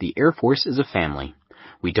 The Air Force is a family.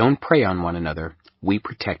 We don't prey on one another, we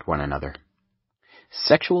protect one another.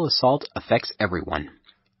 Sexual assault affects everyone,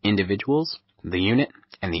 individuals, the unit,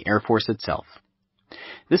 and the Air Force itself.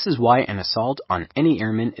 This is why an assault on any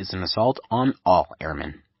airman is an assault on all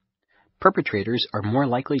airmen. Perpetrators are more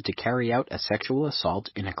likely to carry out a sexual assault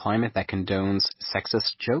in a climate that condones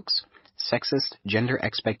sexist jokes, sexist gender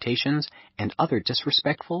expectations, and other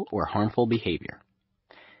disrespectful or harmful behavior.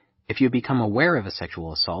 If you become aware of a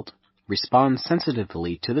sexual assault, respond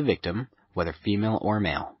sensitively to the victim, whether female or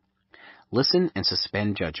male. Listen and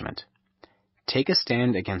suspend judgment. Take a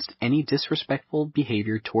stand against any disrespectful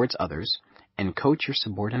behavior towards others, and coach your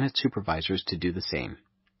subordinate supervisors to do the same.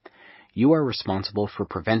 You are responsible for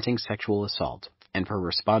preventing sexual assault and for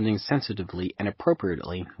responding sensitively and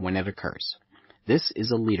appropriately when it occurs. This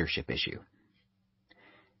is a leadership issue.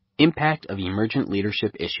 Impact of emergent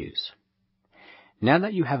leadership issues. Now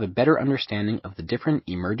that you have a better understanding of the different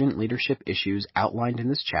emergent leadership issues outlined in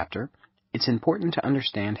this chapter, it's important to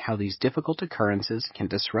understand how these difficult occurrences can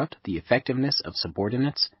disrupt the effectiveness of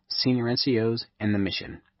subordinates, senior NCOs, and the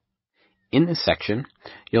mission. In this section,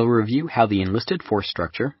 you'll review how the enlisted force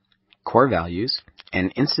structure, core values,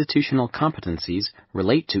 and institutional competencies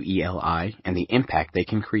relate to ELI and the impact they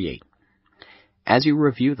can create. As you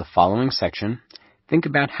review the following section, think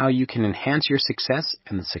about how you can enhance your success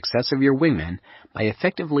and the success of your wingmen by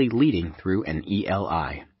effectively leading through an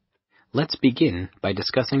ELI. Let's begin by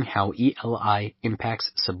discussing how ELI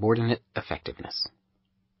impacts subordinate effectiveness.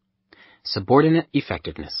 Subordinate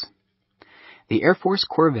effectiveness. The Air Force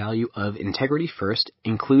core value of integrity first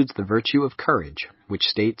includes the virtue of courage, which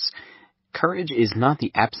states, "Courage is not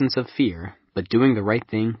the absence of fear, but doing the right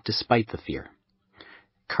thing despite the fear."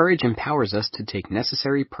 Courage empowers us to take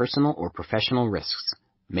necessary personal or professional risks,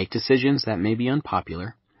 make decisions that may be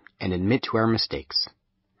unpopular, and admit to our mistakes.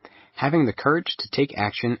 Having the courage to take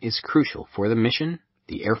action is crucial for the mission,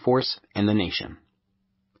 the Air Force, and the nation.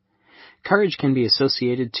 Courage can be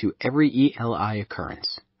associated to every ELI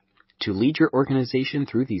occurrence. To lead your organization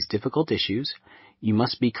through these difficult issues, you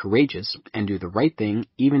must be courageous and do the right thing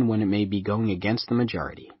even when it may be going against the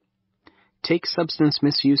majority. Take substance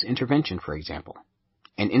misuse intervention, for example.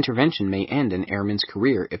 An intervention may end an airman's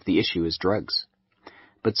career if the issue is drugs.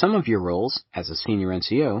 But some of your roles, as a senior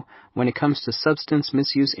NCO, when it comes to substance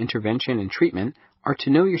misuse intervention and treatment, are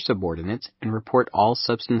to know your subordinates and report all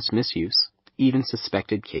substance misuse, even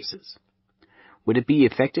suspected cases. Would it be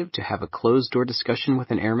effective to have a closed-door discussion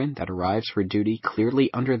with an airman that arrives for duty clearly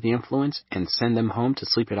under the influence and send them home to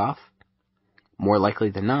sleep it off? More likely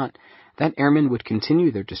than not, that airman would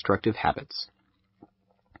continue their destructive habits.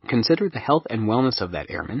 Consider the health and wellness of that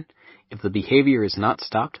airman. If the behavior is not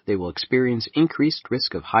stopped, they will experience increased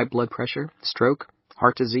risk of high blood pressure, stroke,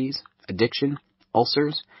 heart disease, addiction,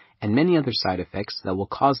 ulcers, and many other side effects that will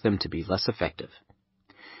cause them to be less effective.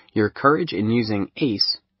 Your courage in using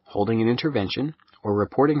ACE, holding an intervention, or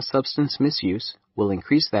reporting substance misuse will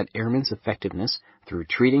increase that airman's effectiveness through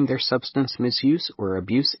treating their substance misuse or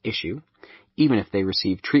abuse issue, even if they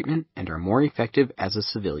receive treatment and are more effective as a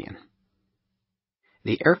civilian.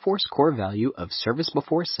 The Air Force core value of service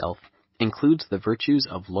before self includes the virtues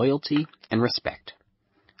of loyalty and respect.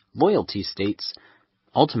 Loyalty states,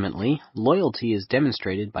 ultimately, loyalty is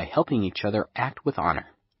demonstrated by helping each other act with honor.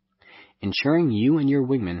 Ensuring you and your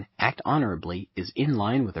wingmen act honorably is in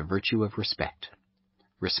line with the virtue of respect.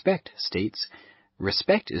 Respect states,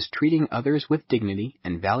 respect is treating others with dignity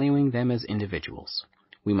and valuing them as individuals.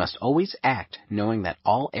 We must always act knowing that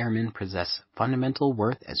all airmen possess fundamental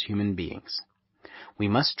worth as human beings. We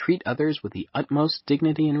must treat others with the utmost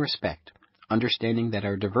dignity and respect, understanding that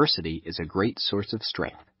our diversity is a great source of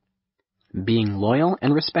strength. Being loyal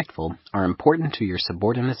and respectful are important to your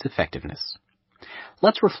subordinates' effectiveness.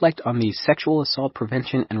 Let's reflect on the sexual assault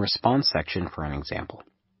prevention and response section for an example.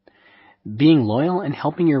 Being loyal and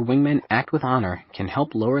helping your wingmen act with honor can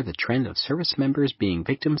help lower the trend of service members being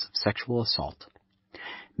victims of sexual assault.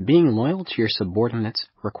 Being loyal to your subordinates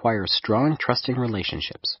requires strong, trusting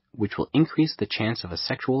relationships, which will increase the chance of a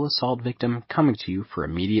sexual assault victim coming to you for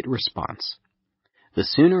immediate response. The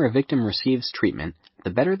sooner a victim receives treatment, the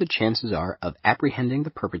better the chances are of apprehending the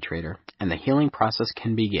perpetrator, and the healing process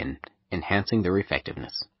can begin, enhancing their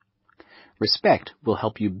effectiveness. Respect will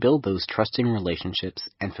help you build those trusting relationships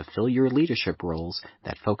and fulfill your leadership roles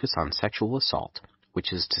that focus on sexual assault,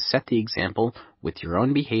 which is to set the example with your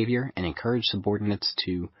own behavior and encourage subordinates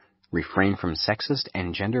to refrain from sexist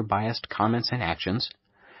and gender-biased comments and actions,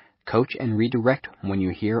 coach and redirect when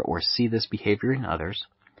you hear or see this behavior in others,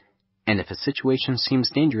 and if a situation seems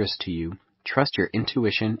dangerous to you, trust your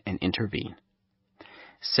intuition and intervene.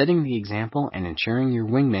 Setting the example and ensuring your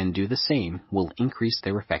wingmen do the same will increase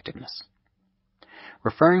their effectiveness.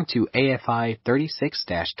 Referring to AFI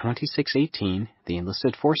 36-2618, the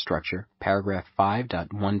enlisted force structure, paragraph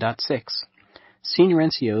 5.1.6, senior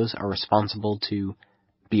NCOs are responsible to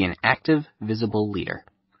be an active, visible leader.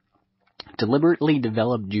 Deliberately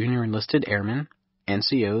develop junior enlisted airmen,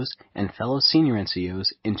 NCOs, and fellow senior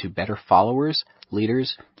NCOs into better followers,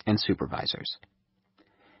 leaders, and supervisors.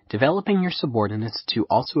 Developing your subordinates to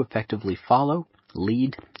also effectively follow,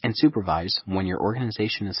 lead, and supervise when your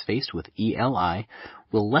organization is faced with ELI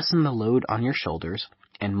will lessen the load on your shoulders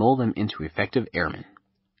and mold them into effective airmen.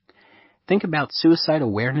 Think about suicide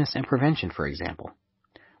awareness and prevention, for example.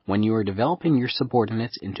 When you are developing your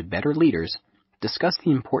subordinates into better leaders, discuss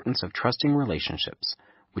the importance of trusting relationships,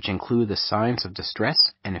 which include the signs of distress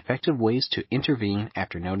and effective ways to intervene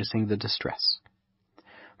after noticing the distress.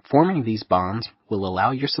 Forming these bonds will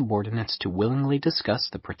allow your subordinates to willingly discuss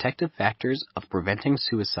the protective factors of preventing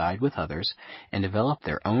suicide with others and develop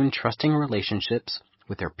their own trusting relationships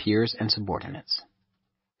with their peers and subordinates.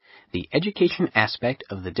 The education aspect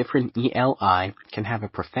of the different ELI can have a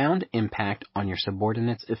profound impact on your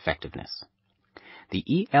subordinates' effectiveness.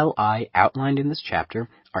 The ELI outlined in this chapter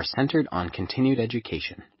are centered on continued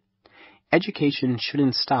education. Education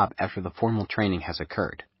shouldn't stop after the formal training has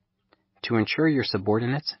occurred. To ensure your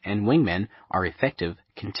subordinates and wingmen are effective,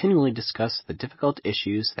 continually discuss the difficult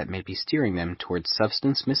issues that may be steering them towards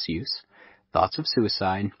substance misuse, thoughts of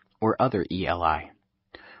suicide, or other ELI.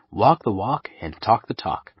 Walk the walk and talk the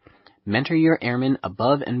talk. Mentor your airmen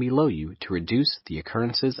above and below you to reduce the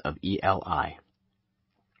occurrences of ELI.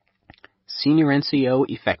 Senior NCO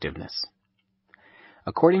Effectiveness.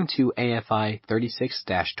 According to AFI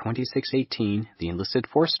 36-2618, the enlisted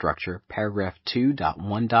force structure, paragraph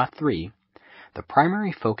 2.1.3, the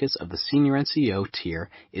primary focus of the senior NCO tier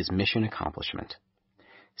is mission accomplishment.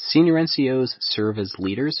 Senior NCOs serve as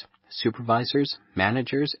leaders, supervisors,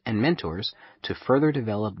 managers, and mentors to further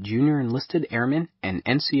develop junior enlisted airmen and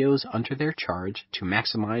NCOs under their charge to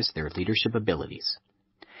maximize their leadership abilities.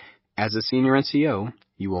 As a senior NCO,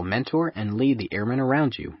 you will mentor and lead the airmen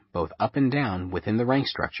around you, both up and down within the rank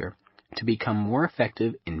structure, to become more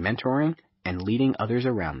effective in mentoring and leading others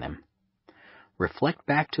around them. Reflect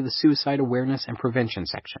back to the suicide awareness and prevention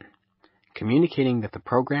section. communicating that the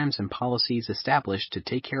programs and policies established to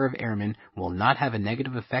take care of airmen will not have a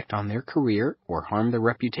negative effect on their career or harm their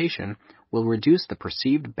reputation will reduce the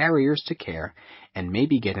perceived barriers to care and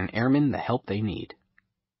maybe get an airman the help they need.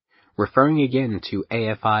 Referring again to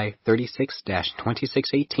AFI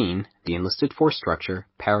 36-2618, the Enlisted Force Structure,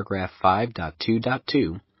 paragraph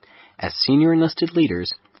 5.2.2, as senior enlisted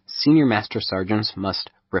leaders, senior master sergeants must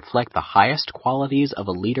reflect the highest qualities of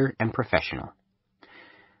a leader and professional.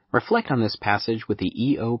 Reflect on this passage with the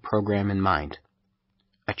EO program in mind.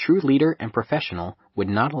 A true leader and professional would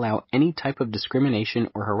not allow any type of discrimination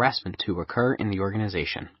or harassment to occur in the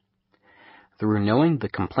organization. Through knowing the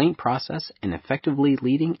complaint process and effectively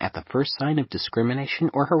leading at the first sign of discrimination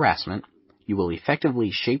or harassment, you will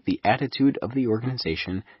effectively shape the attitude of the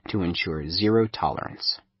organization to ensure zero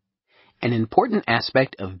tolerance. An important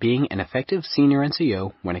aspect of being an effective senior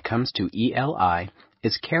NCO when it comes to ELI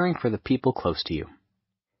is caring for the people close to you.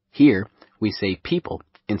 Here, we say people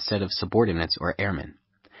instead of subordinates or airmen.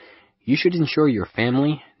 You should ensure your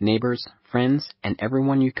family, neighbors, friends, and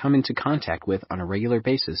everyone you come into contact with on a regular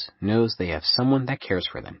basis knows they have someone that cares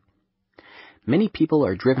for them. Many people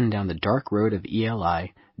are driven down the dark road of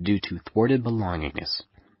ELI due to thwarted belongingness,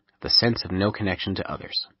 the sense of no connection to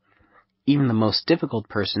others. Even the most difficult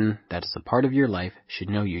person that is a part of your life should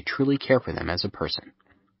know you truly care for them as a person.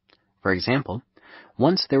 For example,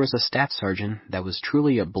 once there was a staff sergeant that was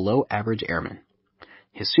truly a below-average airman.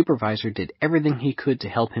 His supervisor did everything he could to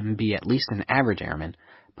help him be at least an average airman,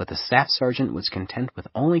 but the staff sergeant was content with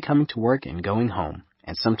only coming to work and going home,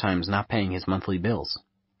 and sometimes not paying his monthly bills.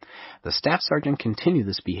 The staff sergeant continued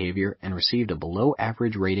this behavior and received a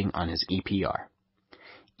below-average rating on his EPR.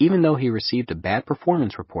 Even though he received a bad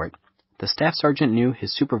performance report, the staff sergeant knew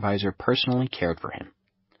his supervisor personally cared for him.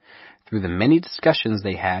 Through the many discussions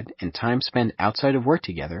they had and time spent outside of work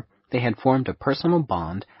together, they had formed a personal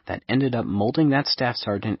bond that ended up molding that staff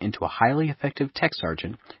sergeant into a highly effective tech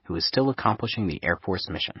sergeant who is still accomplishing the Air Force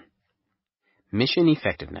mission. Mission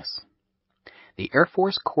effectiveness. The Air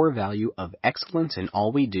Force core value of excellence in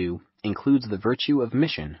all we do includes the virtue of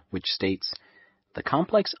mission, which states, "The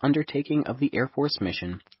complex undertaking of the Air Force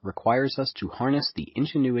mission requires us to harness the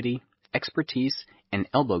ingenuity, expertise, and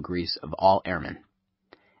elbow grease of all airmen.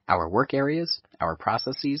 Our work areas, our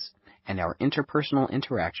processes, and our interpersonal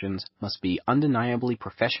interactions must be undeniably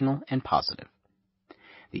professional and positive.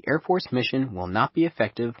 The Air Force mission will not be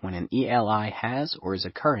effective when an ELI has or is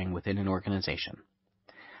occurring within an organization.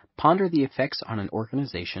 Ponder the effects on an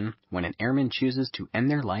organization when an airman chooses to end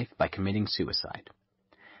their life by committing suicide.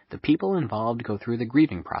 The people involved go through the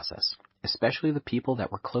grieving process, especially the people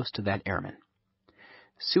that were close to that airman.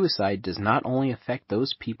 Suicide does not only affect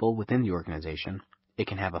those people within the organization, it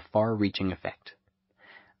can have a far-reaching effect.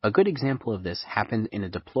 A good example of this happened in a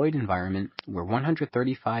deployed environment where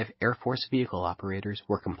 135 Air Force vehicle operators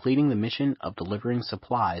were completing the mission of delivering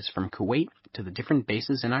supplies from Kuwait to the different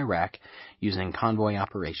bases in Iraq using convoy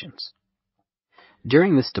operations.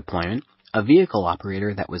 During this deployment, a vehicle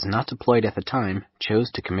operator that was not deployed at the time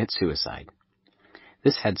chose to commit suicide.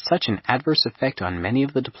 This had such an adverse effect on many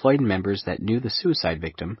of the deployed members that knew the suicide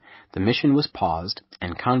victim, the mission was paused,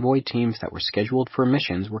 and convoy teams that were scheduled for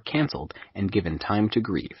missions were canceled and given time to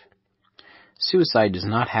grieve. Suicide does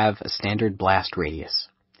not have a standard blast radius.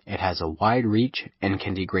 It has a wide reach and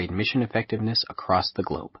can degrade mission effectiveness across the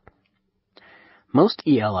globe. Most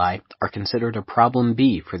ELI are considered a problem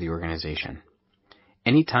B for the organization.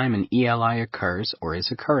 Anytime an ELI occurs or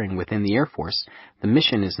is occurring within the Air Force, the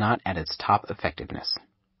mission is not at its top effectiveness.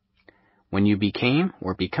 When you became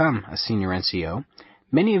or become a senior NCO,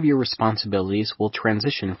 many of your responsibilities will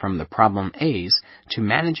transition from the problem A's to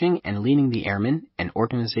managing and leading the airmen and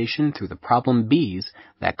organization through the problem B's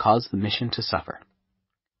that cause the mission to suffer.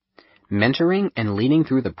 Mentoring and leading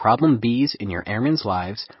through the problem B's in your airmen's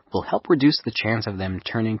lives will help reduce the chance of them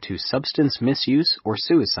turning to substance misuse or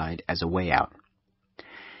suicide as a way out.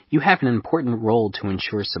 You have an important role to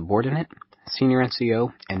ensure subordinate, senior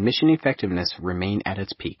NCO, and mission effectiveness remain at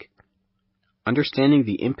its peak. Understanding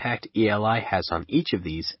the impact ELI has on each of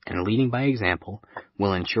these and leading by example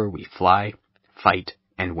will ensure we fly, fight,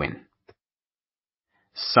 and win.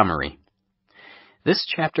 Summary. This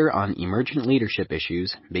chapter on emergent leadership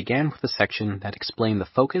issues began with a section that explained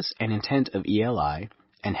the focus and intent of ELI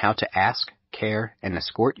and how to ask, care, and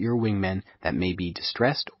escort your wingmen that may be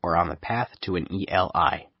distressed or on the path to an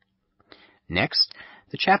ELI. Next,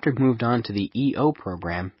 the chapter moved on to the EO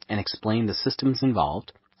program and explained the systems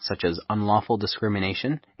involved, such as unlawful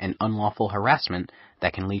discrimination and unlawful harassment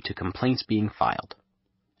that can lead to complaints being filed.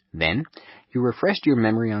 Then, you refreshed your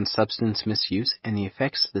memory on substance misuse and the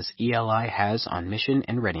effects this ELI has on mission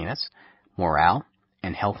and readiness, morale,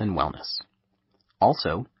 and health and wellness.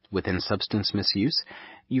 Also, within substance misuse,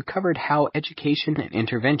 you covered how education and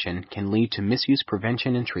intervention can lead to misuse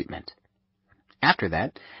prevention and treatment. After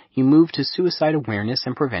that, you moved to suicide awareness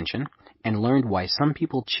and prevention and learned why some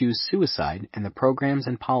people choose suicide and the programs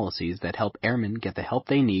and policies that help airmen get the help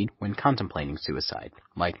they need when contemplating suicide,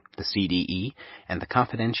 like the CDE and the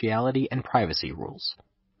confidentiality and privacy rules.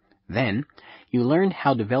 Then, you learned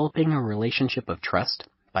how developing a relationship of trust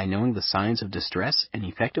by knowing the signs of distress and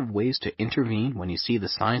effective ways to intervene when you see the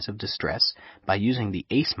signs of distress by using the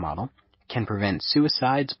ACE model can prevent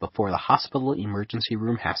suicides before the hospital emergency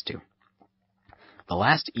room has to. The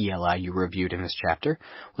last ELI you reviewed in this chapter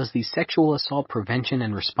was the Sexual Assault Prevention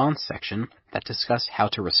and Response section that discussed how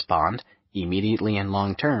to respond, immediately and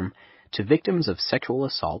long term, to victims of sexual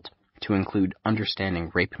assault to include understanding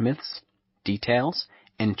rape myths, details,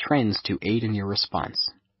 and trends to aid in your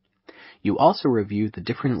response. You also reviewed the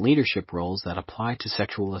different leadership roles that apply to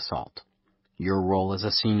sexual assault, your role as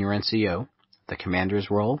a senior NCO, the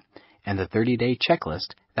commander's role, and the 30-day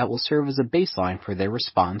checklist that will serve as a baseline for their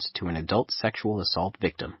response to an adult sexual assault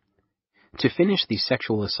victim. To finish the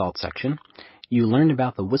sexual assault section, you learned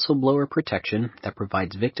about the whistleblower protection that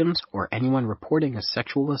provides victims or anyone reporting a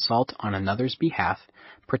sexual assault on another's behalf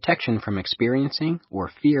protection from experiencing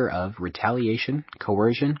or fear of retaliation,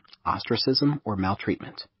 coercion, ostracism, or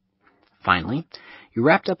maltreatment. Finally, you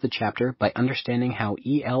wrapped up the chapter by understanding how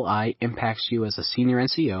ELI impacts you as a senior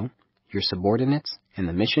NCO, your subordinates, and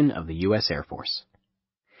the mission of the U.S. Air Force.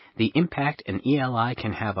 The impact an ELI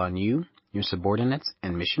can have on you, your subordinates,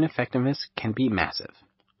 and mission effectiveness can be massive.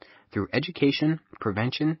 Through education,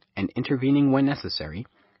 prevention, and intervening when necessary,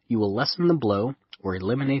 you will lessen the blow or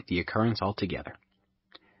eliminate the occurrence altogether.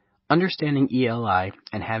 Understanding ELI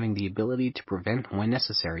and having the ability to prevent when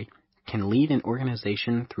necessary can lead an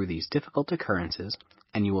organization through these difficult occurrences,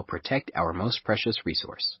 and you will protect our most precious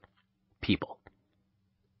resource, people.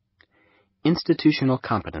 Institutional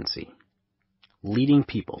competency. Leading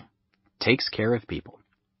people. Takes care of people.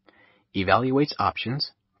 Evaluates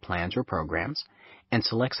options, plans or programs, and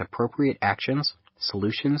selects appropriate actions,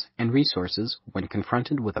 solutions, and resources when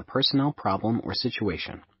confronted with a personnel problem or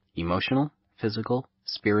situation, emotional, physical,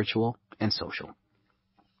 spiritual, and social.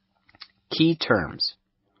 Key terms.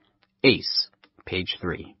 ACE, page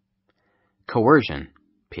 3. Coercion,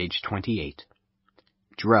 page 28.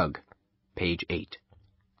 Drug, page 8.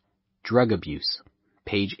 Drug abuse,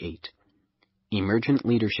 page 8. Emergent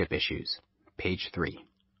leadership issues, page 3.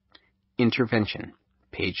 Intervention,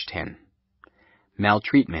 page 10.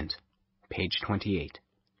 Maltreatment, page 28.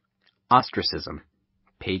 Ostracism,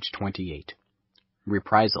 page 28.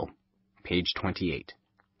 Reprisal, page 28.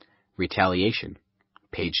 Retaliation,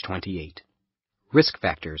 page 28. Risk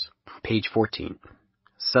factors, page 14.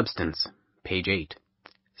 Substance, page 8.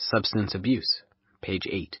 Substance abuse, page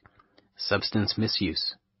 8. Substance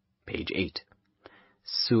misuse, page 8.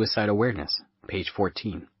 Suicide awareness, page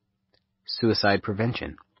 14. Suicide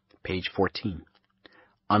prevention, page 14.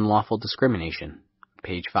 Unlawful discrimination,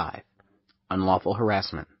 page 5. Unlawful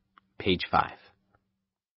harassment, page 5.